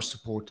very much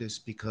support this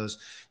because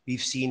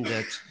we've seen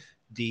that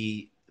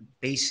the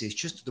basis,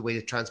 just the way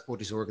the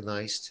transport is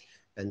organized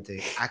and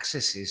the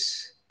access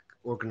is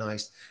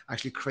organized,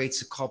 actually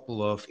creates a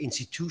couple of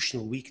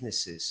institutional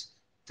weaknesses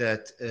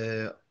that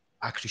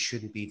actually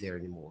shouldn't be there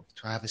anymore.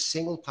 To have a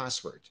single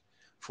password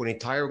for an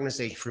entire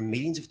organization for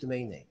millions of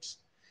domain names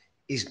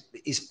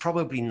is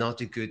probably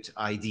not a good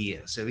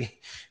idea. So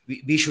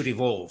we should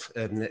evolve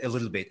a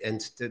little bit,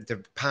 and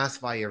the path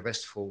via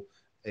RESTful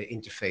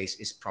interface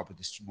is probably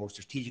the most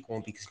strategic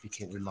one because we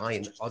can rely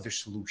on other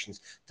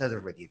solutions that are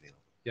already available.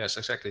 Yes,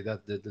 exactly.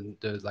 That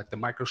like the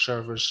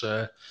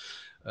microservice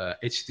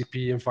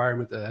HTTP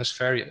environment has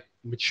very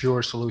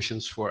mature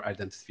solutions for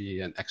identity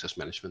and access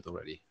management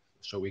already.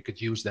 So we could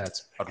use that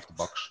out of the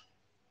box.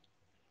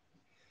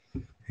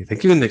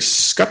 Thank you. Next,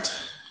 Scott.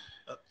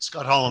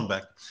 Scott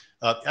Hollenbeck.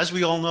 As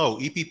we all know,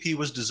 EPP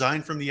was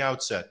designed from the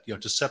outset,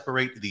 to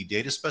separate the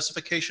data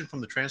specification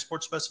from the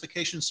transport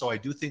specification. So I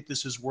do think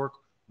this is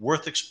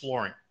worth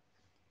exploring,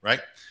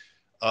 right?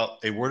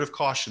 A word of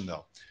caution,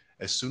 though.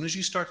 As soon as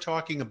you start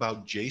talking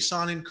about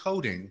JSON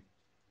encoding,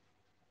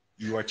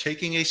 you are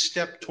taking a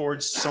step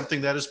towards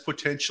something that is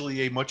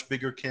potentially a much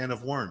bigger can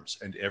of worms.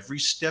 And every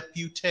step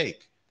you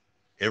take,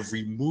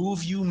 every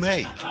move you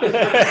make,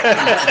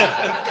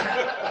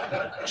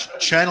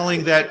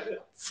 channeling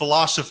that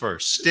philosopher,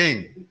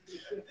 Sting,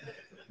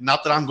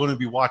 not that I'm going to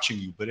be watching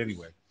you, but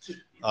anyway,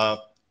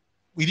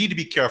 we need to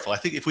be careful. I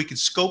think if we can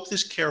scope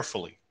this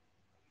carefully,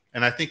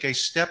 and I think a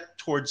step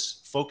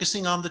towards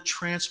focusing on the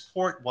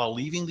transport while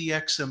leaving the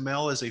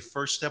XML as a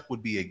first step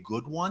would be a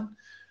good one.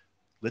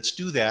 Let's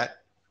do that.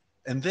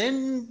 And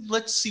then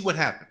let's see what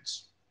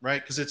happens,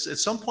 right? Because it's at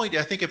some point,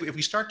 I think if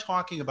we start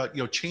talking about,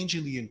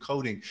 changing the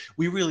encoding,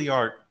 we really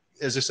are,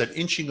 as I said,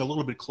 inching a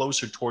little bit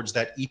closer towards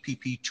that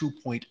EPP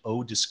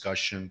 2.0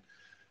 discussion.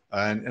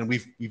 And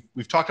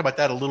we've talked about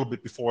that a little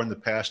bit before in the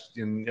past,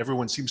 and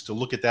everyone seems to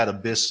look at that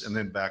abyss and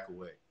then back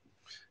away.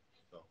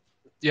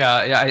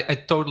 Yeah, I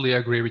totally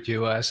agree with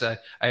you. As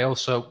I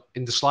also,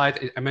 in the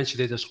slide, I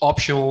mentioned it as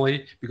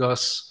optionally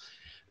because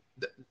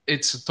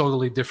it's a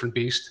totally different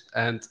beast.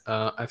 And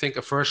I think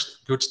a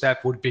first good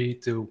step would be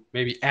to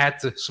maybe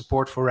add the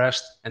support for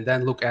REST and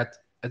then look at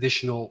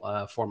additional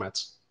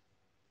formats.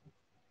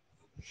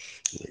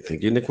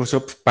 Thank you, Nick. What's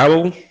up,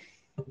 Pavel?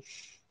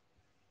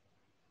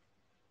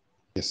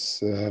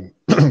 Yes,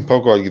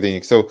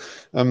 Pogo. So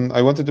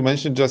I wanted to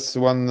mention just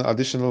one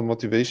additional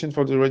motivation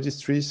for the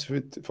registries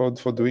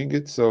for doing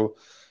it. So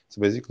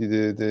basically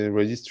the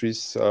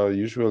registries are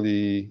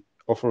usually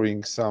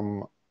offering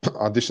some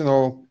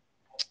additional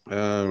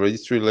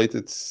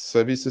registry-related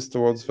services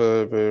towards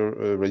the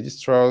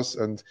registrars,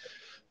 and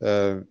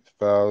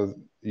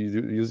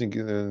using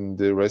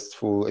the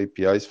RESTful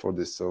APIs for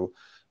this. So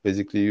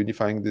basically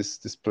unifying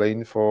this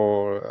plane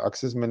for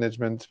access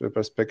management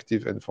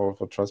perspective and for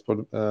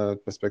transport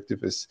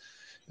perspective is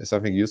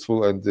something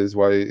useful, and this is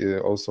why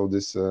also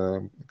this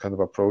kind of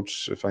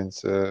approach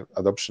finds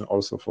adoption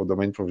also for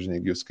domain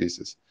provisioning use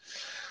cases.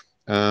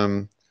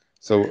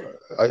 So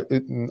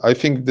I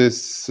think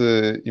this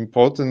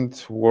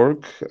important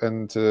work,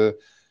 and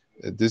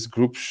this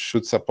group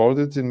should support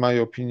it, in my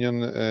opinion,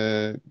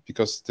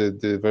 because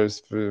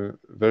there's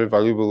very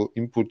valuable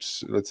input,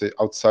 let's say,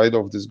 outside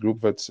of this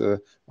group that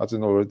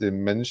Martin already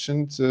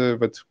mentioned,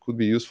 that could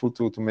be useful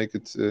to make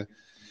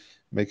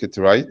it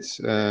right.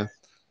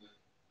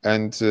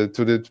 And to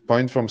the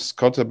point from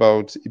Scott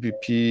about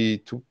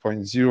EPP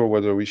 2.0,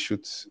 whether we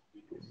should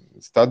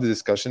start the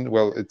discussion,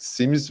 well, it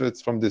seems that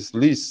from this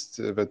list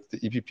that the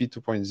EPP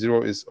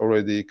 2.0 is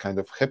already kind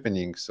of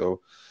happening.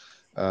 So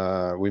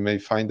we may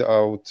find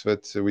out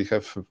that we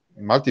have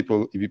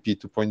multiple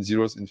EPP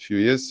 2.0s in a few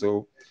years.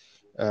 So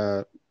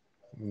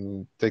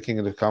taking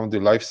into account the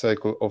life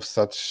cycle of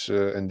such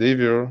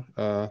endeavor,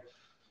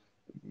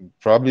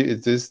 probably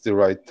it is the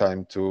right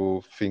time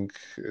to think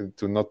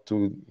to not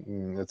to,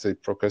 let's say,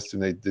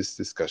 procrastinate this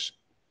discussion.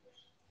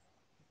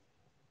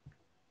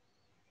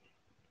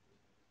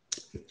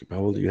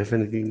 Pavel, do you have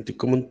anything to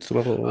comment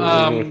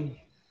about?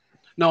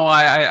 No,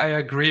 I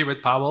agree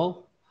with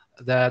Pavel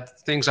that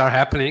things are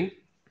happening,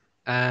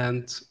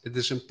 and it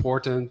is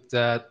important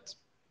that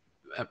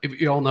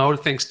you all know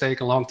things take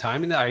a long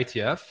time in the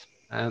IETF,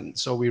 and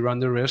so we run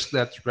the risk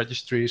that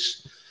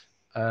registries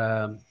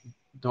are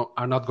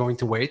not going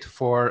to wait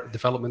for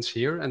developments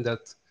here, and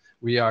that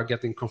we are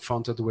getting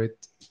confronted with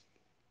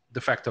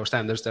de facto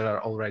standards that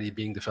are already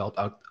being developed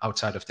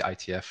outside of the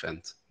IETF,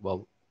 and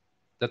well,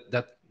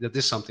 that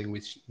is something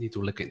we need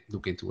to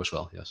look into as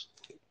well. Yes.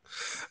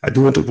 I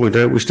do want to point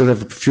out we still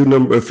have a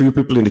few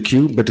people in the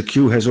queue, but the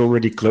queue has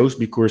already closed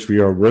because we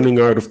are running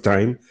out of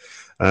time.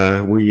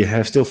 We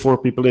have still 4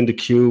 people in the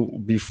queue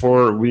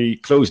before we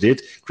closed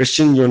it.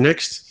 Christian, you're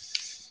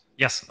next.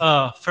 Yes.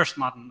 First,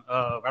 Martin,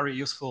 very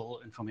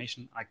useful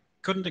information. I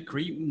couldn't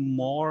agree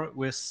more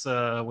with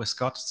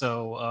Scott.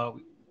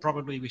 So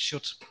probably we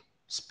should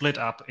split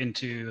up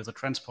into the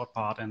transport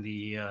part and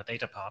the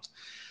data part.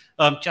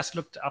 Just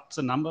looked up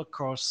the number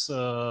because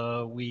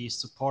we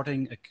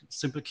supporting a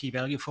simple key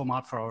value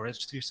format for our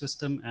registry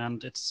system,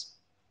 and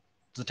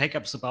the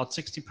take-up is about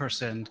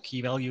 60%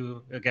 key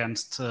value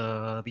against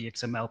the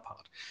XML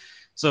part.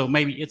 So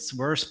maybe it's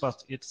worse,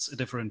 but it's a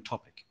different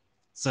topic.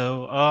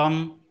 So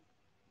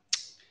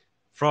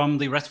from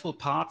the RESTful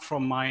part,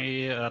 from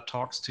my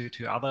talks to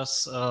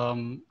others,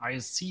 I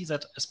see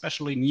that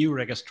especially new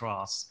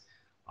registrars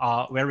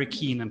are very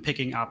keen in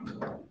picking up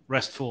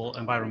RESTful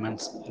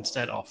environments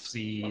instead of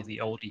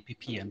the old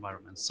EPP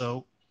environments.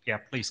 So yeah,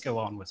 please go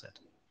on with it.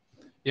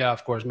 Yeah,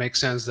 of course, makes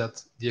sense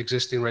that the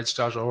existing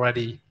registrars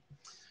already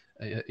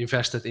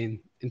invested in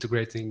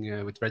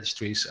integrating with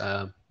registries,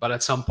 but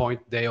at some point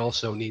they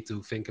also need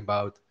to think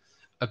about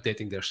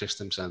updating their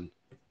systems, and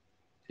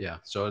yeah,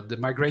 so the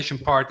migration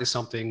part is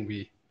something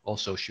we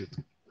also should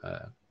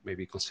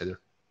maybe consider.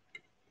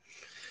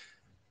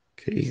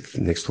 Okay,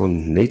 next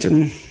one,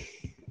 Nathan.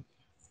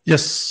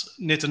 Yes,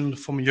 Nathan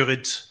from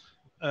URID.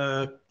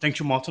 Thank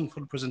you, Martin, for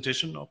the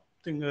presentation. I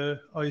think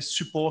I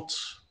support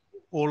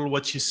all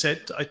what you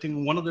said. I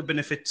think one of the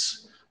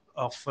benefits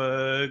of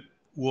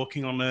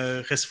working on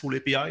a RESTful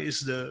API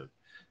is the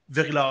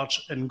very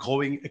large and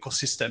growing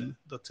ecosystem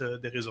that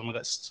there is on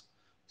REST.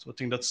 So I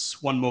think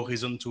that's one more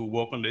reason to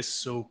work on this.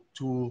 So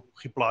to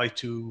reply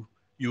to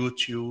your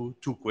 2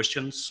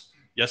 questions,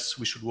 yes,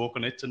 we should work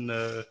on it, and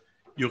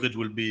URID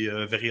will be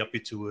very happy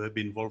to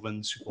be involved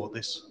and support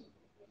this.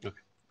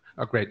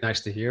 Oh, great.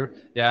 Nice to hear.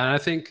 Yeah, and I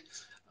think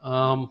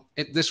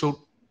this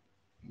will,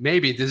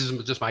 maybe this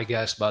is just my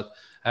guess, but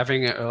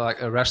having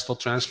like a RESTful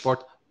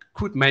transport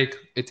could make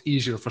it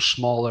easier for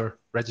smaller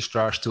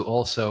registrars to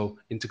also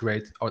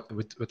integrate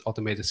with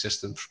automated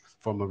systems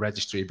from a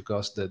registry,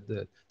 because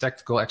the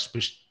technical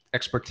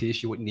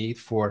expertise you would need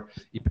for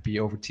EPP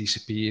over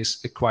TCP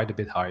is quite a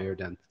bit higher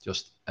than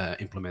just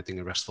implementing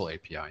a RESTful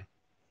API.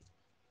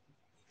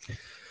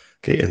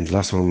 Okay, and the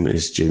last one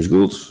is James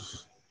Gould.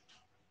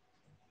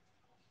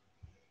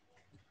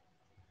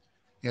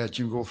 Yeah,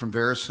 Jim Gould from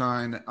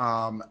VeriSign.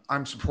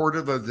 I'm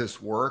supportive of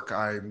this work.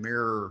 I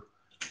mirror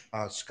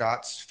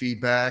Scott's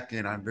feedback,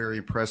 and I'm very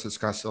impressed that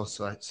Scott still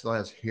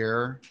has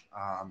hair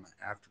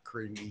after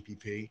creating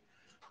EPP.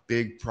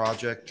 Big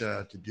project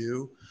to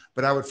do,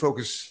 but I would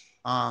focus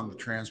on the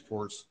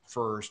transports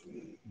first,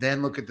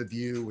 then look at the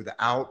view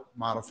without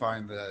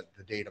modifying the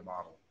data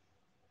model,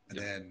 and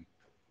then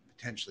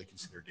potentially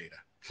consider data.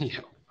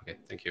 Yeah, okay,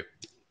 thank you.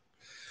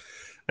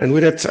 And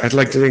with that, I'd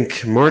like to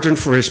thank Martin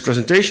for his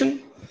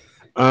presentation.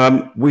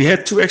 We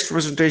had 2 extra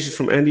presentations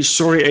from Andy.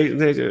 Sorry,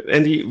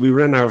 Andy, we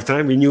ran out of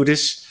time. We knew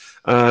this.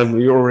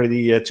 We're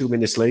already 2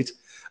 minutes late.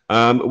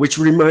 Which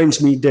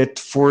reminds me that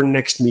for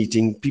next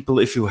meeting, people,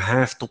 if you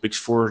have topics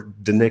for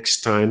the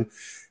next time,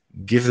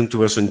 give them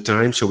to us in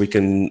time so we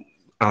can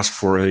ask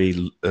for a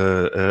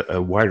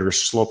wider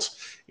slot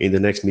in the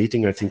next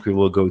meeting. I think we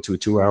will go to a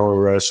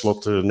 2-hour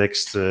slot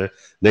next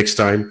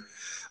time.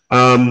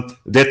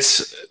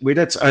 With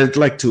that, I'd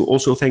like to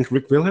also thank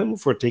Rick Wilhelm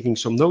for taking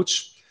some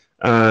notes.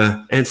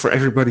 And for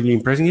everybody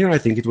being present here. I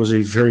think it was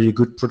a very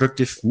good,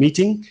 productive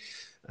meeting,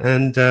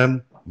 and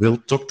we'll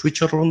talk to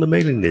each other on the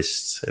mailing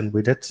list. And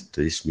with that,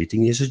 this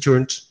meeting is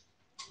adjourned.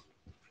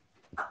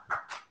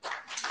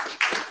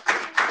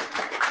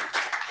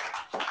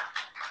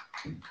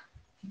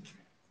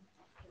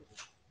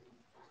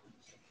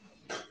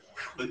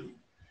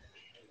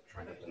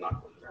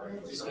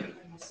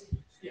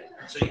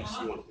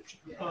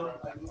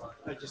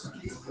 I just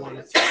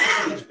wanted to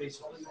touch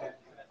base on that.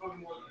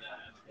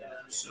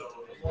 So,